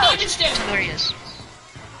Brandon, damaged him. tell me where he is.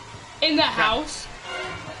 In the house.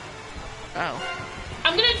 Oh.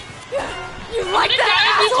 I'm gonna You I'm like gonna that,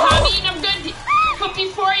 die with asshole? Tommy, and I'm gonna. But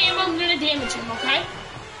before I am, I'm gonna damage him. Okay?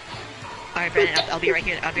 Alright, Brandon, I'll be right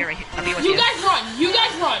here. I'll be right here. I'll be with You you. guys run. You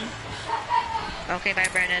guys run. Okay, bye,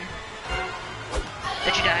 Brandon.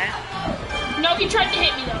 Did you die? No, he tried to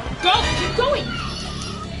hit me though. Go. Keep going.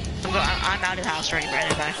 I'm out of the house already,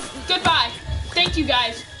 Brandon. Bye. Goodbye. Thank you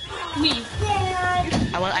guys. Leave.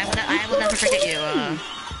 I will never forget you.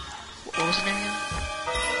 What was the name again?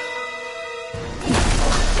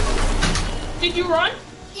 Did you run?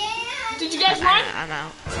 Did you guys run? I'm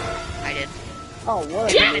out. I did. Oh, what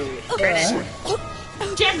a Jack, dude. Brandon.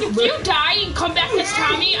 Jack, if you die and come back as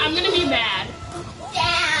Tommy, I'm gonna be mad.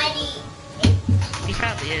 He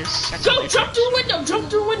probably is. That's Go, what it jump is. through a window. Jump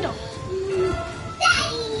through a window.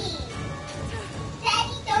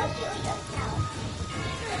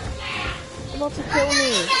 About to kill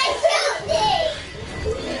me.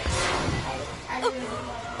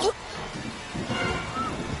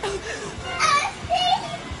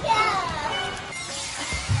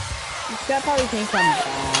 This guy probably thinks I'm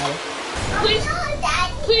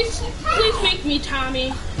bad. Please make me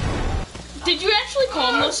Tommy. Did you actually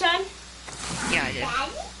call him Losan? Yeah, I did.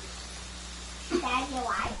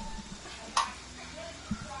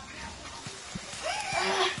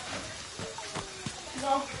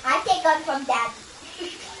 No, I take gun from Dad.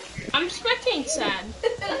 I'm spectating sad.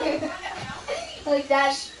 Like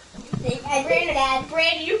that.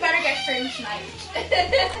 Brandon, you better get stream sniped.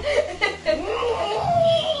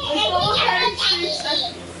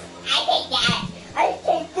 I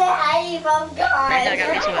take that from God. Brandon, I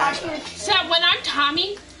got baseball bat. Sad, when I'm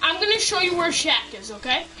Tommy, I'm gonna show you where Shaq is,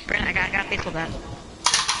 okay? Brandon, I got a baseball bat.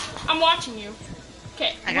 I'm watching you.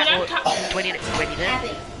 Okay, I when I'm got. Do I need it? Do I need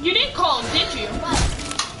it? You didn't call him, did you?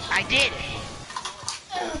 I did.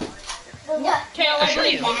 Okay, I'll show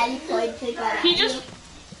you. He just.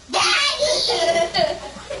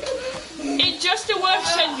 It just did what I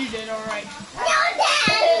said you did, alright.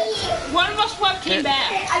 One of us web came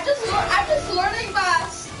back. I'm just learning my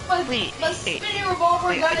Wait, spinning revolver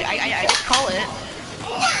wait, gun. I didn't call it.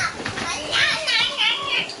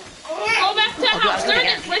 Go back to the I'll do house. it There it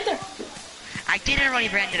again. is, right there. I did it already,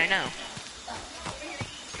 Brandon, I know.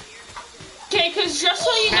 Okay, because just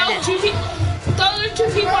so you know, the other two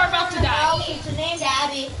people are about to die. The name's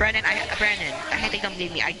Abby. Brandon, I had to come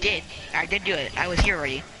leave me. I did do it. I was here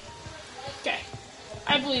already. Okay,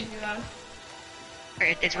 I believe you then.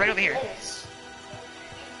 Alright, it's right over here.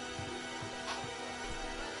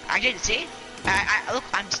 I didn't see.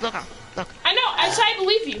 Look. Look. I know, I said I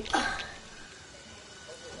believe you.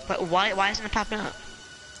 But why isn't it popping up?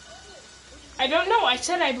 I don't know, I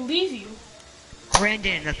said I believe you.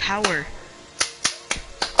 Brandon, the power.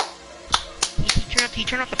 He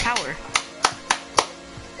turned off the power.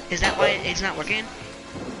 Is that why it's not working?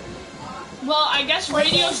 Well, I guess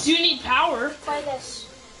radios do need power. Try this.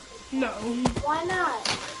 No. Why not?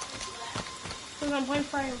 Because I'm playing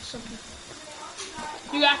fire or something.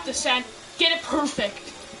 You got this, Sad. Get it perfect.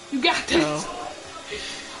 You got this. Oh.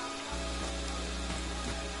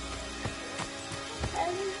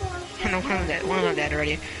 I know one of them dead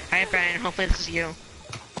already. Alright, Brandon, hopefully this is you.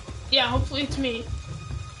 Yeah, hopefully it's me.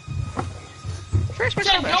 First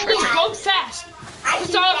person, Sad, don't leave. Go fast.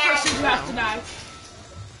 It's all person who have to die.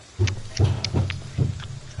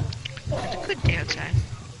 It's a good day outside.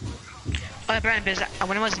 Oh, Brandon, because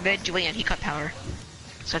when I was in bed, Julian, he cut power.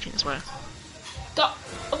 So I think that's why. The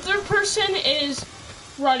other person is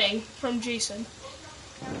running from Jason.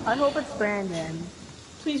 I hope it's Brandon.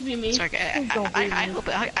 Please be me. Sorry, I hope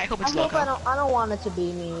it's I Loco. don't want it to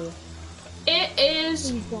be me. It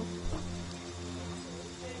is.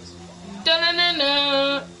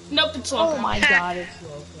 Da-na-na-na. Nope, it's Loco. Oh my god, it's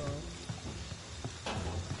Loco.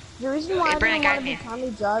 The reason why Hey, I Brandon, didn't want guide to be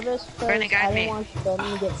Tommy Jarvis because Brandon, guide I me. didn't want Ben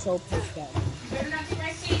to get so pissed at me.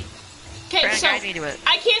 Okay, Brandon, so guide me to it.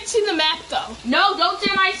 I can't see the map though. No, don't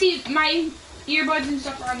say my earbuds and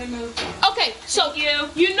stuff are gonna move. Okay, so you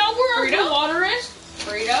know where Burrito? the water is?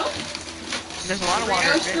 Burrito? There's a lot of water.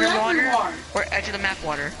 Burrito's Is there water? water. Or edge of the map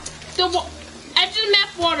water? The edge of the map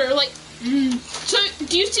water, like. So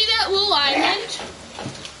do you see that little island?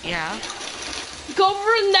 Yeah. Go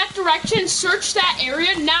over in that direction, search that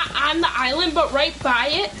area, not on the island, but right by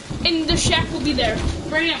it, and the shack will be there.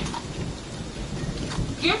 Brandon.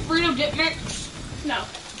 Do you have Burrito dip mix? No.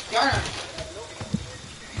 Darn it.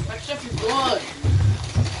 That stuff is good.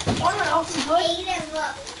 What else is good?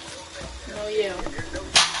 No, you.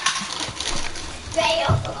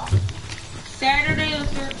 Fail. Saturday the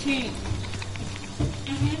 13th.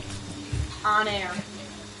 on air.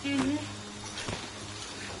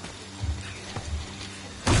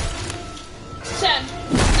 Sam,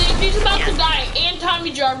 he's about to die, and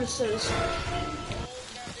Tommy Jarvis is.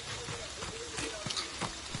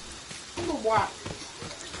 What?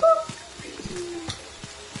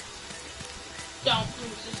 Don't,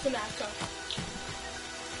 please, it's gonna echo.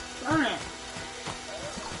 Burn it.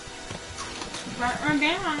 Burn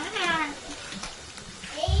down.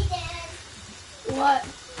 What?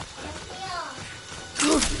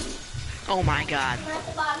 Oh my god. At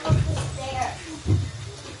the bottom of the stairs.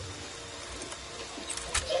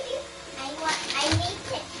 I need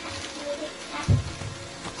to.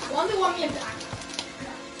 One me back.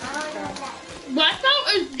 Blackout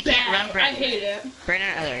is bad. Run, I Brandon. hate it. Brandon,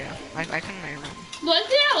 oh, there you go. I couldn't remember. One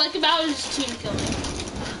thing I like about it is team killing.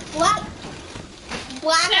 Blackout.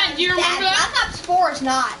 Sam, do you remember that? Black Ops 4 is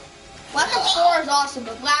not. Black Ops 4 is awesome,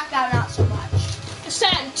 but Blackout not so much.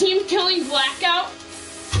 Sam, team killing Blackout.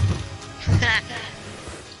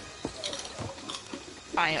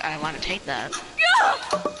 I want to take that.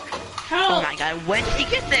 Help. Oh my god, when did he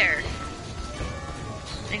get there?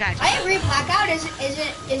 I agree, Blackout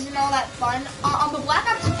isn't all that fun. But Black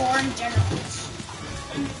Ops 4 in general.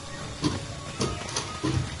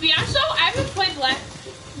 Yeah, so I haven't played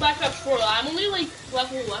Black Ops 4 a lot. I'm only like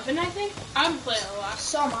level 11, I think. I haven't played it a lot.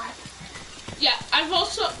 So much. Yeah, I've been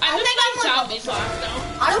playing zombies a lot though.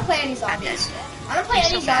 I don't play any zombies. I don't play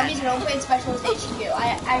any zombies and I don't play in Specialist HQ.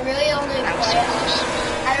 I really only play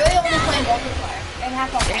multiplayer and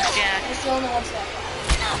half off. It's the only ones that I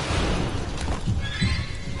play.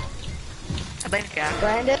 I blame Jack.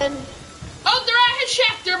 Brandon. Oh, they're at his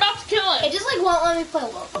shack. They're about to kill him. It just like won't let me play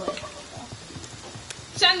locally.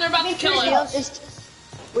 Sam, they're about to kill him.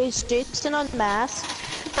 Wait, Jason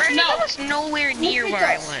unmasked? Brandon, No. I was nowhere near where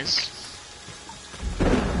I was.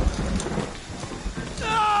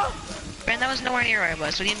 Brandon, that was nowhere near where I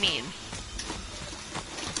was. What do you mean?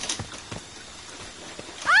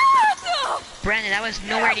 Brandon, that was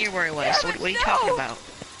nowhere near where I was. What are you talking about?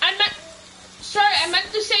 I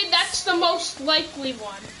meant to say that's the most likely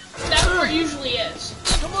one. That's where it usually is.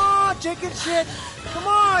 Come on, chicken shit! Come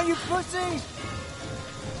on, you pussy!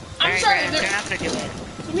 I'm sorry, Brandon, they're not gonna do it.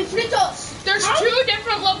 There's two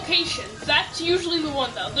different locations. That's usually the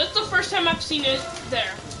one though. That's the first time I've seen it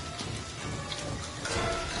there.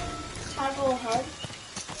 Time to go hard.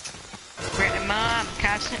 Brandon, Mom,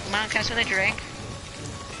 can I have a drink?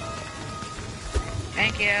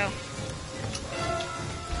 Thank you.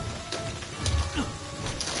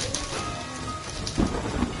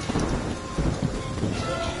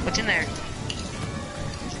 What's in there?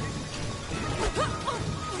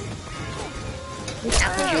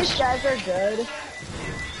 These guys are good.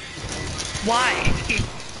 Why?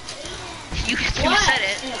 you said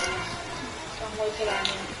it.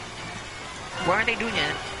 Why aren't they doing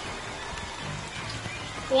it?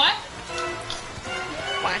 What?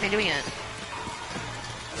 Why aren't they doing it?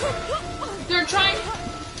 They're trying.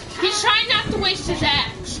 He's trying not to waste his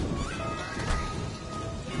axe.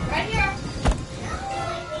 Right here.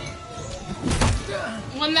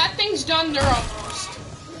 When that thing's done, they're almost.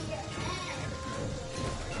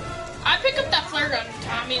 I pick up that flare gun,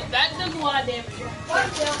 Tommy. That does a lot of damage.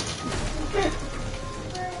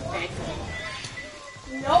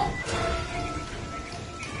 Nope.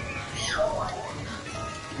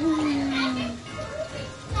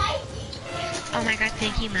 Oh my god,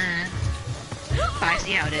 thank you, man. Oh, I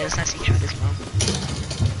see how it is. I see how it is, Mom.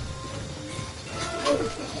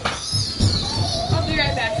 I'll be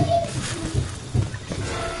right back.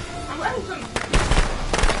 I'm running some.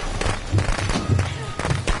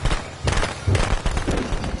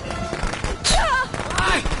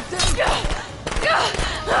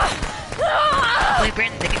 Wait,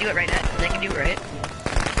 Brandon, they can do it right now. They can do it right.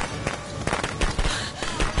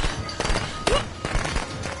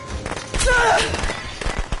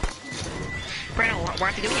 Brandon, why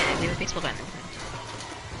aren't they doing it? They have a baseball bat.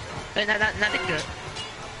 Nothing good.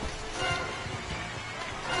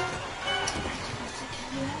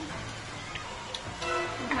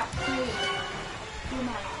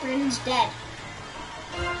 Brandon's dead.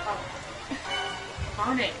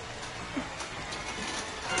 Darn it.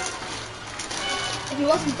 If he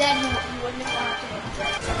wasn't dead, he wouldn't have gone to him.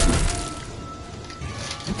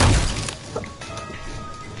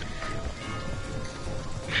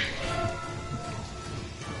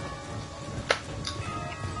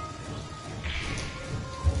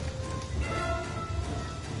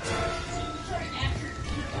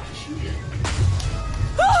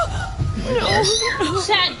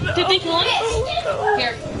 Sad. Did they kill him?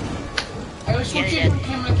 Here. I was switching from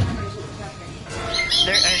camera to camera.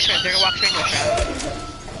 They're gonna walk straight into a trap.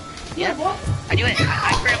 Yep. I knew it.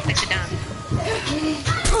 I forgot to fix it down.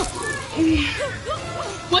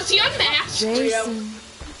 Was he unmasked? Jason,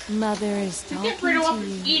 Mother is talking Get Burrito up to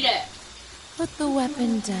and you. eat it. Put the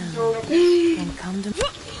weapon down and come to.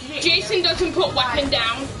 Jason doesn't put weapon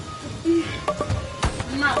down.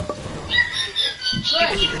 No.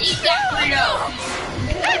 Good. Eat that burrito.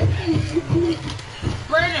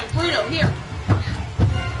 Brandon, burrito, here.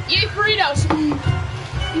 Eat burritos.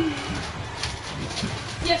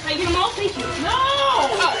 Yes, I get them all. Thank you. No!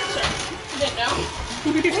 Oh, sorry. I didn't know.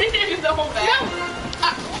 You did the whole bag. No.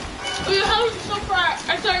 How was it so far?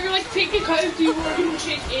 I thought you were like picking because you were doing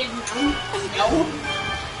shit in. No.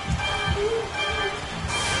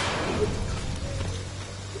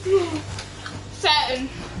 Satin.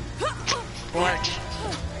 What?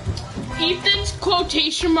 Ethan's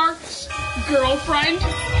quotation marks girlfriend.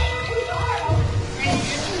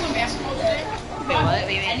 Wait, what?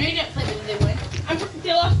 Wait, I wait. know you didn't play, but they win.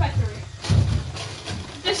 They lost by 3.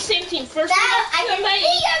 The same team. First one, then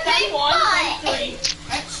 1, then 3.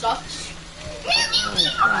 That sucks.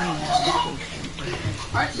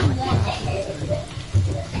 Alright, so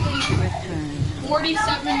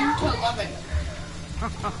 47 to 11.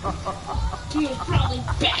 Team was probably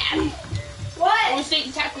bad. What? was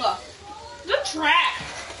Satan Tekla? The track.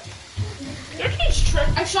 Their team's track.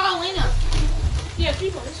 I saw Elena. Yeah, she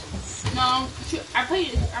plays. No, I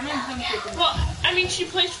played. I'm in some shape. Well, I mean, she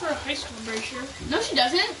plays for a high school, I'm pretty sure. No, she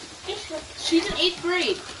doesn't. Yes, she does. She's in 8th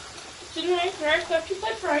grade. She's in 8th grade. I thought she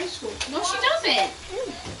played for high school. No, she doesn't.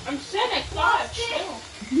 I'm saying I thought.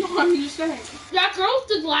 Still. No, I'm just saying. That girl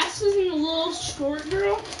with the glasses and the little short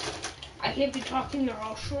girl. I can't be talking. They're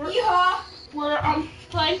all short. Yeah. Where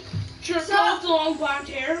like short girl with the long blonde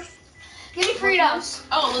hair. Give me Fritos.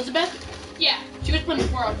 Oh, Elizabeth. Yeah. She was playing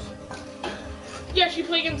before us. Yeah, she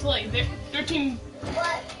played against like their team.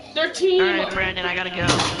 Their team. Alright, Brandon, I gotta go.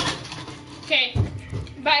 Okay.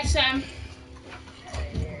 Bye, Sam.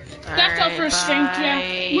 That's our first strength.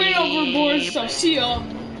 Yeah. Went overboard. So see ya.